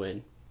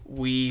Baldwin.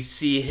 We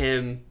see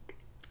him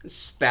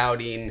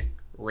spouting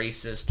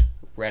racist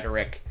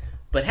rhetoric,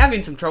 but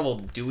having some trouble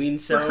doing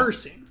so.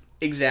 Rehearsing.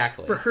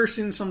 Exactly.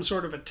 Rehearsing some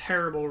sort of a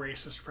terrible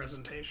racist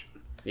presentation.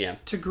 Yeah.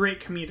 To great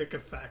comedic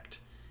effect.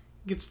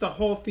 Gets the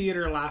whole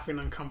theater laughing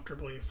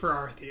uncomfortably for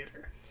our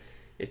theater.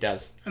 It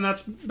does. And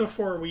that's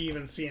before we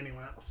even see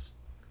anyone else.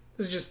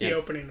 This is just the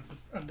opening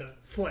of the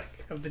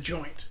flick, of the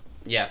joint.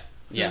 Yeah.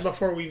 This is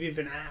before we've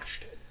even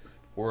ashed it.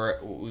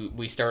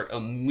 We start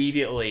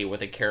immediately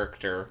with a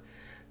character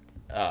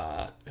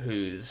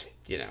who's,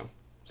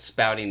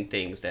 spouting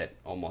things that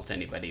almost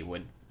anybody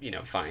would,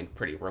 find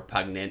pretty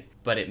repugnant,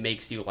 but it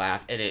makes you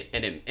laugh, and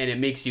it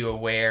makes you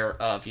aware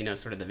of,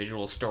 sort of the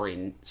visual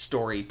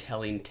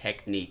storytelling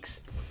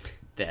techniques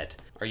that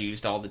are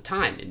used all the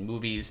time in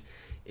movies,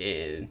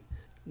 in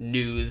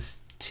news,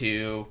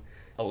 to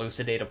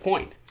elucidate a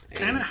point.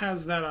 Kind of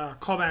has that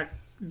callback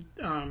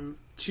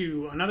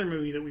to another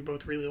movie that we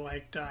both really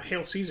liked,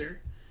 Hail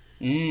Caesar,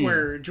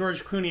 where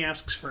George Clooney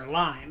asks for a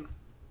line.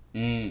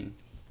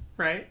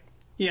 Right?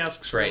 He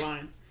asks for a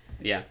line.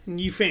 Yeah. And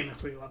you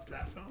famously loved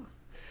that film.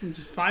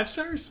 5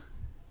 stars?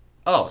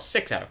 Oh,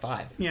 6 out of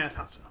 5. Yeah, I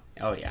thought so.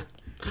 Oh, yeah.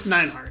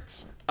 9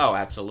 hearts. Oh,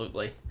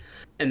 absolutely.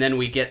 And then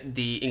we get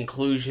the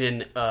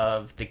inclusion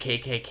of the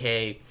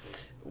KKK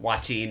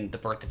watching The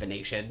Birth of a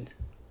Nation.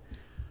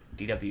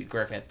 D.W.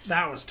 Griffiths.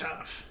 That was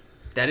tough.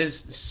 That is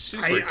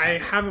super I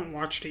haven't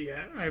watched it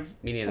yet. I've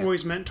Me neither.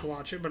 always meant to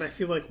watch it, but I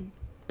feel like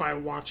by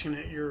watching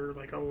it, you're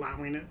like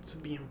allowing it to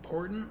be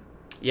important.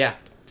 Yeah,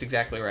 that's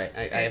exactly right.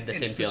 I have the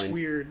same feeling. This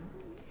weird,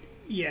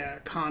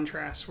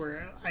 contrast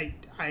where I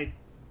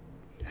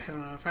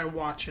don't know, if I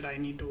watch it, I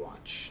need to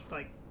watch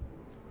like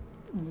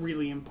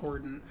really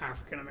important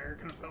African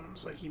American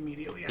films like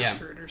immediately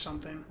after it or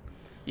something.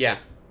 Yeah.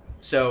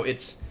 So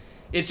it's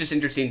just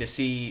interesting to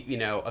see,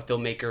 a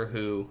filmmaker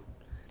who,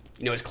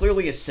 is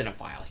clearly a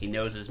cinephile. He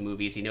knows his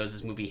movies. He knows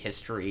his movie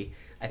history.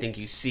 I think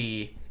you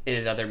see in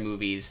his other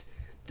movies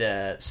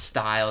the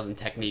styles and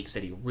techniques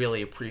that he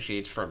really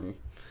appreciates from.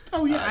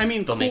 Oh yeah, I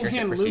mean, Cool filmmakers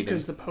Hand that Luke precede him.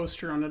 is the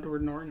poster on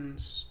Edward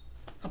Norton's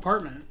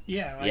apartment.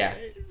 Yeah,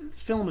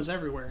 film is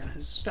everywhere in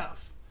his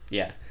stuff.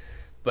 Yeah,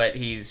 but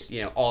he's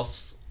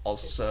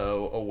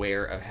also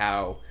aware of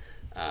how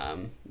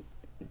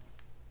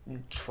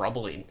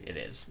troubling it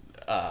is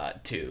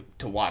to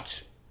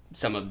watch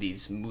some of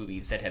these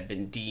movies that have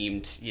been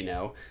deemed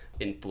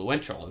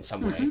influential in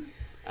some way.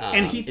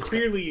 And he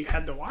clearly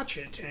had to watch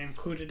it to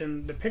include it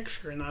in the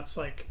picture, and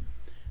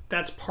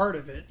that's part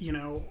of it.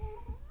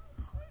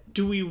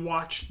 Do we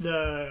watch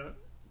the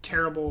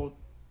terrible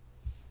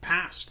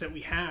past that we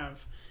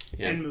have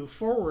and move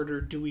forward, or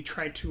do we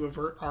try to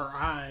avert our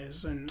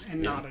eyes and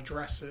not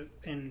address it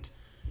and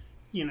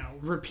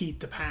repeat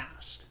the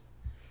past?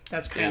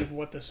 That's kind of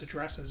what this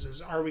addresses.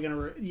 Is are we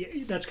going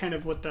to? That's kind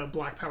of what the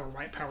black power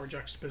white power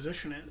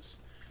juxtaposition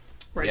is,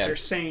 right? Yeah. They're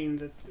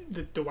saying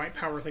that the white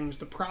power thing is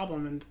the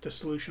problem and that the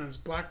solution is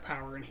black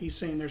power, and he's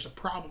saying there's a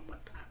problem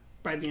with that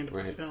by the end of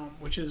the film,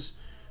 which is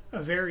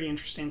a very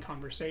interesting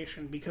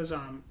conversation because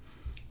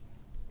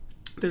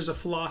there's a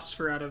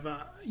philosopher out of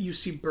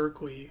UC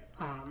Berkeley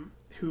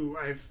who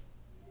I've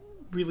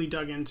really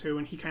dug into,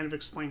 and he kind of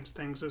explains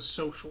things as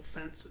social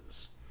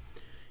fences.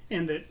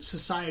 And that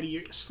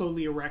society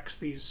slowly erects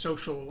these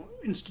social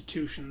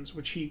institutions,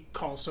 which he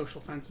calls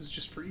social fences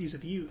just for ease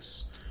of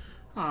use.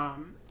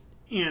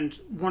 And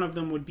one of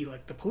them would be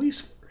like the police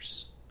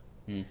force.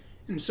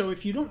 And so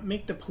if you don't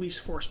make the police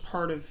force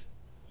part of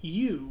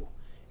you,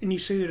 and you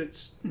say that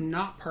it's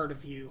not part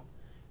of you,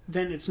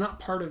 then it's not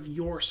part of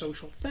your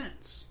social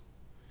fence.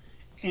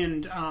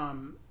 And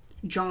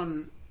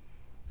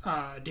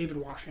David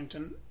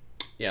Washington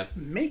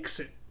makes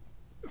it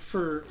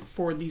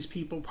for these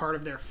people part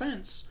of their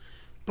fence,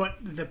 but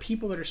the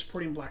people that are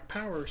supporting black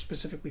power,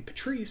 specifically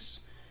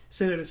Patrice,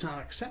 say that it's not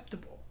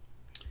acceptable.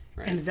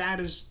 And that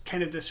is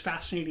kind of this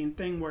fascinating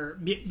thing where,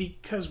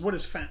 because what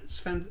is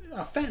fence?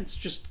 A fence,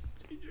 just,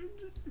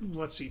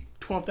 let's see,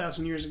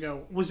 12,000 years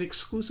ago, was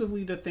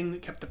exclusively the thing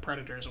that kept the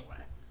predators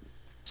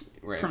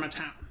away from a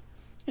town.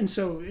 And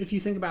so if you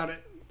think about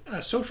it,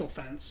 a social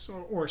fence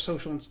or a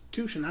social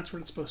institution, that's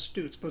what it's supposed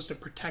to do. It's supposed to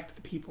protect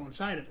the people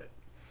inside of it.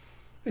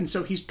 And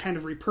so he's kind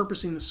of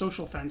repurposing the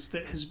social fence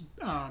that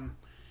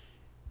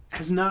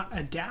has not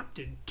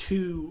adapted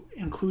to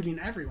including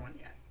everyone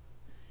yet.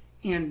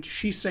 And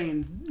she's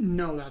saying,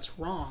 no, that's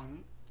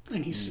wrong.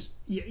 And he's,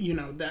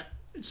 that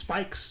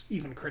Spike's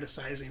even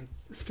criticizing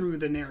through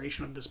the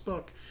narration of this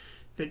book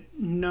that,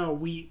 no,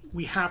 we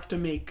have to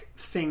make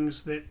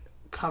things that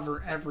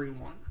cover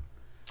everyone,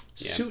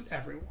 suit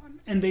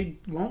everyone. And they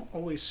won't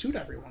always suit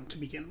everyone to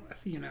begin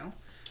with,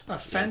 A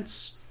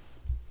fence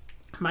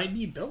might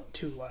be built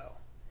too low.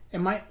 It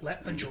might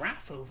let a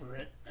giraffe over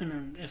it.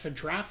 And if a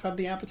giraffe had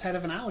the appetite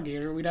of an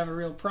alligator, we'd have a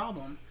real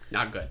problem.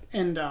 Not good.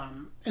 And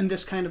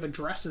this kind of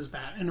addresses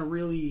that in a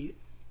really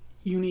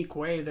unique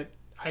way that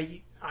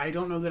I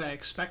don't know that I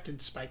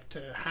expected Spike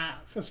to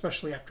have,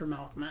 especially after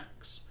Malcolm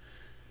X.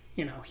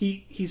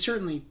 He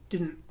certainly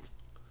didn't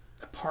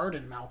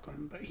pardon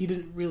Malcolm, but he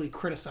didn't really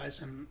criticize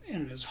him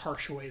in as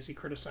harsh a way as he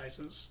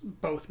criticizes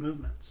both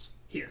movements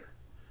here.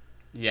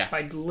 Yeah.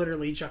 By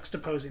literally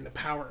juxtaposing the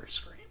power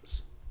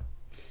screams.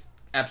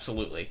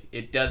 Absolutely.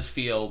 It does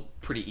feel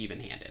pretty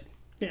even-handed.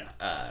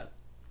 Yeah.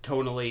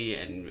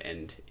 Tonally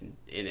and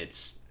in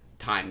its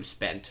time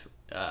spent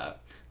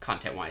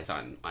content-wise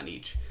on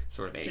each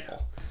sort of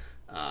angle.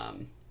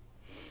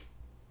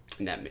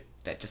 And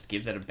that just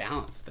gives it a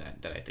balance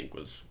that I think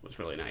was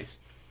really nice.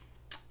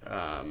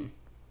 I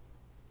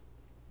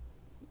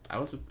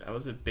was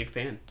a big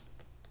fan.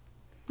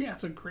 Yeah,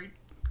 it's a great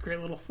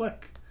little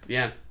flick.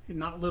 Yeah.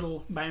 Not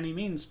little by any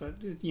means, but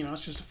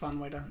it's just a fun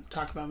way to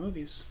talk about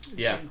movies.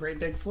 It's a great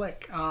big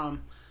flick.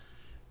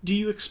 Do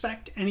you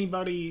expect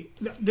anybody...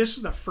 This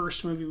is the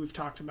first movie we've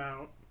talked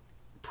about,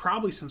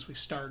 probably since we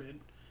started,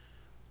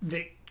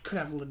 that could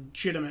have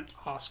legitimate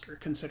Oscar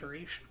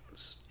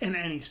considerations in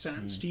any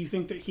sense. Do you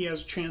think that he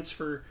has a chance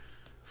for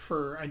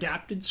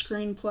adapted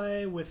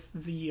screenplay with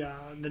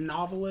the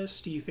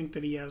novelist? Do you think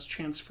that he has a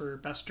chance for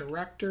best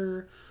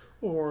director?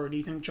 Or do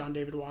you think John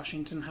David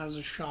Washington has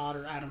a shot,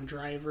 or Adam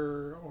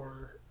Driver,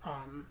 or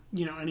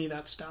any of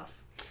that stuff?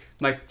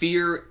 My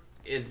fear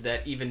is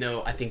that even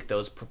though I think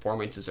those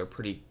performances are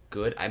pretty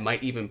good, I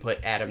might even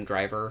put Adam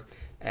Driver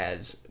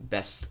as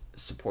best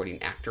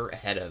supporting actor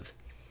ahead of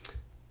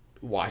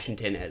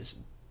Washington as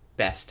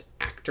best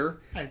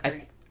actor. I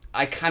agree.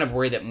 I kind of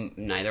worry that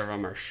neither of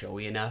them are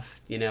showy enough,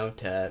 to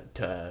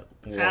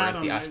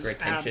warrant the Oscar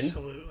attention.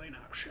 Absolutely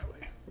not showy.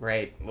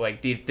 Right,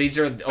 like these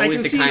are always the kinds. I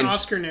can see an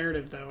Oscar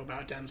narrative though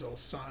about Denzel's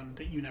son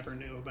that you never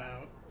knew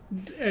about,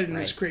 and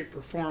this great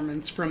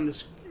performance from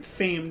this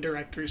famed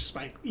director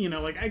Spike.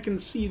 I can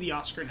see the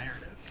Oscar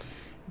narrative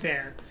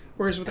there.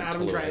 Whereas with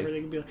Absolutely. Adam Driver,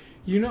 they can be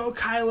like,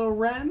 Kylo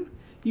Ren,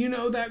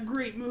 that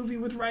great movie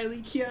with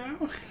Riley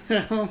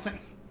Keough.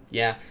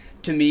 Yeah,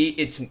 to me,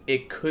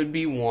 it could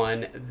be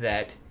one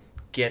that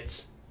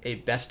gets a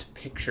Best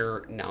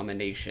Picture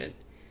nomination.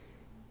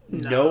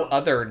 No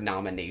other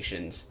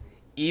nominations.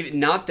 Even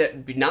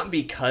not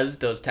because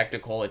those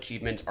technical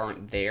achievements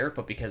aren't there,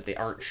 but because they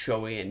aren't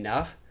showy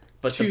enough.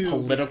 But the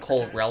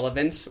political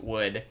relevance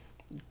would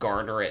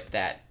garner it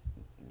that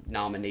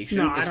nomination,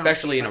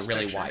 especially in a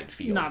really wide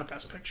field. Not a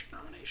Best Picture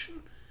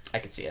nomination. I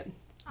could see it.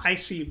 I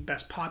see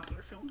Best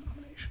Popular Film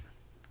nomination.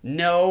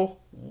 No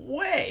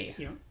way.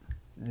 Yeah.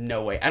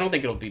 No way. I don't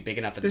think it'll be big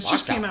enough at the box office.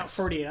 This just came out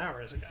 48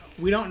 hours ago.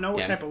 We don't know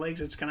what type of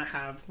legs it's going to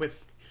have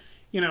with,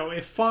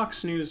 if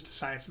Fox News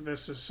decides that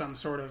this is some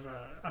sort of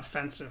a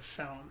offensive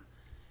film,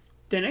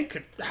 then it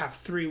could have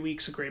 3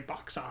 weeks of great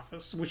box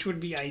office, which would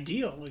be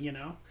ideal,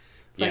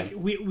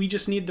 we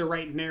just need the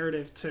right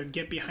narrative to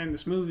get behind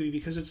this movie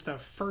because it's the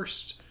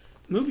first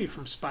movie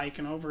from Spike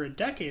in over a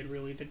decade,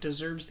 really, that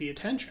deserves the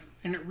attention.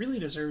 And it really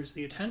deserves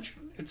the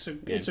attention. It's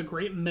a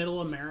great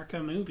middle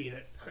America movie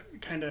that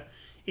kind of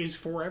is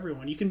for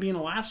everyone. You can be in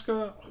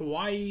Alaska,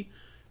 Hawaii,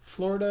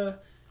 Florida,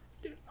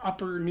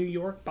 upper New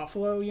York,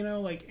 Buffalo,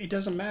 it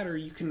doesn't matter.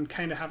 You can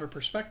kind of have a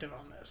perspective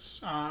on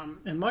this.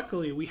 And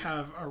luckily, we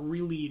have a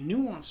really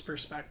nuanced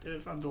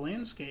perspective of the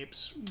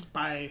landscapes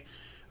by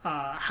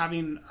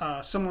having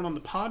someone on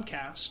the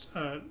podcast,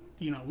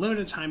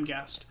 limited time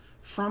guest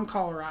from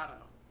Colorado.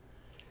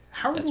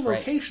 How are the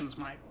locations,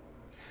 Michael?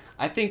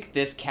 I think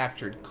this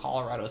captured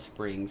Colorado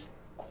Springs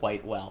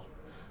quite well.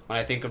 When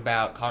I think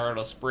about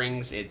Colorado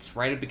Springs, it's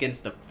right up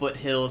against the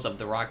foothills of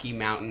the Rocky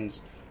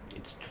Mountains.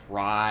 It's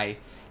dry.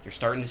 You're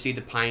starting to see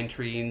the pine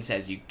trees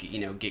as you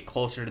get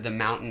closer to the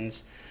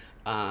mountains.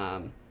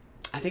 I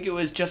think it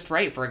was just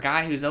right for a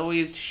guy who's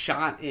always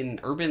shot in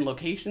urban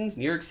locations.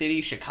 New York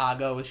City,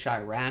 Chicago,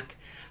 Chirac.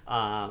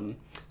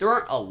 There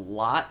aren't a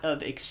lot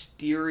of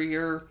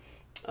exterior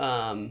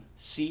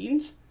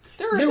scenes.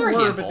 There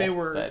were, but they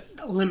were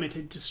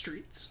limited to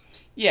streets.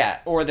 Yeah,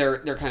 or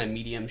they're kind of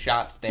medium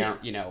shots. They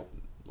aren't,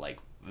 like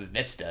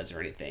vistas or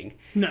anything.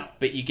 No.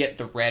 But you get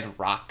the red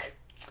rock.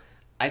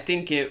 I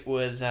think it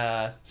was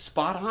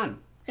spot on.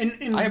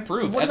 And I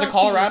approve. As a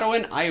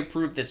Coloradoan, I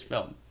approve this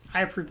film.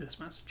 I approve this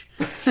message.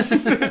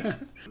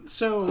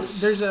 So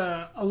there's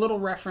a little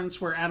reference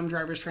where Adam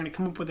Driver is trying to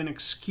come up with an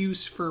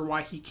excuse for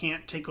why he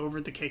can't take over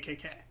the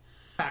KKK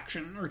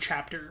faction or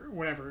chapter,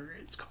 whatever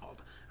it's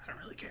called. I don't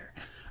really care.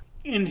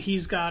 And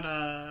he's got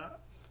a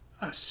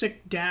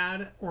sick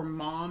dad or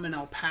mom in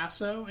El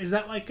Paso. Is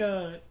that like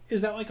a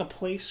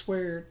place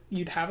where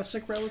you'd have a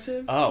sick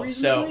relative? Oh,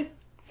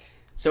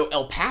 so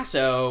El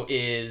Paso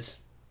is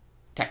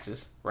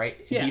Texas, right?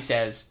 Yeah. He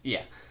says,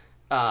 yeah.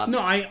 No,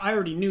 I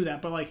already knew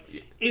that, but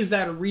is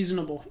that a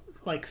reasonable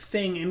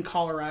thing in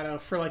Colorado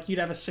for you'd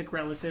have a sick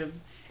relative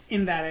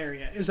in that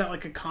area? Is that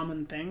a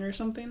common thing or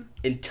something?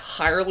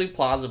 Entirely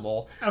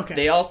plausible. Okay.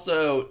 They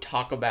also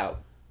talk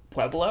about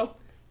Pueblo.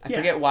 I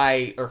forget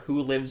why or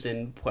who lives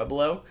in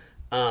Pueblo.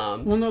 Well,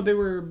 no,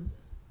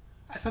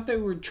 I thought they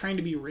were trying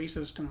to be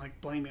racist and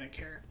blaming a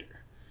character.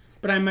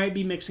 But I might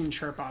be mixing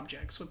sharp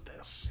objects with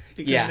this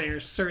because they are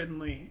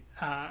certainly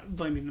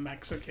blaming the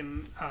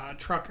Mexican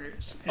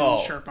truckers and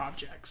sharp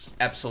objects.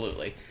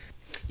 Absolutely.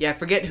 Yeah, I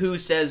forget who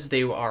says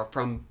they are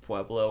from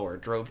Pueblo or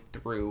drove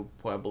through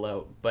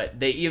Pueblo, but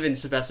they even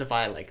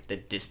specify the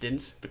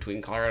distance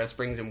between Colorado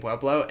Springs and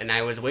Pueblo, and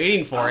I was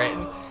waiting for it.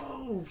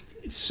 Oh,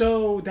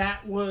 so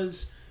that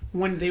was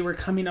when they were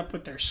coming up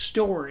with their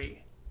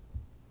story.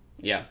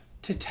 Yeah.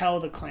 To tell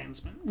the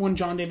Klansmen. When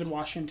John David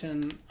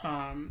Washington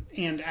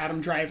and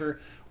Adam Driver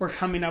were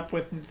coming up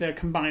with the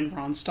combined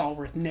Ron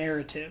Stallworth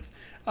narrative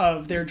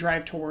of their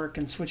drive to work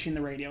and switching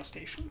the radio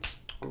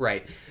stations.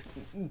 Right.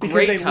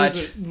 Great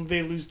touch.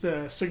 They lose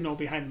the signal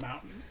behind the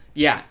mountain.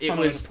 Yeah, it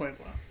was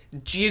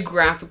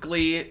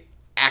geographically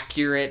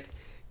accurate.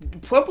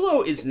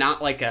 Pueblo is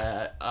not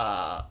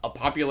a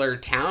popular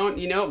town,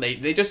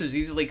 They just as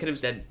easily could have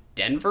said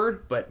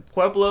Denver, but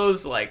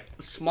Pueblo's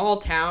small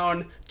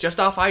town just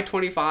off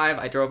I-25.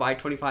 I drove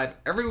I-25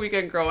 every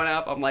weekend growing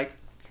up. I'm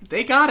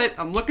they got it.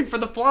 I'm looking for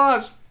the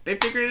flaws. They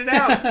figured it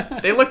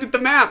out. They looked at the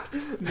map.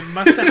 They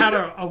must have had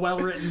a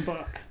well-written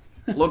book.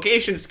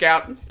 Location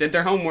scout did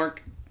their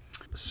homework.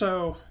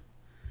 So,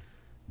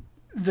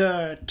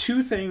 the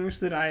two things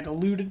that I'd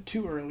alluded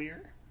to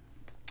earlier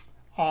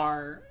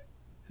are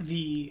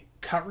the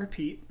cut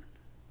repeat.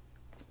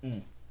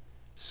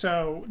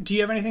 So, do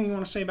you have anything you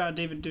want to say about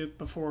David Duke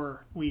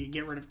before we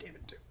get rid of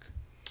David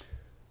Duke?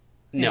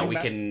 No, we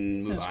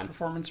can move on.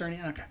 Performance or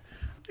anything? Okay.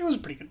 It was a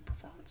pretty good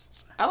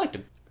performance. I liked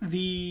him.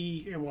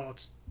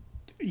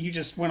 You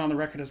just went on the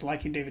record as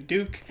liking David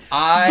Duke.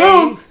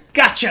 I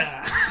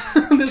Gotcha!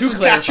 This To is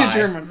clarify, Gotcha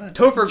German.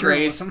 Topher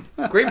Grace,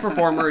 journalism. great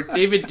performer.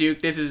 David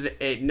Duke. This is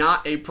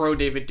not a pro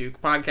David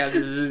Duke podcast.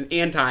 This is an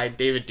anti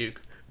David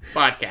Duke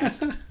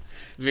podcast.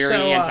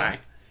 Very anti.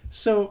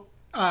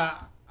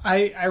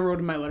 I wrote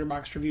in my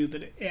Letterboxd review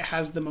that it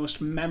has the most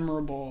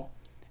memorable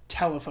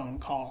telephone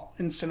call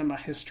in cinema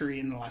history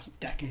in the last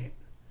decade.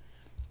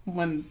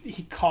 When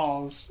he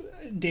calls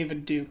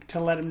David Duke to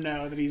let him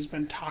know that he's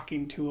been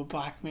talking to a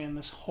black man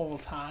this whole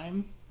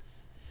time.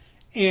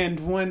 And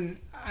when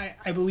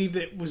I believe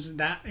it was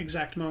that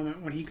exact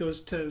moment when he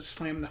goes to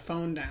slam the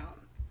phone down.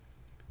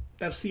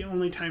 That's the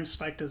only time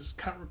Spike does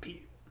cut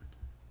repeat.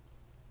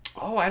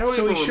 Oh, I don't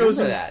So even he shows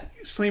remember him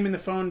that. slamming the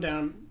phone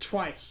down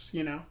twice,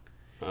 you know?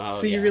 Oh,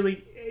 So yeah. you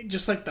really,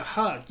 just like the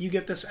hug, you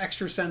get this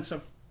extra sense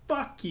of,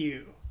 fuck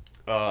you.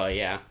 Oh,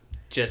 yeah.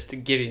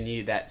 Just giving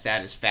you that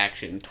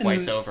satisfaction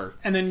twice over.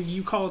 And then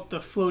you call it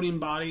the floating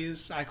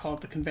bodies, I call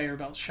it the conveyor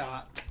belt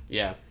shot.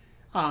 Yeah.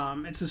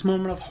 It's this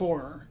moment of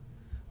horror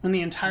when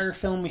the entire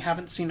film we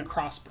haven't seen a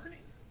cross burning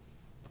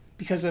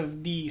because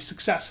of the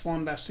successful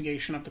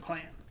investigation of the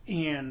Klan.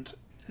 And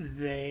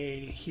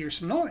they hear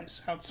some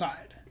noise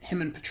outside,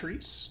 him and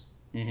Patrice.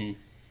 Mm-hmm.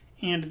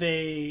 And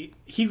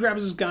he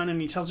grabs his gun and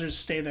he tells her to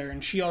stay there,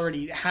 and she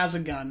already has a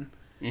gun,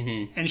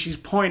 and she's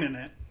pointing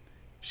it.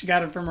 She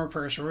got it from her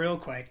purse real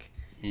quick.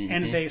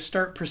 And they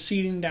start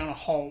proceeding down a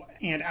hallway.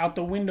 And out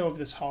the window of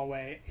this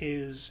hallway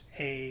is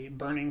a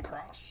burning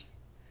cross.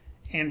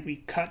 And we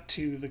cut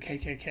to the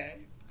KKK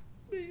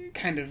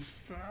kind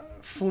of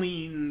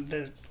fleeing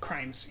the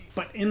crime scene.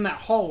 But in that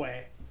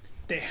hallway,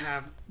 they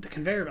have the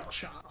conveyor belt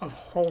shot of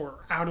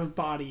horror,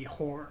 out-of-body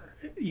horror.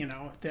 You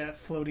know, that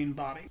floating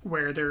body.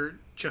 Where they're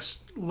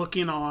just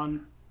looking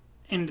on.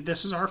 And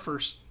this is our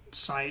first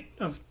sight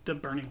of the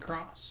burning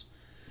cross.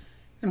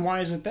 And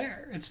why is it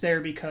there? It's there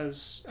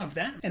because of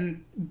them.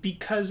 And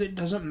because it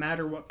doesn't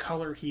matter what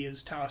color he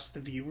is to us, the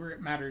viewer,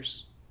 it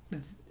matters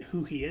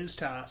who he is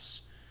to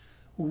us.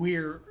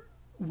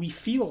 We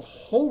feel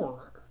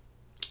horror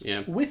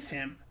with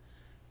him.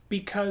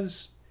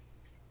 Because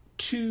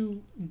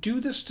to do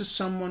this to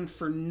someone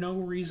for no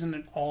reason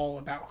at all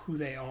about who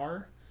they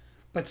are,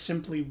 but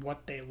simply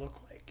what they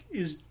look like,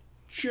 is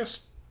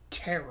just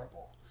terrible.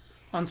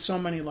 On so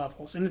many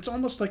levels. And it's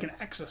almost like an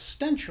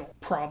existential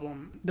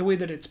problem, the way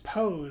that it's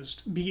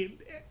posed, be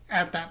it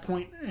at that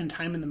point in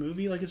time in the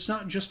movie. Like, it's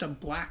not just a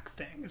black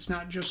thing. It's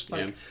not just,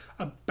 like,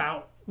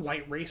 about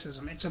white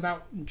racism. It's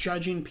about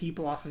judging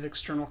people off of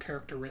external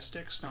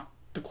characteristics, not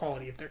the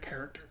quality of their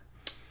character.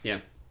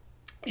 Yeah.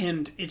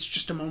 And it's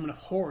just a moment of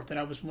horror that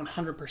I was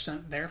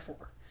 100% there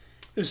for.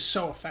 It was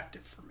so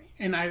effective for me.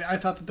 And I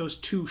thought that those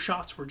two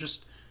shots were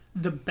just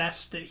the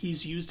best that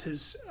he's used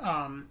his...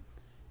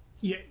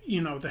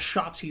 the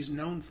shots he's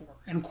known for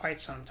in quite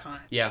some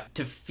time. Yeah,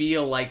 to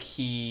feel like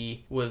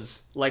he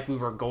was, like we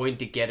were going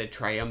to get a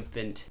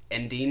triumphant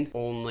ending,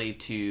 only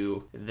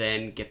to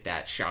then get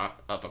that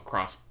shot of a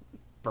cross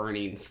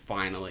burning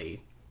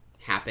finally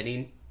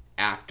happening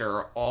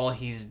after all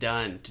he's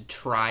done to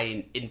try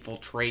and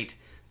infiltrate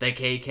the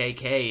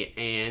KKK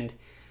and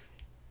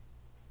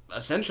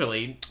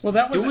essentially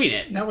doing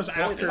it. That was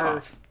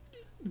after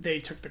they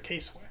took the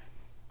case away.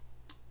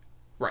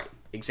 Right.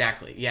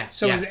 Exactly. Yeah.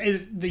 So yeah.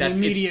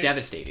 It's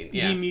devastating.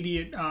 Yeah. The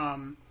immediate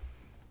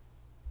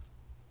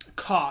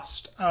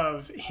cost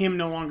of him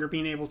no longer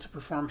being able to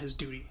perform his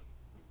duty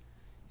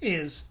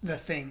is the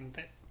thing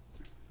that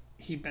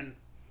he'd been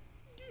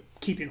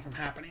keeping from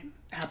happening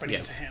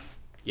to him.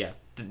 Yeah.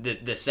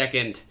 The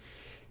second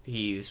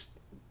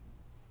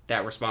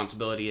that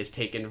responsibility is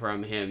taken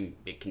from him,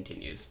 it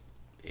continues,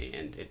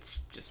 and it's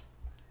just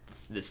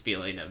this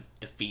feeling of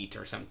defeat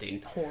or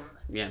something.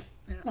 Horror. Yeah.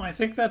 Well, I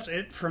think that's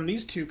it from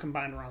these two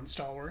combined Ron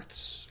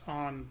Stallworths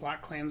on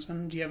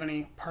BlacKkKlansman. Do you have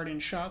any parting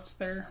shots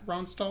there,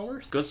 Ron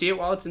Stallworth? Go see it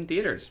while it's in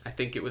theaters. I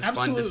think it was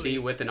fun to see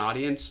with an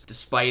audience,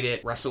 despite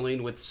it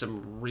wrestling with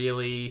some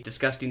really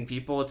disgusting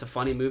people. It's a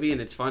funny movie,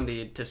 and it's fun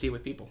to see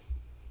with people.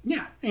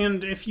 Yeah,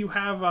 and if you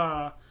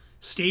have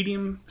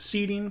stadium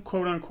seating,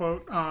 quote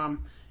unquote,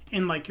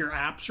 in like your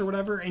apps or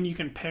whatever, and you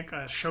can pick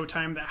a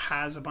showtime that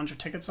has a bunch of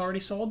tickets already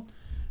sold,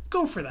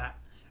 go for that.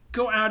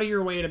 Go out of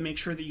your way to make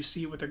sure that you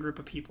see it with a group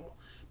of people.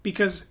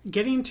 Because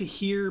getting to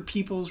hear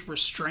people's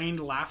restrained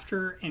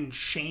laughter and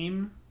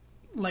shame,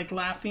 like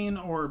laughing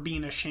or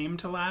being ashamed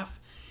to laugh,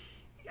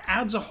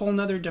 adds a whole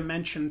nother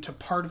dimension to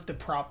part of the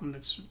problem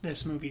that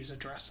this movie is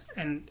addressing.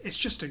 And it's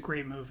just a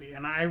great movie.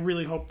 And I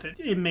really hope that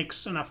it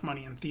makes enough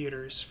money in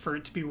theaters for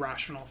it to be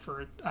rational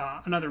for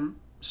another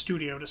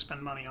studio to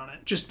spend money on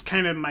it. Just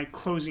kind of my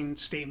closing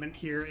statement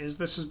here is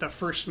this is the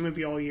first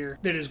movie all year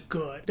that is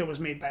good, that was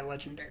made by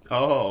Legendary.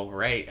 Oh,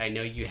 right. I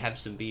know you have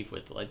some beef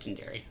with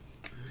Legendary.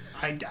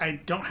 I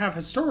don't have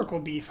historical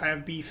beef. I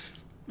have beef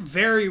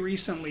very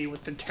recently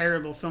with the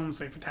terrible films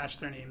they've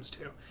attached their names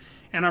to.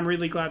 And I'm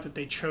really glad that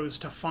they chose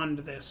to fund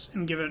this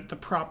and give it the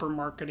proper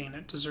marketing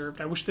it deserved.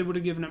 I wish they would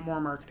have given it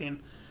more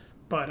marketing,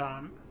 but,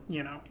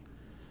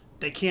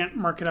 they can't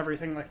market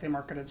everything like they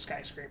marketed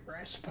Skyscraper,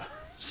 I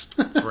suppose.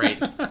 That's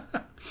right.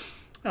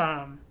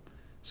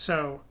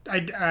 So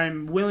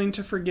I'm willing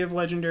to forgive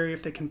Legendary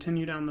if they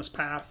continue down this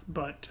path,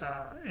 but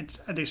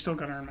they still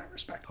got to earn my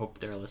respect. Hope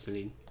they're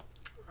listening.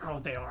 Oh,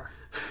 they are.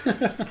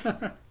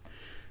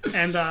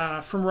 And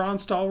from Ron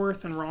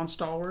Stallworth and Ron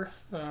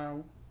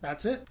Stallworth,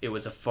 that's it. It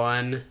was a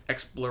fun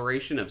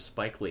exploration of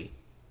Spike Lee.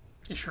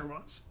 It sure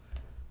was.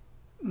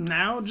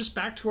 Now, just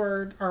back to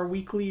our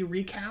weekly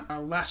recap.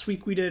 Last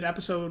week we did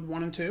episode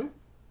 1 and 2.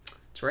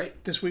 That's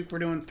right. This week we're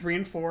doing 3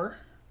 and 4.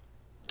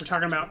 We're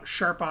talking about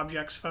sharp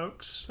objects,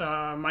 folks.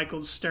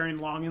 Michael's staring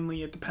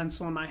longingly at the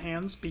pencil in my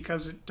hands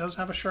because it does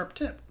have a sharp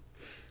tip.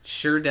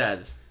 Sure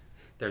does.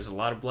 There's a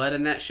lot of blood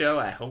in that show.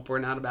 I hope we're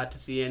not about to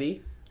see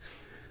any.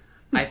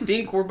 I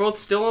think we're both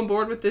still on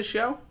board with this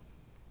show.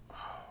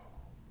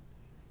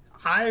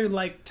 I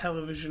like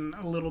television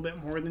a little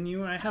bit more than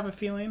you, I have a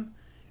feeling.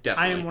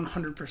 Definitely. I am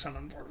 100%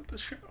 on board with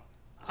this show.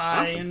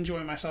 I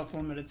enjoy my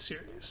self-limited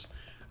series.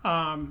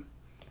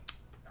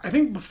 I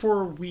think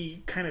before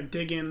we kind of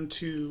dig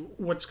into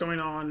what's going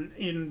on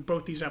in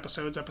both these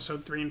episodes,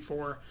 episode 3 and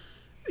 4,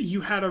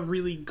 you had a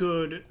really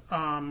good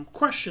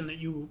question that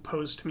you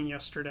posed to me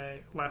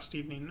last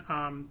evening.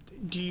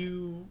 Do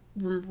you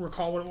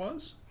recall what it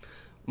was?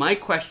 My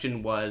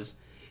question was,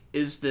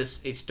 is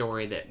this a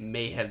story that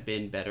may have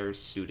been better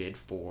suited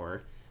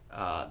for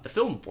the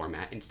film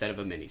format instead of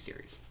a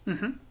miniseries?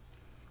 Mm-hmm.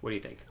 What do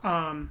you think?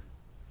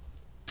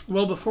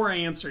 Well, before I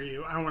answer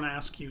you, I want to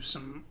ask you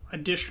some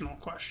additional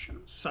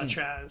questions, such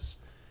as,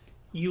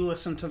 you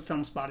listen to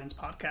Film Spotting's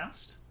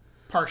podcast,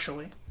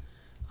 partially.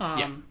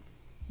 Yeah.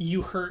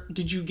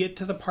 Did you get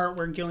to the part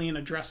where Gillian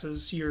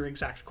addresses your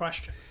exact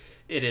question?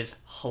 It is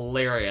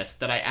hilarious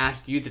that I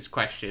asked you this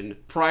question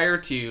prior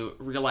to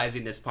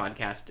realizing this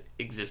podcast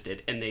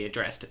existed, and they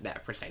addressed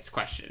that precise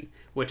question,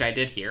 which I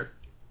did hear.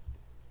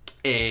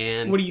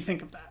 And what do you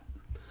think of that?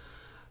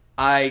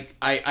 I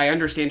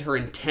understand her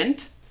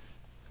intent,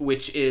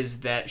 which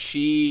is that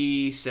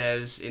she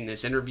says in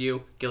this interview,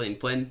 Gillian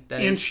Flynn,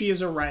 and she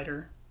is a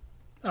writer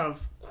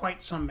of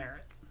quite some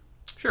merit.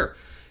 Sure.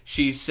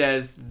 She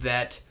says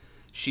that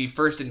she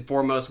first and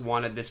foremost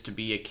wanted this to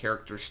be a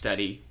character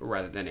study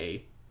rather than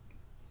a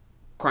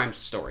crime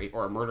story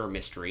or a murder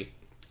mystery,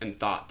 and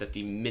thought that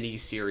the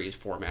mini-series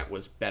format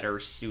was better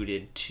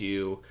suited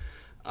to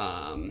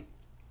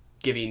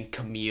giving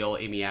Camille,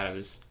 Amy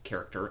Adams'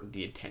 character,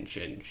 the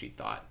attention she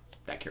thought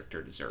that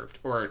character deserved,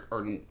 or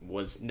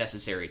was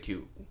necessary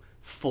to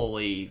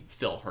fully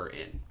fill her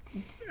in.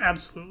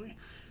 Absolutely.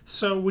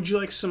 So would you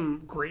like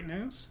some great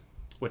news?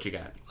 What you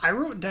got? I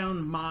wrote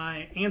down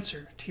my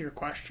answer to your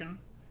question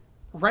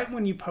right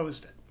when you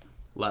posed it.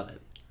 Love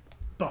it.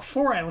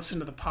 Before I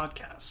listened to the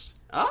podcast.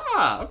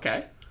 Ah,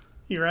 okay.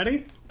 You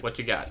ready? What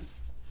you got?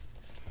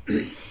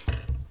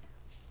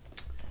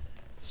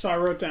 So I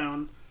wrote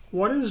down,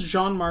 what is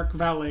Jean-Marc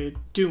Vallée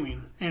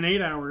doing in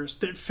 8 hours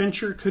that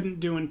Fincher couldn't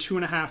do in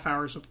 2.5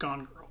 hours with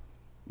Gone Girl?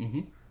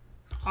 Mm-hmm.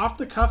 Off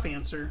the cuff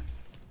answer,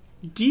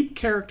 deep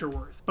character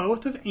worth,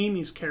 both of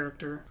Amy's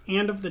character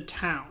and of the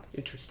town.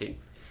 Interesting.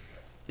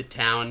 The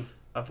town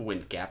of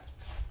Windgap.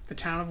 The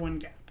town of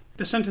Windgap.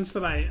 The sentence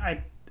that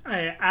I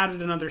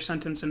added another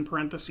sentence in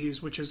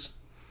parentheses, which is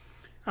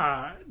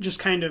just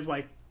kind of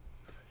like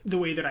the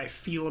way that I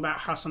feel about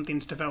how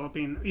something's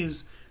developing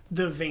is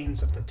the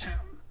veins of the town.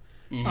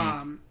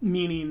 Mm-hmm.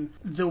 Meaning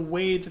the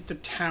way that the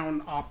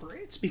town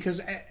operates,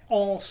 because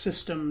all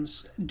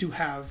systems do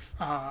have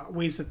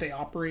ways that they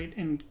operate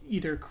and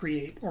either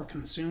create or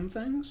consume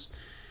things.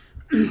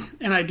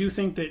 And I do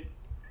think that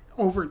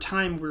over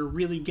time we're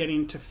really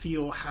getting to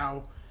feel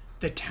how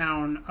the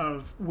town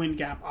of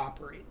Windgap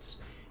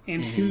operates,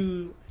 and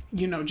who,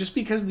 just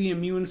because the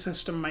immune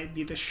system might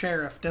be the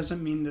sheriff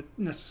doesn't mean that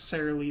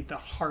necessarily the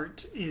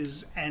heart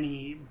is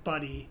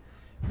anybody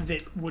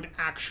that would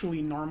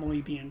actually normally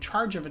be in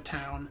charge of a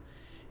town.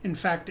 In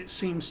fact, it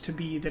seems to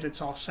be that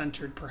it's all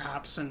centered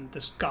perhaps in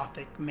this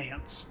gothic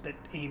manse that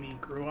Amy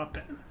grew up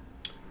in.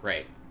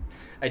 Right.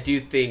 I do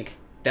think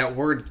that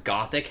word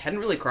gothic hadn't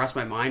really crossed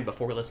my mind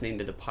before listening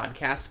to the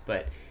podcast,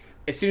 but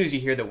as soon as you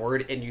hear the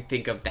word and you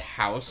think of the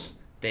house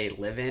they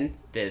live in,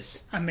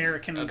 this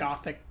American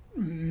gothic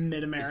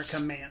mid-America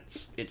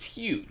manse. It's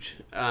huge.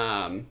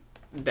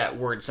 That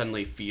word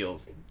suddenly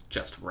feels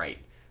just right.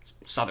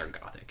 Southern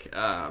Gothic.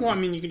 Well, I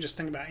mean, you can just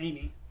think about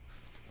Amy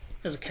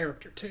as a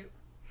character too.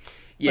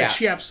 Yeah, like,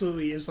 she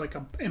absolutely is like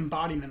an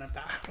embodiment of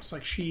that house.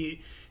 Like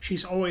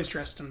she's always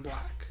dressed in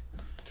black,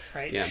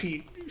 right? Yeah.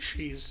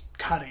 She's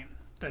cutting.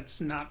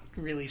 That's not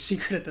really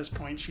secret at this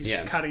point. She's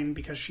cutting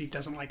because she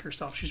doesn't like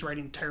herself. She's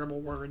writing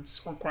terrible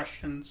words or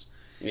questions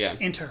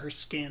into her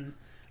skin.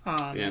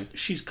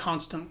 She's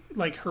constant.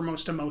 Like, her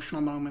most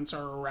emotional moments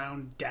are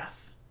around death.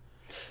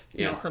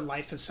 You know, her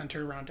life is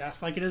centered around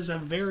death. Like, it is a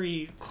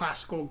very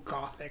classical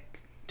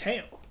Gothic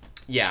tale.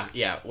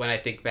 Yeah. When I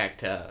think back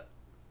to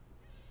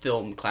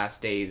film class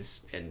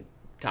days and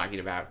talking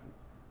about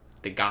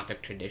the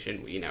Gothic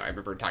tradition, I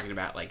remember talking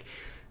about, like,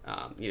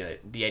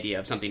 the idea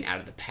of something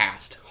out of the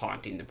past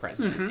haunting the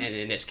present. Mm-hmm. And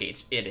in this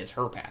case, it is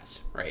her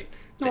past, right?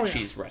 That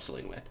she's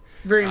wrestling with.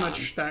 Very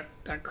much that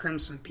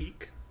Crimson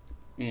Peak.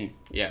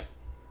 Yeah.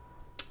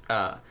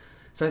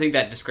 So I think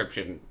that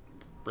description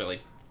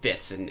really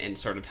fits and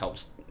sort of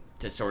helps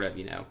to sort of,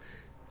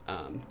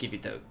 give you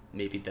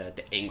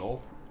the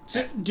angle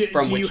So from do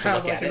which you to have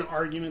look like at an it.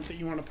 argument that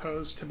you want to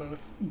pose to both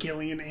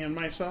Gillian and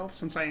myself,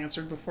 since I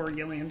answered before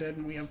Gillian did,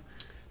 and we have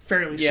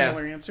fairly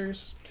similar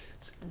answers?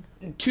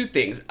 Two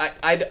things.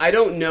 I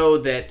don't know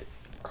that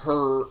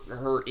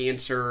her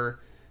answer.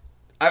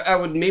 I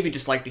would maybe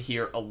just like to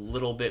hear a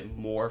little bit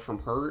more from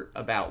her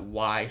about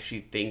why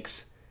she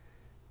thinks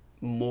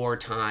more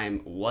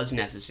time was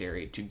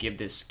necessary to give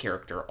this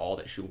character all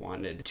that she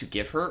wanted to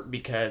give her,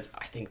 because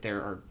I think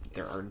there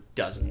are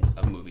dozens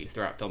of movies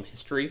throughout film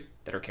history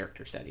that are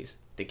character studies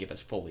that give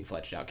us fully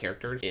fledged out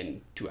characters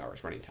in 2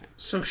 hours running time.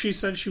 So she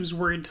said she was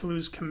worried to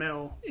lose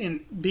Camille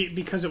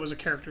because it was a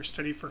character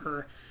study for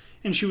her,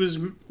 and she was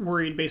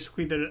worried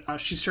basically that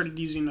she started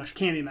using a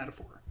candy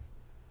metaphor.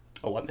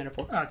 Oh, what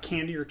metaphor?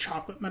 Candy or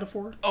chocolate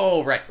metaphor.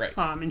 Oh, right.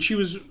 And she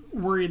was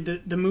worried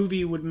that the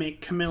movie would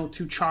make Camille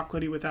too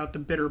chocolatey without the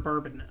bitter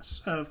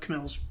bourbonness of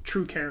Camille's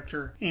true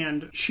character,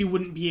 and she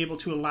wouldn't be able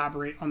to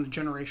elaborate on the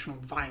generational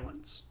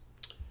violence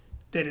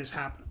that is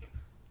happening.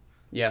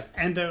 Yeah.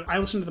 And I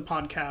listened to the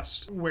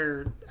podcast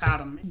where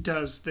Adam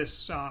does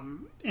this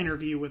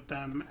interview with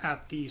them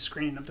at the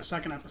screening of the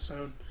second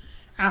episode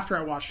after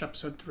I watched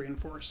episode 3 and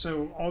 4.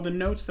 So all the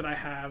notes that I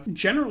have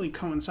generally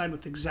coincide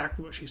with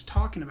exactly what she's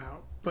talking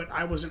about, but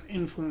I wasn't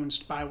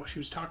influenced by what she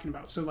was talking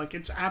about. So like,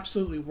 it's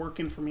absolutely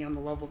working for me on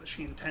the level that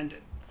she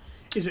intended.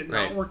 Is it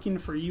not working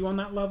for you on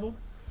that level?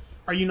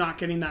 Are you not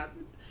getting that?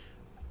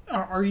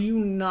 Are you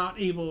not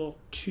able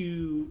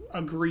to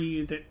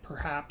agree that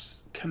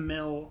perhaps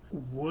Camille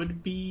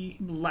would be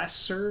less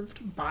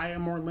served by a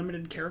more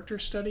limited character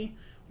study?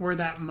 Where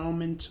that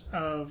moment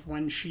of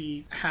when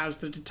she has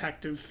the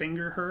detective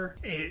finger her,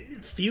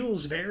 it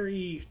feels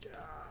very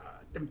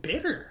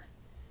bitter,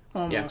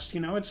 almost.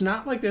 Yeah. It's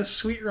not like this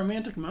sweet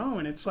romantic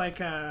moment. It's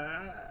like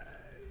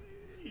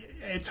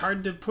it's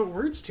hard to put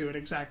words to it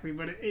exactly,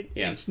 but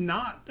it's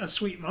not a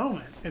sweet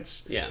moment.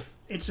 It's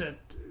a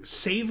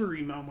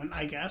savory moment,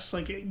 I guess.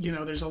 Like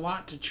there's a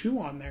lot to chew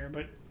on there,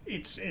 but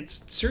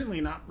it's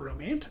certainly not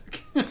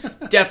romantic.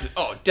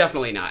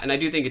 Definitely not. And I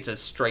do think it's a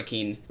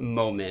striking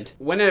moment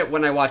when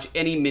I watch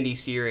any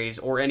miniseries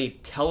or any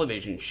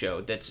television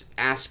show that's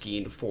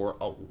asking for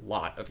a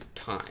lot of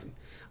time.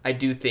 I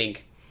do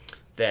think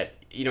that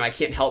I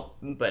can't help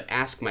but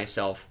ask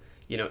myself,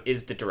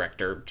 is the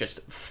director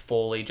just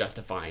fully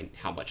justifying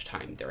how much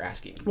time they're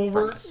asking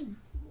from us?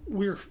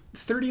 We're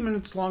 30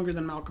 minutes longer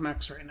than Malcolm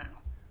X right now.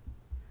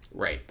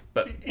 Right,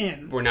 but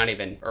we're not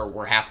even, or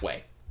we're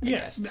halfway.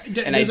 Yes.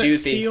 And does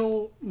it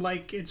feel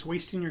like it's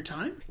wasting your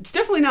time? It's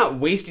definitely not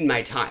wasting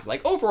my time.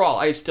 Like, overall,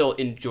 I still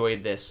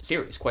enjoyed this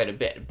series quite a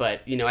bit.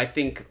 But, I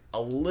think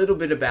a little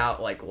bit about,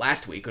 like,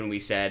 last week when we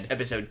said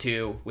episode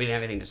 2, we didn't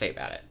have anything to say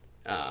about it.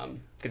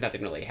 Because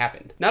nothing really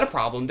happened. Not a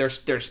problem.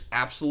 There's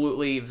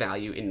absolutely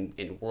value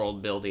in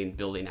world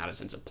building out a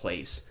sense of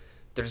place.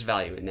 There's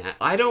value in that.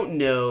 I don't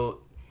know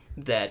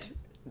that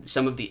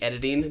some of the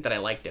editing that I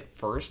liked at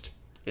first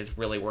is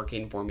really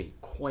working for me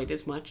quite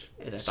as much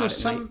as I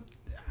thought it might.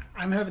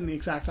 I'm having the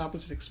exact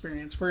opposite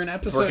experience. Where in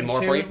episode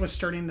 2, it was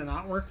starting to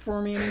not work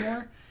for me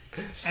anymore.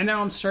 And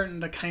now I'm starting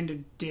to kind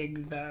of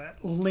dig the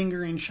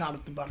lingering shot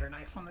of the butter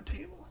knife on the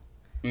table.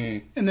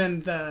 And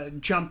then the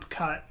jump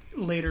cut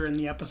later in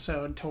the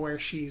episode to where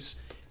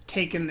she's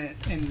taken it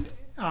and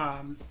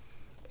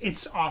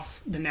it's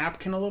off the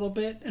napkin a little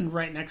bit. And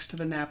right next to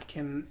the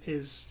napkin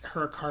is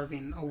her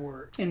carving a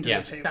word into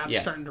the table. That's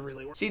starting to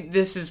really work. See, I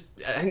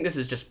think this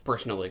is just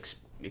personal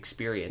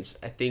experience.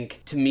 I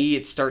think to me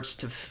it starts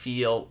to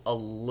feel a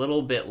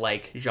little bit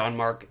like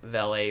Jean-Marc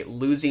Vallée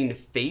losing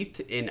faith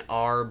in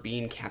our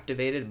being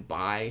captivated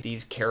by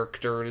these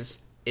characters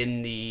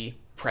in the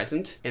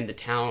present, in the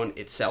town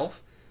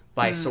itself,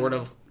 by sort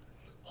of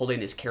holding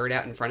this carrot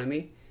out in front of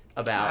me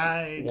about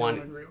I don't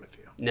agree with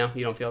you. No,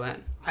 you don't feel that?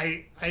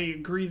 I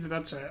agree that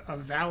that's a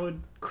valid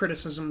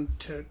criticism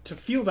to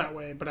feel that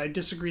way, but I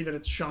disagree that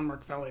it's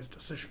Jean-Marc Vallée's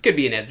decision. Could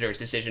be an editor's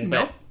decision,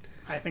 nope.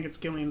 But I think it's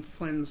Gillian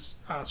Flynn's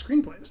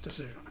screenplay's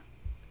decision.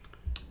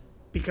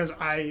 Because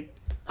I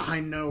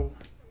know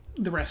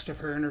the rest of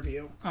her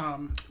interview,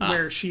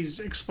 where she's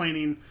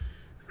explaining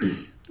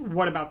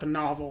what about the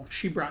novel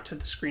she brought to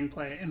the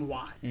screenplay and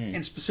why.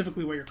 And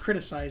specifically what you're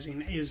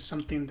criticizing is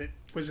something that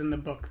was in the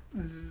book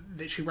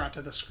that she brought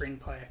to the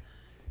screenplay.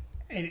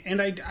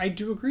 And I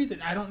do agree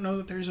that I don't know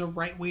that there's a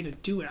right way to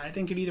do it. I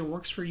think it either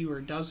works for you or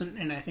it doesn't,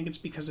 and I think it's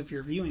because of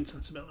your viewing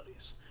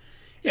sensibilities.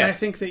 Yeah. And I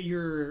think that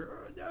your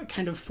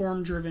kind of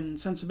form-driven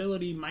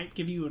sensibility might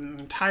give you an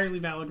entirely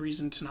valid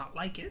reason to not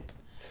like it.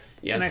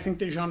 Yeah. And I think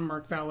that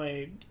Jean-Marc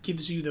Vallée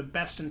gives you the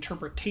best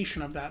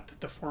interpretation of that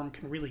the form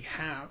can really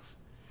have.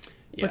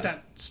 Yeah. But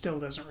that still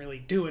doesn't really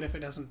do it if it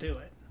doesn't do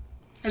it.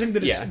 I think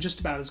that it's just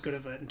about as good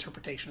of an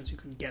interpretation as you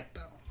can get,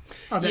 though,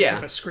 of that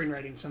type of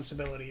screenwriting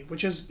sensibility,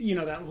 which is,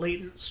 that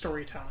latent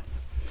storytelling.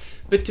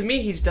 But to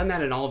me, he's done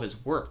that in all of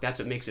his work. That's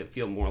what makes it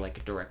feel more like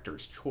a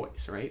director's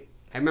choice, right?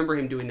 I remember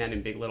him doing that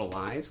in Big Little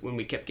Lies when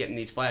we kept getting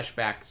these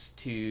flashbacks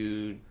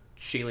to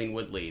Shailene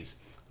Woodley's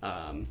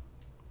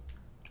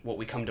what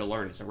we come to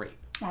learn is a rape.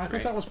 Oh, I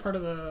thought that was part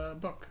of the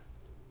book.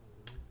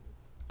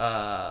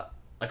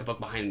 Like a book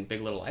behind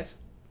Big Little Lies?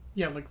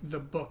 Yeah, like the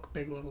book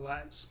Big Little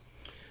Lies.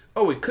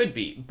 Oh, it could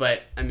be,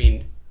 but I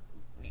mean,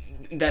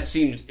 that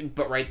seems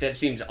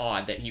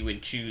odd that he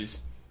would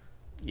choose,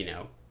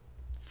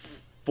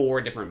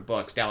 4 different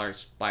books: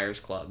 Dallas Buyers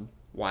Club,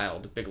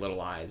 Wild, Big Little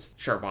Lies,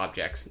 Sharp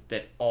Objects,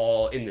 that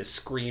all in the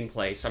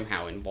screenplay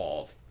somehow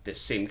involve this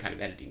same kind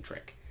of editing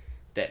trick.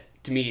 That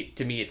to me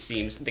it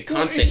seems the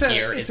constant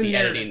here is the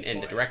editing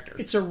and the director.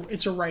 It's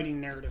a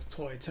writing narrative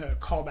ploy to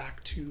call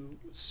back to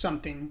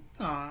something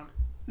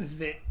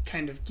that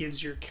kind of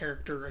gives your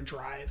character a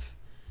drive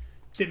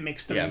that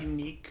makes them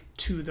unique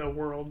to the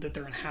world that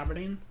they're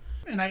inhabiting.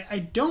 And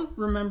I don't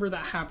remember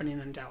that happening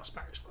in Dallas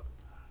Buyers Club.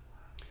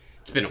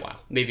 It's been a while.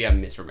 Maybe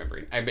I'm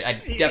misremembering. I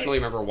definitely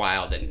remember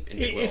Wild and Big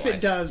Little Lies. If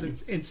it does,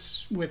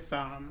 it's with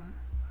the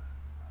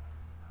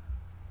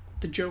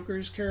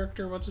Joker's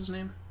character. What's his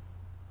name?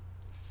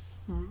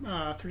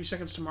 30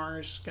 Seconds to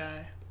Mars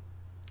guy.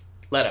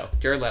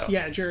 Jared Leto.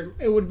 Yeah,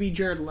 it would be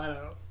Jared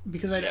Leto,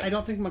 because I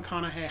don't think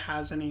McConaughey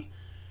has any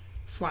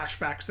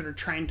flashbacks that are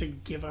trying to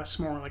give us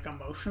more like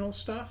emotional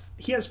stuff.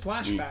 He has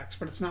flashbacks,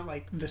 but it's not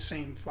like the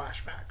same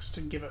flashbacks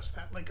to give us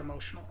that like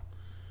emotional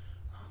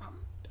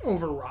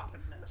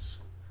overwroughtness.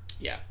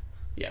 Yeah.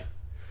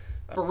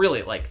 But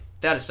really, like,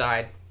 that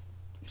aside,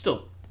 I'm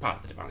still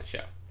positive on the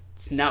show.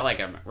 It's not like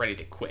I'm ready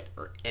to quit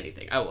or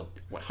anything. I will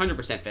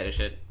 100% finish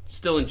it.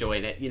 Still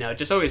enjoying it.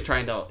 Just always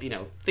trying to,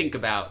 think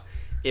about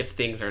if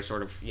things are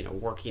sort of,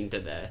 working in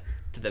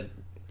the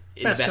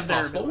best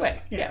possible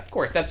way. Yeah, of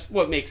course. That's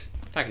what makes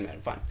talking about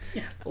it fun.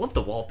 Yeah. I love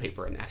the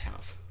wallpaper in that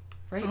house.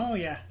 Right? Oh,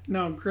 yeah.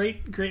 No,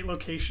 great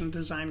location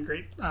design,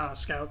 great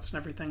scouts and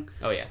everything.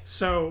 Oh, yeah.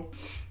 So,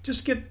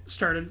 just get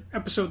started.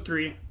 Episode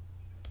 3.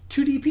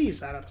 2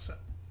 DPs that episode.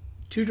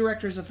 2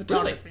 directors of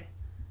photography. Really?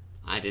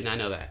 I did not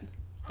know that.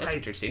 That's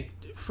interesting.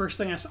 First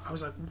thing I saw, I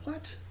was like,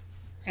 what?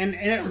 And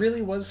it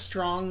really was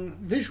strong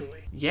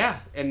visually. Yeah,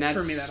 and that's...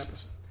 for me, that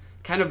episode.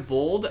 Kind of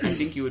bold. I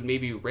think you would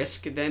maybe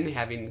risk then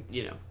having,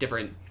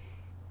 different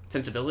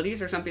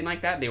sensibilities or something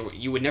like that.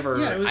 You would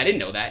never... I didn't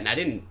know that, and I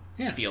didn't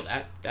feel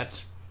that.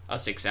 That's a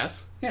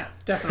success. Yeah,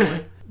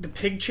 definitely. The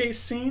pig chase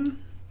scene.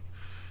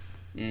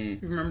 You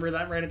remember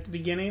that right at the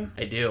beginning?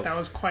 I do. That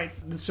was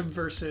quite the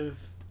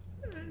subversive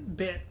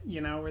bit,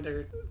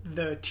 where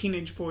the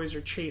teenage boys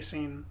are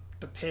chasing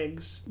the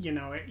pigs.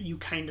 You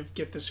kind of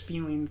get this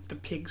feeling that the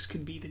pigs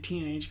could be the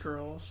teenage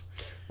girls.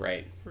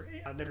 Right.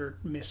 That are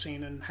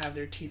missing and have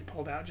their teeth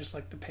pulled out just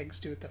like the pigs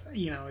do at the...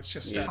 it's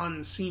just an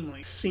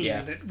unseemly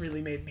scene that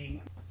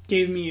really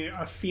gave me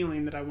a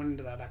feeling that I went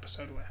into that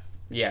episode with.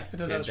 Yeah. I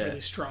thought that was really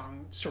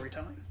strong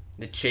storytelling.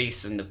 The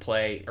chase and the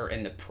play,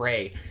 and the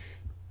prey,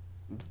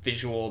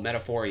 visual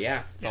metaphor,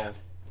 it's all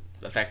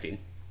affecting.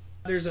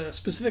 There's a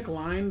specific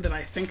line that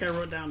I think I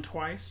wrote down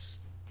twice.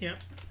 Yep.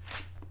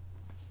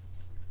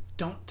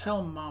 Don't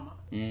tell Mama.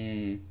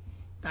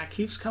 That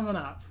keeps coming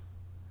up.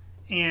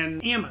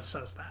 And Amma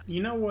says that.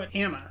 You know what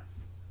Amma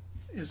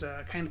is?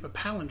 A kind of a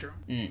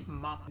palindrome.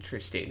 Mama.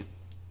 Interesting.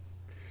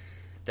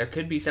 There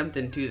could be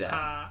something to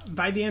that.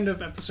 By the end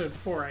of episode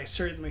 4, I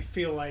certainly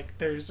feel like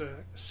there's a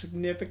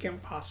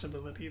significant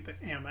possibility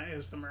that Amma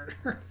is the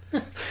murderer.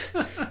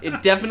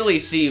 It definitely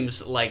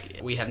seems like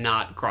we have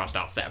not crossed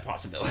off that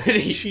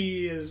possibility.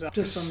 She is up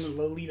to some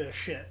Lolita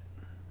shit.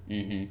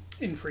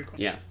 Infrequent.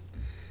 Yeah.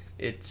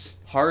 It's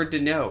hard to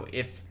know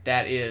if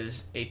that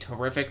is a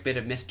terrific bit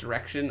of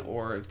misdirection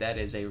or if that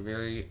is a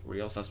very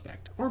real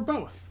suspect. Or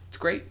both. It's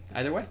great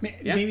either way.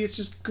 Maybe it's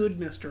just good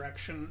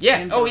misdirection.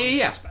 Yeah. Oh,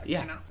 yeah. Suspect,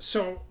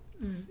 So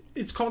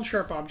it's called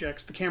Sharp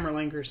Objects. The camera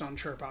lingers on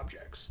sharp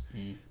objects.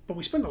 But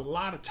we spend a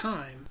lot of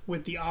time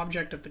with the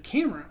object of the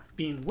camera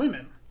being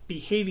women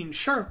behaving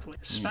sharply,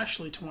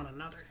 especially to one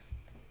another.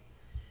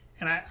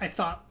 And I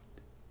thought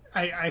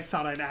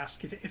I'd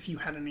ask if you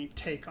had any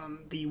take on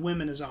the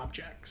women as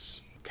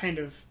objects kind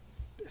of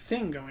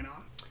thing going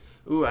on.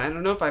 Ooh, I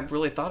don't know if I've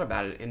really thought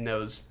about it in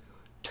those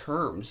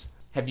terms.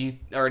 Have you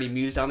already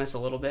mused on this a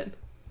little bit?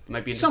 It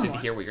might be interesting to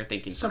hear what you're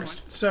thinking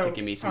first. So, to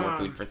give me some more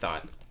food for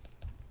thought.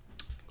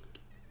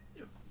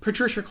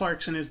 Patricia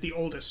Clarkson is the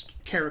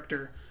oldest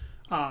character,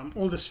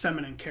 oldest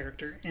feminine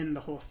character in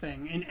the whole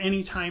thing. And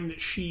any time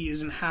that she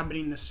is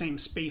inhabiting the same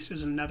space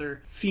as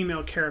another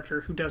female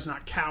character who does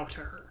not cow to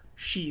her,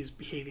 she is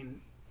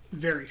behaving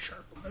very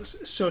sharp.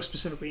 So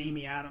specifically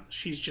Amy Adams,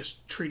 she's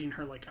just treating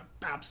her like an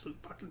absolute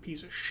fucking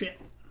piece of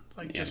shit.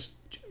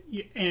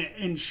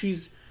 And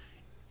she's...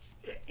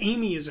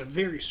 Amy is a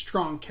very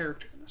strong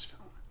character in this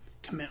film.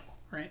 Camille,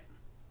 right?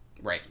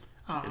 Right.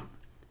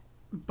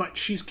 But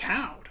she's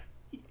cowed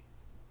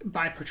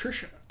by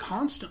Patricia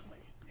constantly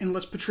and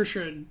lets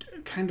Patricia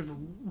kind of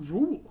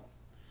rule.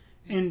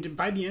 And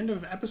by the end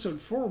of episode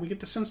 4, we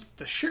get the sense that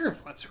the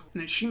sheriff lets her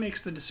and that she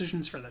makes the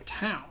decisions for the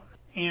town.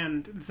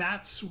 And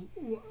that's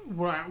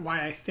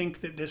why I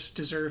think that this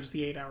deserves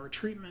the 8-hour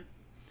treatment.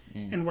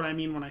 And what I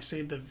mean when I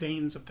say the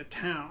veins of the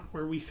town,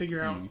 where we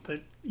figure out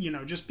that,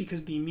 just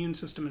because the immune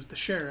system is the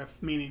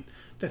sheriff, meaning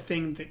the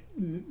thing that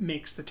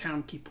makes the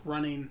town keep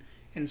running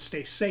and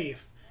stay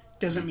safe,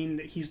 doesn't mean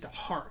that he's the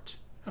heart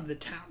of the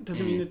town.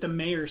 Doesn't mean that the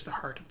mayor's the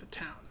heart of the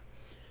town.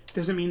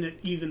 Doesn't mean that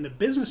even the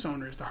business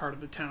owner is the heart of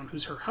the town,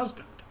 who's her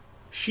husband.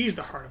 She's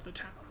the heart of the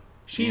town.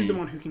 She's the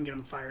one who can get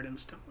him fired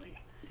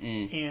instantly.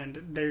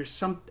 And there's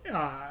some,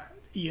 at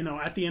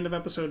the end of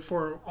episode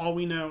 4, all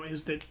we know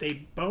is that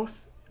they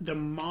both, the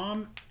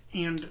mom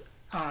and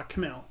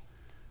Camille,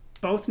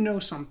 both know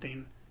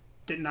something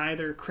that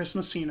neither Chris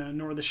Messina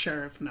nor the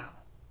sheriff know.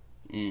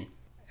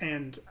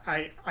 And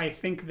I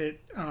think that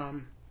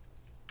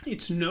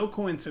it's no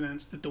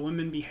coincidence that the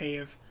women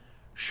behave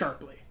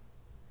sharply.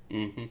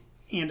 And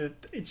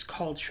it's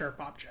called Sharp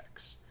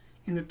Objects.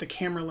 And that the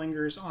camera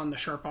lingers on the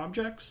sharp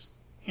objects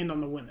and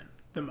on the women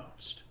the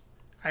most.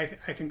 I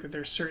think that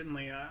there's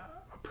certainly a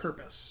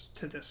purpose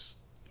to this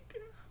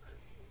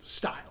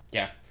style.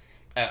 Yeah.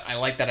 I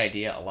like that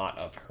idea a lot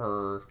of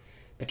her,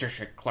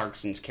 Patricia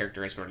Clarkson's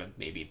character as sort of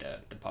maybe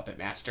the puppet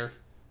master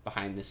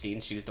behind the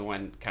scenes. She's the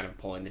one kind of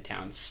pulling the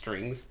town's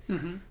strings,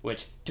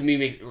 which to me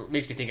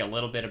makes me think a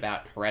little bit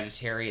about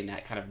Hereditary and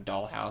that kind of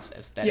dollhouse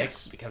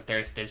aesthetics, because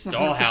there's this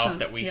dollhouse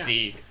that we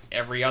see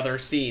every other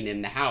scene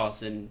in the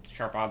house, and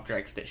sharp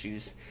objects that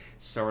she's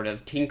sort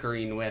of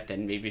tinkering with,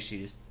 and maybe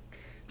she's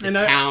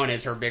town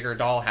is her bigger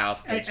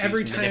dollhouse that she's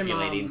every time,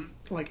 manipulating.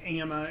 Like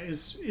Amma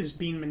is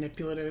being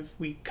manipulative,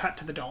 we cut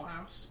to the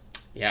dollhouse.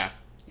 Yeah.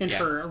 And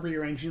her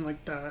rearranging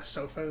like the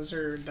sofas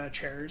or the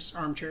chairs,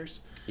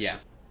 armchairs. Yeah.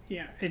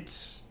 Yeah,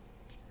 it's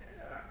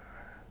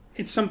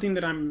something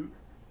that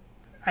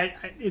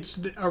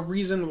it's a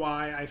reason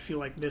why I feel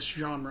like this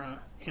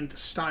genre and the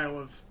style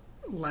of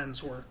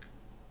lens work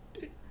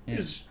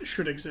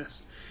should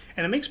exist.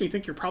 And it makes me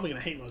think you're probably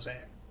going to hate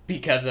Mosaic.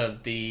 Because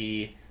of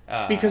the...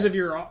 because of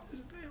your,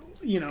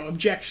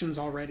 objections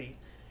already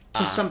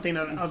to something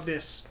of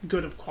this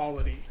good of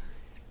quality.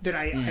 That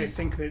I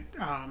think that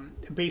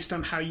based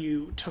on how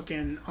you took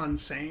in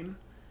Unsane...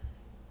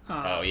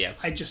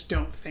 I just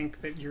don't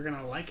think that you're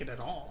gonna like it at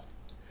all.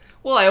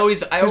 Well, I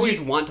always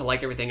want to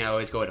like everything. I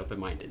always go in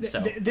open-minded. So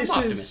this I'm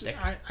optimistic.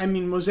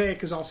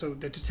 Mosaic is also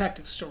the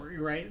detective story,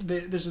 right?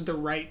 This is the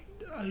right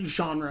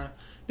genre.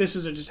 This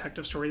is a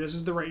detective story. This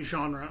is the right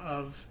genre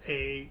of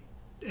a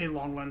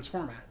long lens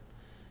format.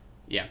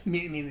 Yeah,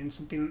 meaning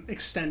something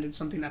extended,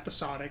 something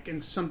episodic,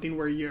 and something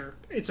where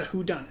it's a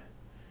whodunit.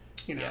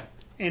 Yeah.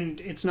 And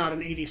it's not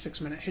an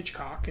 86-minute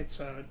Hitchcock. It's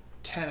a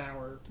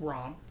 10-hour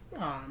romp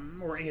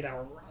or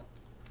 8-hour romp.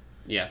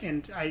 Yeah.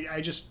 And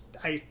I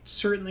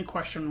certainly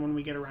question when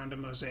we get around to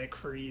Mosaic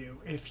for you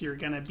if you're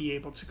going to be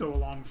able to go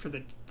along for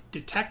the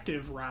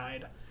detective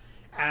ride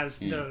as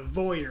the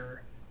voyeur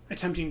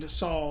attempting to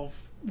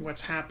solve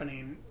what's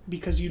happening,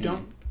 because you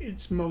don't,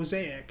 it's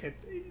Mosaic.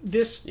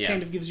 This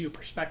kind of gives you a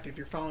perspective.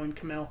 You're following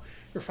Camille,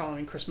 you're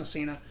following Chris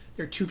Messina.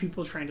 They're two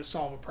people trying to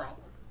solve a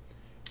problem.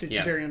 It's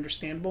very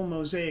understandable.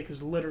 Mosaic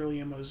is literally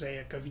a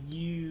mosaic of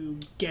you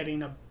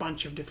getting a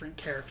bunch of different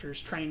characters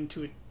trying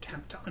to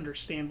attempt to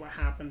understand what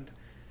happened.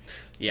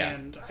 Yeah.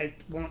 And I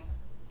won't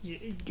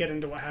get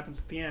into what happens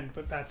at the end,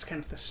 but that's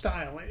kind of the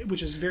style,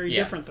 which is very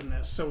different than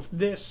this. So if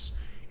this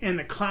and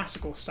the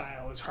classical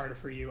style is harder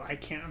for you, I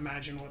can't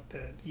imagine what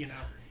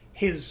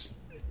his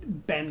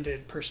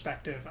bended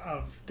perspective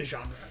of the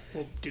genre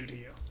will do to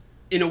you.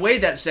 In a way,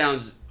 that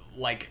sounds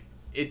like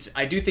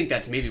I do think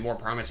that's maybe more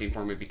promising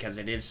for me, because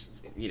it is,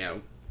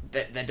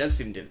 that does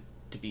seem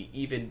to be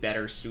even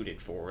better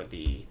suited for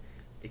the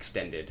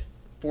extended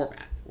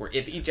format, where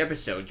if each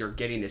episode you're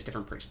getting this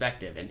different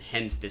perspective and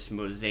hence this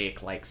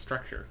mosaic-like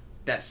structure.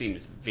 That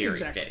seems very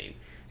fitting.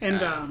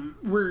 And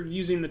we're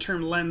using the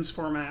term lens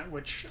format,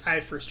 which I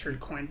first heard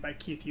coined by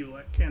Keith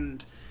Ulick,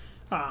 and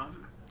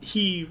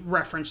he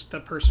referenced the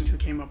person who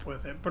came up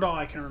with it, but all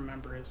I can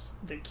remember is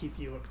that Keith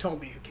Ulick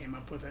told me who came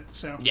up with it.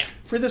 So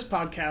for this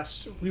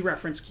podcast, we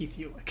reference Keith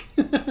Ulick.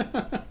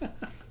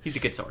 He's a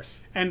good source.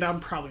 And I'm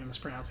probably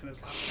mispronouncing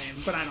his last name,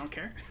 but I don't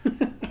care.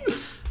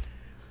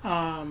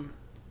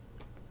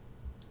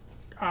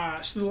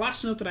 So the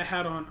last note that I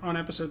had on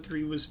episode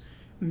 3 was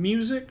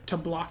music to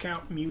block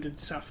out muted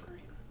suffering.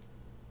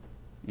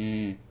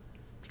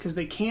 Because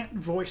they can't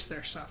voice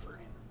their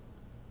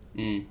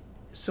suffering.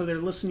 So they're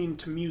listening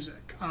to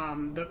music.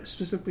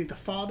 Specifically the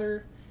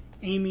father,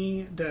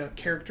 Amy, the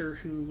character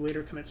who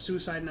later commits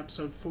suicide in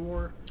episode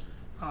 4,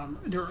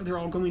 they're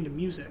all going to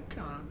music.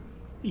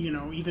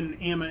 Even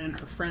Amma and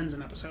her friends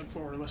in episode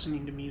 4 are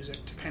listening to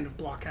music to kind of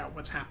block out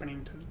what's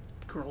happening to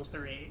girls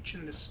their age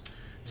and this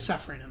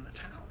suffering in the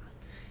town.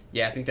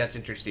 Yeah, I think that's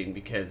interesting,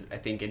 because I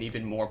think an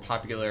even more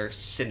popular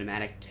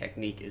cinematic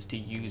technique is to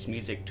use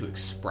music to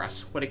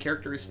express what a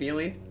character is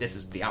feeling. This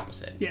is the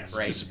opposite. Yes,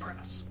 right? to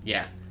suppress.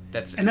 Yeah,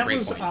 that's and a that great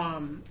was,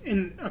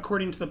 point.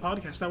 According to the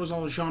podcast, that was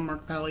all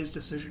Jean-Marc Vallée's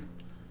decision.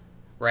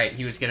 Right,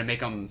 he was going to make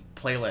them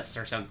playlists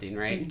or something,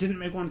 right? He didn't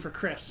make one for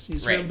Chris.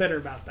 He's real bitter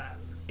about that.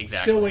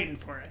 Exactly. Still waiting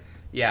for it.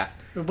 Yeah.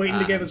 We're waiting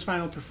to give his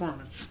final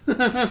performance.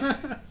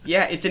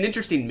 Yeah, it's an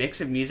interesting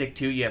mix of music,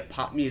 too. You have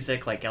pop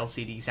music, like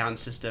LCD Sound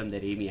System,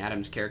 that Amy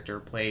Adams' character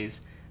plays.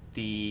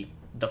 The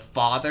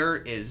father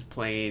is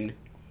playing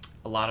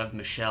a lot of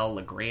Michel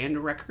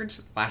Legrand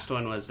records. Last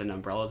one was an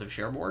Umbrellas of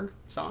Cherbourg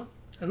song.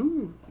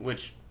 Ooh.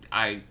 Which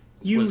I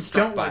You was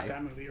struck don't by. like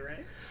that movie,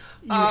 right?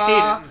 You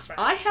hate it, in fact.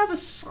 I have a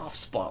soft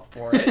spot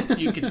for it,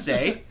 you could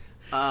say.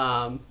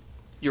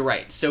 You're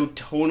right. So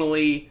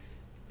seemingly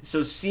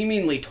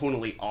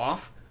tonally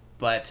off,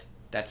 but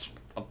that's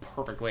a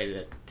perfect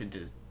way to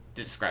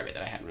describe it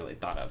that I hadn't really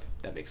thought of.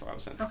 That makes a lot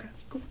of sense. Okay,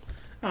 cool.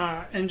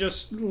 And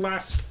just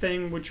last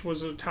thing, which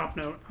was a top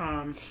note,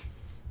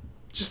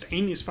 just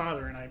Amy's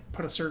father, and I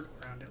put a circle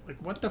around it. Like,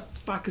 what the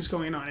fuck is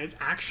going on? It's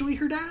actually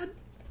her dad?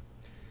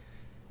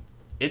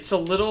 It's a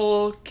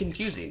little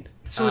confusing.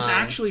 So it's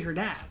actually her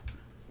dad.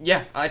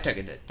 Yeah, I took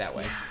it that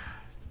way.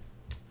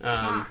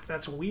 Fuck,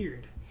 that's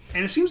weird.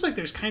 And it seems like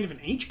there's kind of an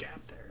age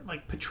gap there.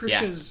 Like,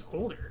 Patricia's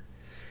older.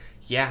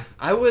 Yeah,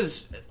 I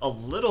was a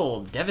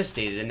little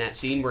devastated in that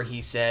scene where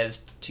he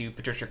says to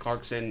Patricia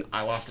Clarkson,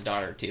 "I lost a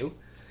daughter too."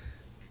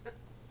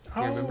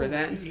 You remember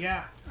that?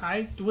 Yeah,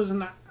 I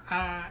wasn't.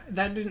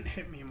 That didn't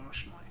hit me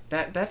emotionally.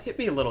 That hit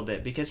me a little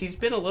bit because he's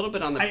been a little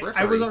bit on the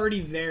periphery. I was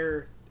already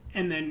there,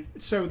 and then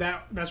so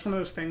that's one of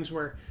those things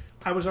where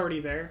I was already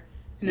there,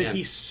 and then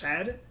he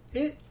said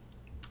it,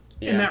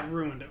 and that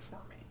ruined it for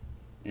me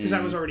because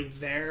I was already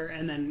there,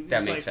 and then that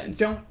it's makes like, sense.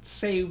 Don't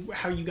say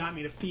how you got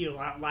me to feel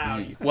out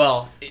loud.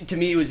 Well, to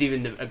me, it was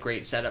even a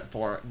great setup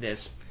for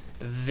this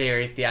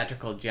very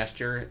theatrical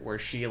gesture where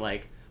she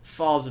like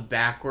falls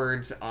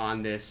backwards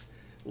on this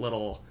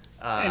little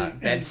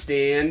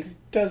bedstand.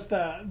 Does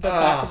the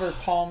back of her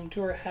palm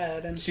to her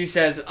head, and she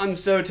says, "I'm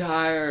so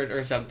tired,"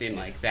 or something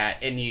like that,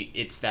 and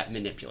it's that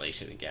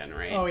manipulation again,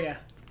 right? oh yeah,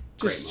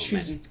 just Great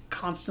she's moment.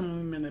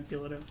 constantly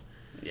manipulative.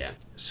 Yeah.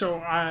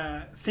 So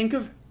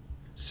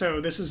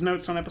this is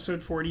notes on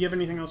episode 4. Do you have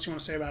anything else you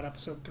want to say about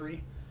episode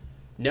 3?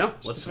 No,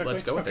 let's go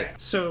with Okay. it.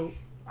 So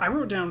I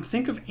wrote down,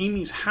 think of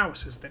Amy's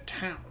house as the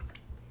town.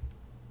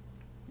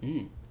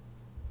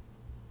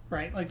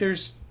 Right? Like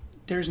there's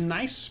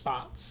nice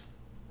spots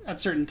at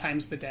certain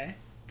times of the day,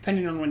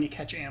 depending on when you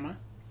catch Amma.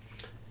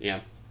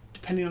 Yeah.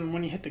 Depending on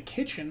when you hit the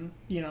kitchen,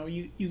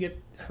 you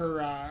get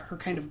her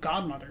kind of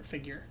godmother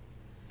figure,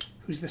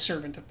 who's the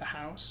servant of the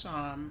house.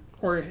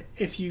 Or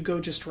if you go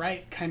just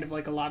right, kind of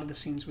like a lot of the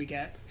scenes we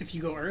get, if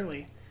you go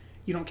early,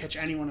 you don't catch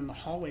anyone in the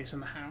hallways in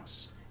the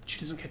house. She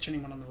doesn't catch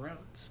anyone on the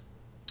roads.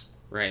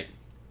 Right.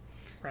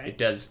 Right? It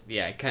does.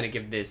 Yeah. It kind of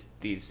give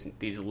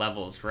these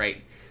levels,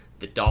 right?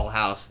 The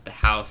dollhouse, the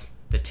house,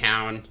 the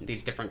town.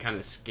 These different kind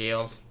of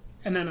scales.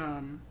 And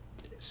then,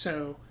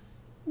 so,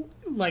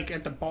 like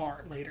at the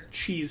bar later,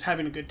 she's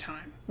having a good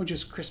time, which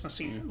is Christmas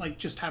scene, like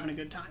just having a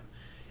good time.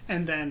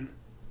 And then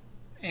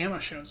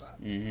Amma shows up,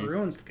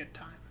 ruins the good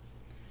time.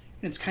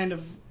 And it's kind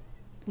of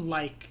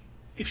like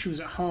if she was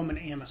at home and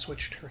Amma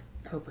switched her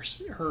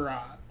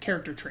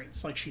character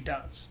traits like she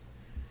does.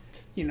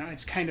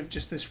 It's kind of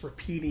just this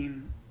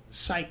repeating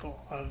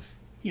cycle of,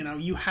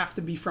 you have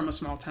to be from a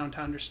small town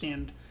to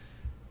understand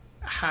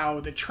how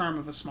the charm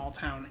of a small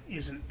town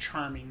isn't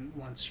charming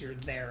once you're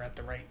there at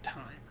the right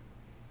time.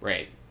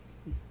 Right.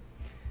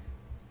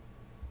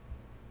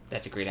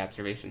 That's a great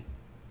observation.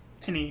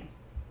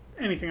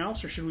 Anything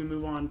else, or should we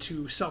move on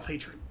to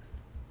self-hatred?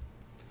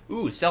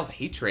 Ooh,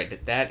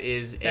 self-hatred. That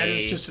is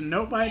just a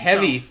note by itself.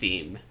 heavy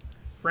theme.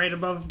 Right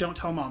above Don't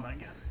Tell Mama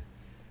Again.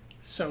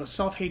 So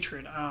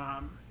self-hatred.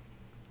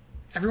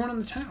 Everyone in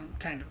the town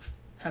kind of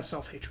has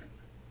self-hatred.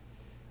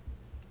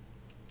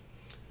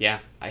 Yeah,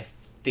 I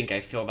think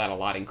I feel that a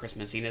lot in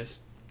Christmasina's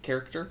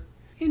character.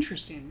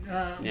 Interesting.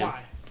 Yeah.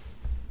 Why?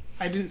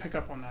 I didn't pick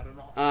up on that at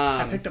all.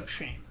 I picked up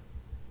shame.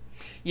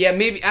 Yeah,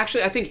 maybe.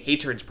 Actually, I think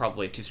hatred's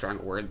probably too strong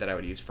a word that I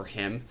would use for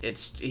him.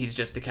 He's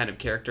just the kind of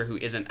character who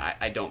isn't.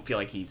 I don't feel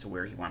like he's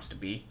where he wants to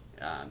be.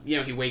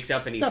 He wakes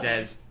up and he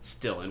says,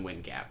 "Still in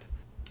wind gap."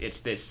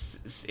 It's this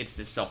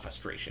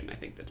self-frustration. I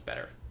think that's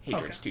better.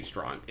 Hatred's too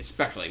strong,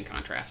 especially in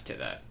contrast to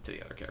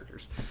the other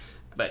characters.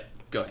 But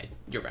go ahead.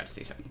 You're about to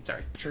say something.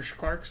 Sorry. Patricia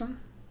Clarkson.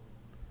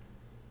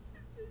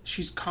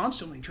 She's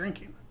constantly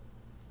drinking,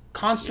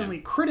 constantly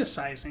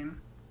criticizing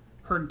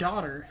her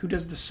daughter, who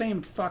does the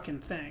same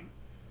fucking thing.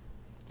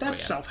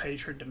 That's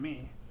self-hatred to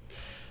me.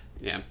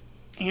 Yeah.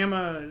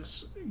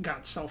 Amma's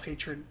got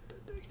self-hatred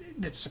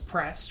that's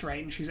suppressed,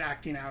 right? And she's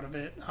acting out of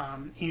it.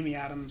 Amy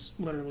Adams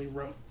literally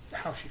wrote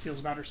how she feels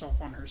about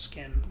herself on her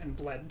skin and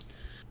bled.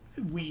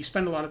 We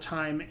spend a lot of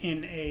time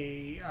in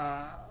a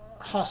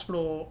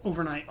hospital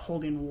overnight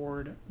holding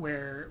ward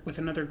with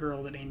another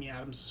girl that Amy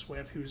Adams is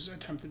with, who's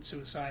attempted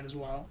suicide as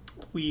well.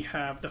 We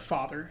have the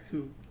father,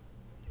 who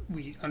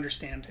we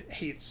understand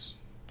hates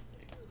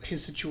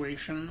his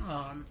situation,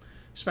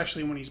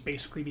 especially when he's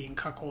basically being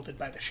cuckolded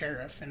by the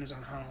sheriff in his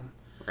own home.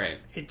 Right.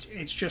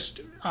 It's just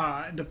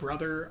the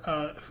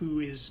brother who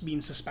is being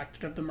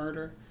suspected of the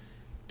murder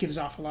gives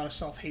off a lot of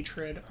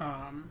self-hatred.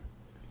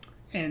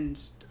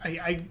 And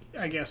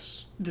I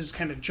guess this is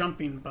kind of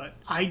jumping, but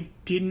I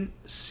didn't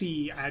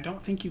see, I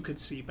don't think you could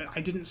see, but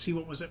I didn't see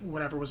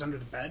whatever was under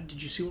the bed.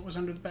 Did you see what was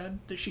under the bed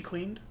that she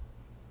cleaned?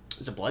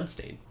 It's a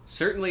bloodstain.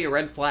 Certainly a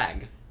red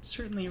flag.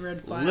 Certainly a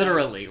red flag.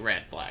 Literally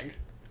red flag.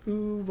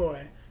 Ooh,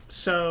 boy.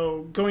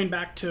 So, going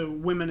back to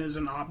women as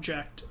an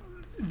object,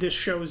 this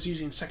show is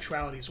using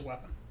sexuality as a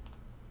weapon.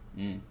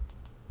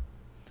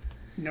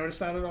 notice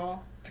that at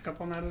all? Pick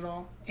up on that at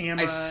all?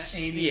 Emma,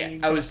 Amy, yeah,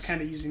 both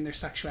kind of using their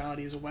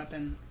sexuality as a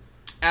weapon.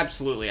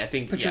 Absolutely, I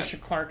think Patricia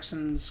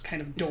Clarkson's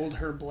kind of dulled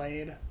her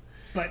blade,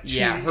 but hers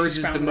she's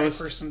is found the the right most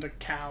person to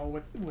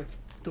cow with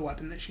the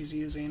weapon that she's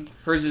using.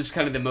 Hers is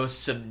kind of the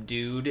most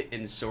subdued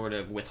and sort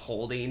of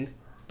withholding,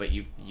 but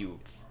you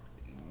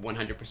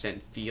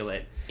 100% feel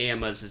it.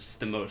 Emma's is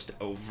the most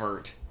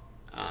overt,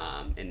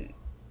 and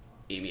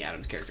Amy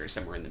Adams' character is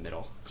somewhere in the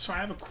middle. So I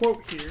have a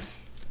quote here.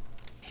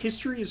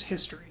 History is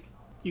history.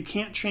 You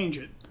can't change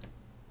it.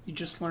 You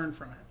just learn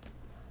from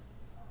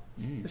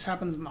it. This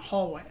happens in the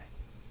hallway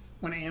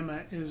when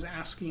Emma is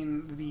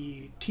asking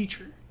the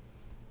teacher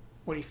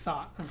what he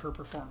thought of her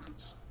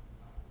performance.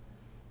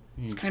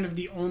 It's kind of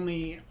the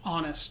only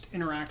honest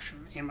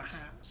interaction Emma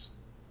has,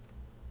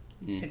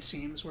 it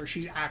seems, where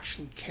she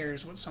actually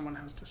cares what someone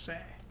has to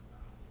say.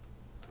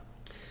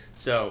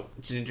 So,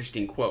 it's an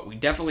interesting quote. We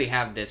definitely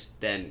have this,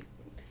 then,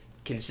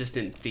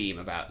 consistent theme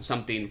about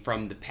something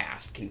from the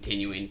past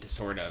continuing to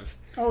sort of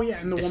Oh, yeah,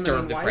 and the disturb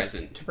woman in the white,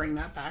 present. to bring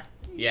that back.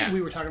 Yeah.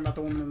 We were talking about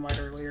the woman in white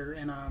earlier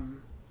in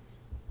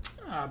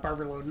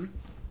Barbara Loden.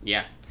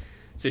 Yeah.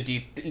 So do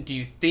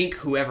you think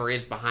whoever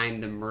is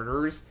behind the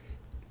murders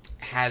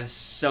has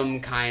some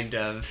kind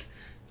of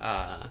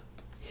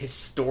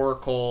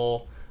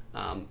historical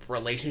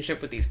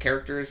relationship with these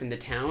characters in the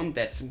town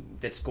that's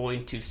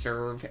going to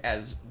serve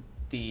as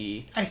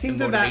I think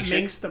the that motivation?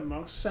 makes the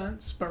most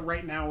sense, but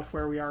right now with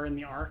where we are in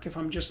the arc, if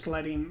I'm just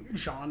letting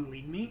Jean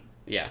lead me,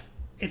 Yeah.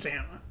 it's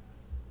Anna.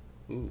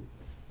 Ooh.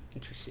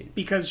 Interesting.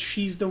 Because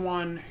she's the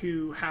one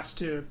who has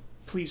to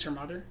please her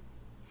mother.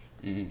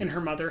 Mm-hmm. And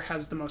her mother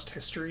has the most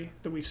history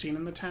that we've seen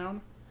in the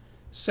town.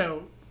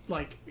 So,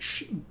 like,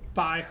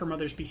 by her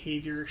mother's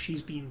behavior,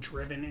 she's being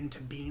driven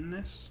into being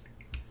this.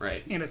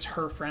 Right. And it's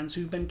her friends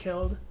who've been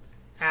killed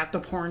at the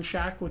porn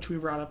shack, which we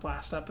brought up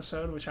last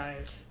episode, which I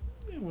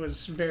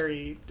was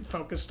very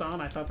focused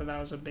on. I thought that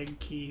was a big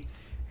key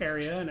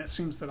area, and it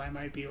seems that I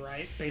might be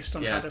right based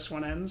on how this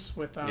one ends.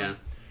 With And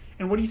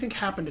what do you think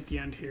happened at the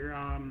end here?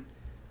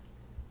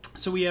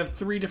 So we have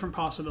 3 different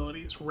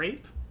possibilities: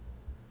 rape,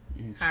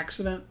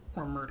 accident,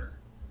 or murder,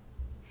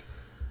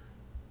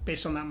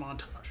 based on that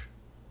montage.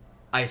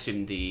 I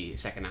assume the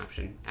second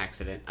option,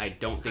 accident. I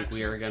don't think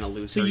we are going to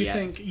lose So her you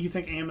yet. you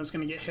think Emma's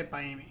going to get hit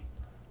by Amy?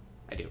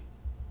 I do.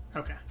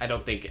 Okay. I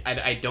don't think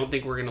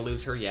we're going to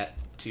lose her yet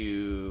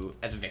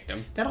as a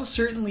victim. That'll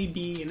certainly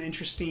be an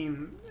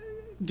interesting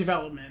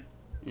development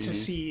to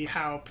see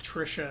how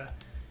Patricia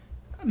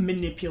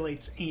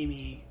manipulates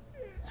Amy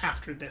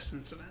after this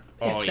incident.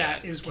 Oh, if yeah.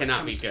 that is what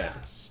Cannot comes be good. to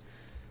pass.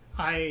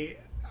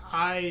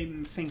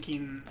 I'm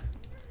thinking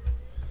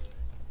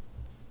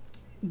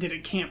that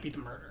it can't be the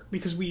murder,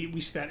 because we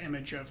see that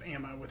image of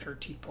Emma with her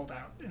teeth pulled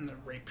out in the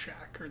rape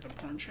shack or the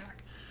porn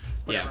shack,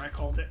 whatever I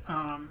called it.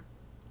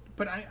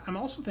 But I'm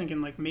also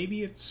thinking, like,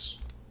 maybe it's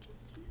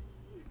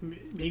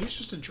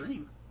just a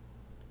dream.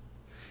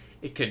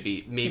 It could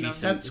be. Maybe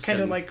that's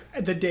kind of like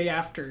the day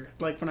after,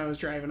 like when I was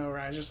driving over,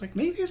 I was just like,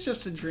 maybe it's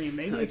just a dream.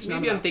 Maybe it's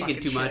not. Maybe I'm about thinking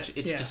fucking too much. shit.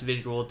 It's Yeah. just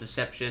visual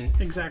deception.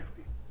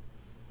 Exactly.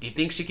 Do you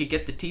think she could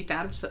get the teeth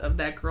out of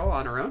that girl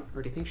on her own,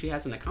 or do you think she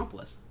has an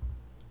accomplice?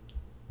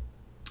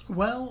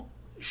 Well,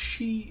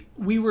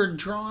 we were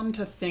drawn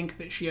to think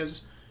that she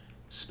has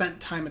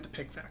spent time at the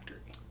pig factory.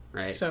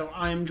 Right. So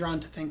I'm drawn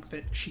to think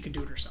that she could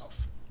do it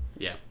herself.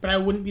 Yeah. But I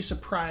wouldn't be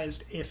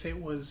surprised if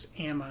it was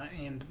Emma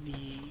and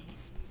the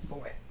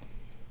boy.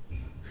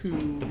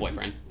 The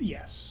boyfriend.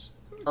 Yes.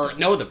 Or,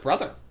 no, the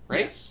brother,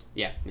 right? Yes.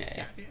 Yeah.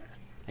 Yeah.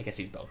 I guess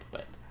he's both,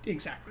 but...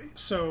 Exactly.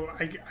 So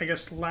I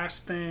guess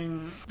last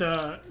thing,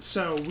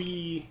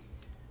 we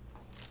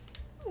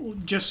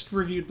just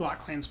reviewed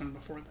BlacKkKlansman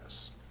before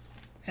this.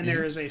 And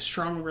there is a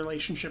strong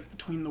relationship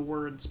between the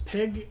words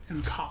pig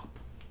and cop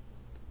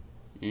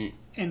in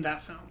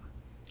that film.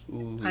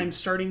 Ooh. I'm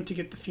starting to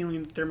get the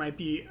feeling that there might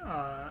be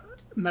a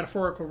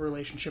metaphorical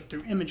relationship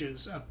through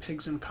images of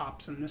pigs and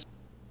cops in this.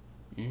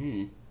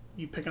 Mm-hmm.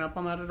 You picking up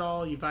on that at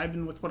all? You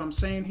vibing with what I'm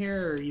saying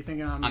here, or are you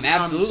thinking I'm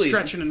absolutely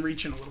stretching and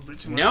reaching a little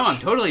bit too much? No, I'm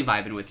totally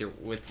vibing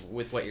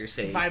with what you're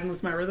saying. Vibing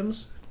with my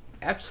rhythms?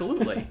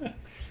 Absolutely.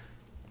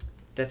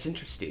 That's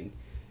interesting.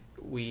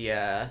 We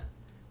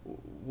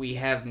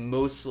have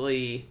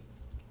mostly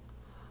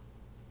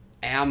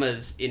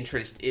Emma's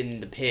interest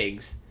in the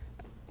pigs,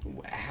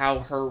 how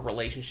her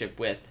relationship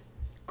with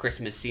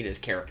Chris Messina's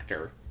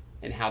character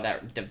and how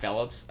that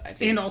develops, I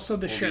think, And also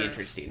the will sheriff. be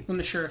interesting. When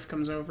the sheriff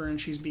comes over and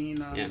she's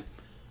being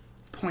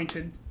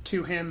pointed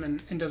to him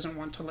and doesn't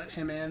want to let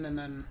him in, and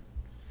then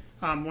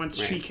once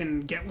she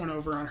can get one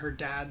over on her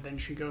dad, then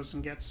she goes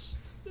and gets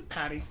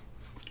Patty.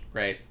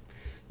 Right.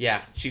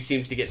 Yeah, she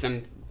seems to get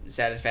some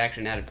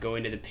satisfaction out of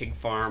going to the pig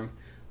farm,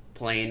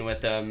 playing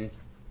with them.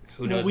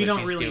 Who knows we what don't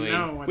she's really doing?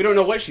 know We don't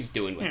know what she's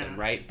doing with Yeah. them,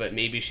 right? But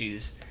maybe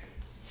she's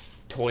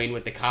toying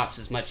with the cops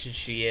as much as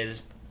she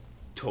is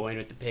toying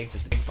with the pigs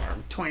at the pig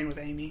farm. Toying with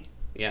Amy.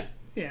 Yeah.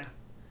 Yeah.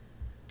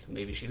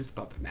 Maybe she was the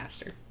puppet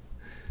master.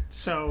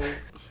 So,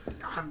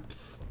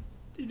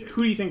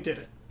 who do you think did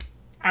it?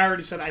 I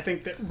already said I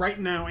think that right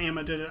now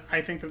Emma did it.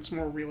 I think that it's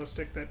more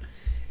realistic that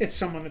it's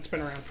someone that's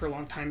been around for a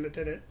long time that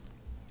did it.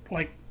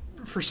 Like,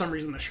 for some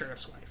reason, the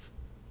sheriff's wife.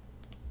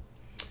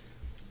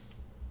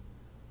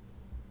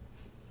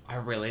 I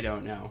really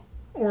don't know.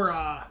 Or,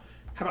 how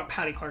about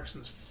Patty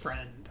Clarkson's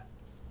friend?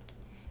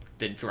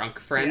 The drunk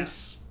friend?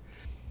 Yes.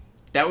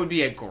 That would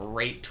be a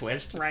great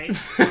twist. Right?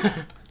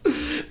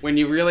 When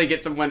you really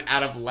get someone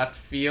out of left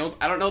field.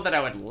 I don't know that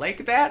I would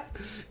like that.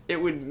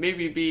 It would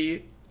maybe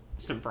be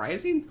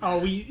surprising. Oh,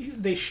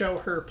 they show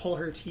her pull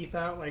her teeth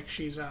out like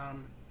she's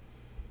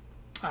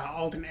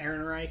Alden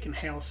Ehrenreich and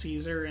Hail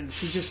Caesar, and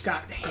she just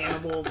got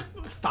Hannibal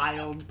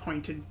filed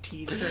pointed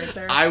teeth right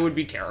there. I would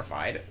be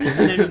terrified. And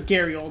then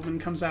Gary Oldman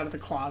comes out of the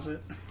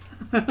closet.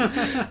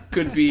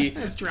 Could be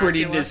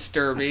pretty Dracula.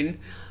 disturbing.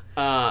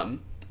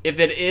 If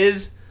it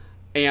is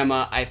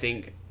Amma, I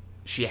think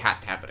she has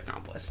to have an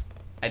accomplice.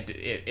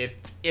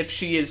 If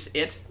she is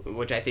it,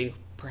 which I think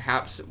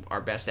perhaps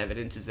our best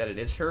evidence is that it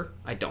is her,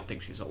 I don't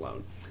think she's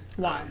alone.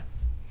 Why?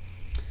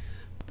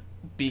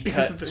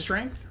 Because of the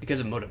strength? Because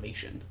of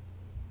motivation.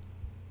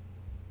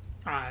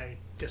 I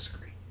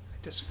disagree.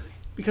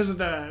 Because of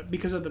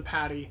the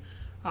Patty,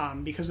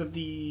 because of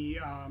the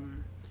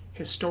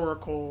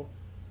historical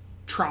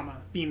trauma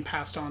being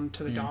passed on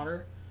to the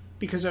daughter,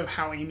 because of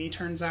how Amy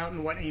turns out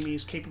and what Amy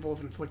is capable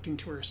of inflicting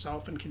to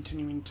herself and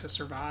continuing to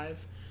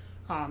survive,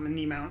 and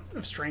the amount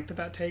of strength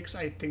that takes,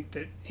 I think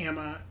that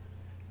Amma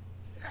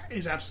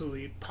is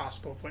absolutely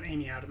possible of what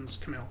Amy Adams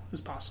Camille is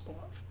possible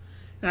of.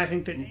 And I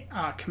think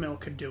that Camille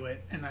could do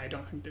it, and I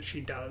don't think that she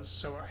does.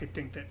 So I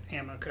think that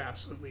Amma could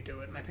absolutely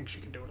do it, and I think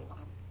she could do it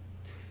alone.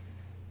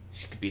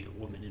 She could be the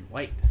woman in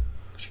white.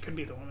 She could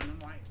be the woman in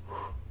white.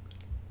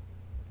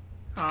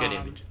 It's a good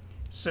image.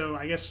 So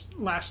I guess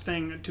last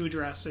thing to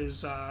address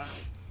is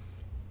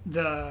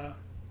the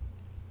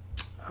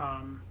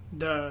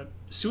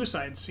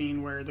suicide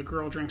scene where the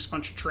girl drinks a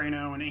bunch of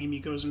Trano and Amy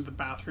goes into the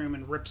bathroom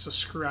and rips a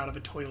screw out of a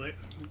toilet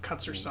and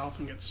cuts herself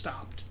and gets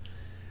stopped.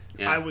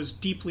 Yeah. I was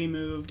deeply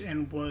moved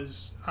and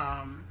was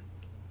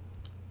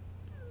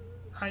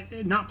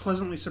not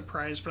pleasantly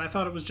surprised, but I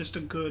thought it was just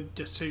a good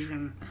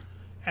decision,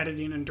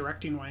 editing and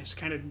directing wise, to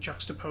kind of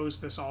juxtapose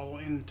this all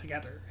in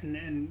together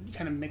and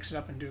kind of mix it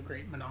up and do a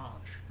great melange.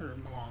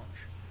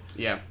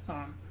 Yeah.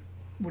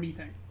 What do you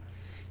think?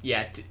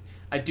 Yeah,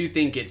 I do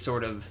think it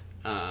sort of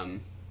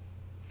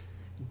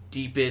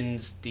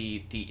deepens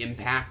the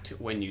impact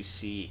when you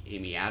see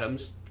Amy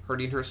Adams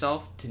hurting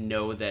herself, to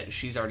know that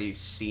she's already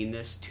seen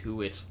this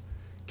to its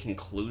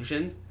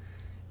conclusion.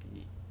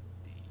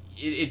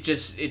 It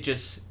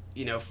just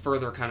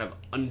further kind of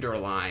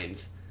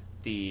underlines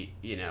the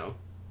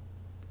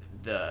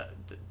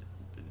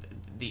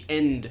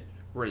end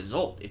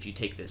result if you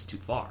take this too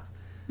far.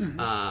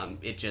 Mm-hmm.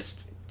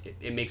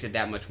 It makes it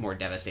that much more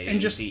devastating and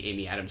just to see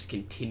Amy Adams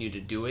continue to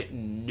do it,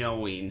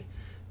 knowing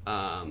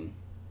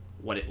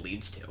what it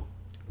leads to.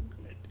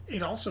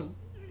 It also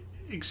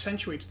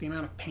accentuates the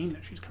amount of pain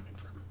that she's coming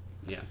from.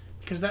 Yeah.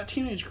 Because that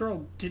teenage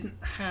girl didn't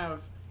have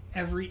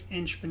every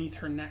inch beneath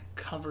her neck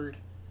covered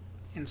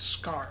in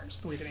scars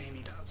the way that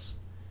Amy does.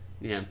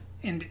 Yeah.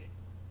 And,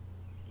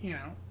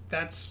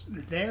 that's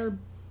there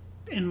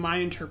in my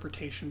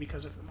interpretation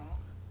because of her mom.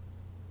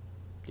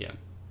 Yeah.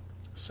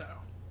 So,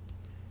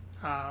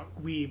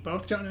 we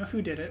both don't know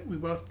who did it. We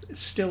both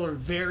still are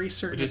very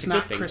certain it's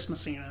not Chris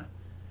Messina.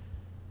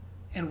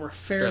 And we're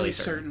fairly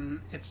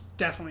certain it's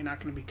definitely not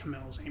going to be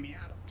Camille's Amy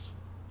Adams.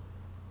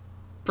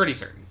 Pretty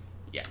certain,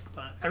 yeah.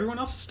 But everyone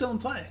else is still in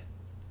play.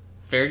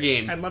 Fair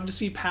game. I'd love to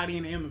see Patty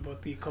and Amma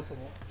both be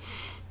culpable.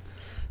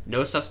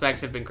 No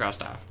suspects have been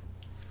crossed off.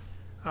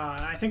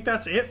 I think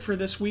that's it for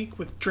this week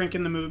with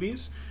Drinking the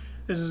Movies.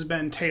 This has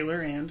been Taylor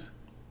and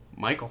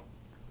Michael.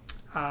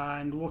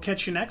 And we'll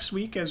catch you next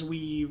week as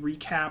we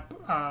recap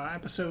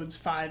episodes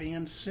 5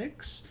 and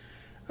 6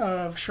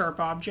 of Sharp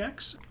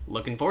Objects.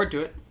 Looking forward to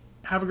it.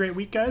 Have a great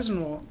week, guys, and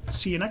we'll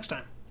see you next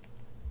time.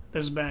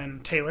 This has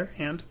been Taylor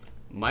and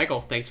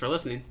Michael. Thanks for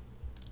listening.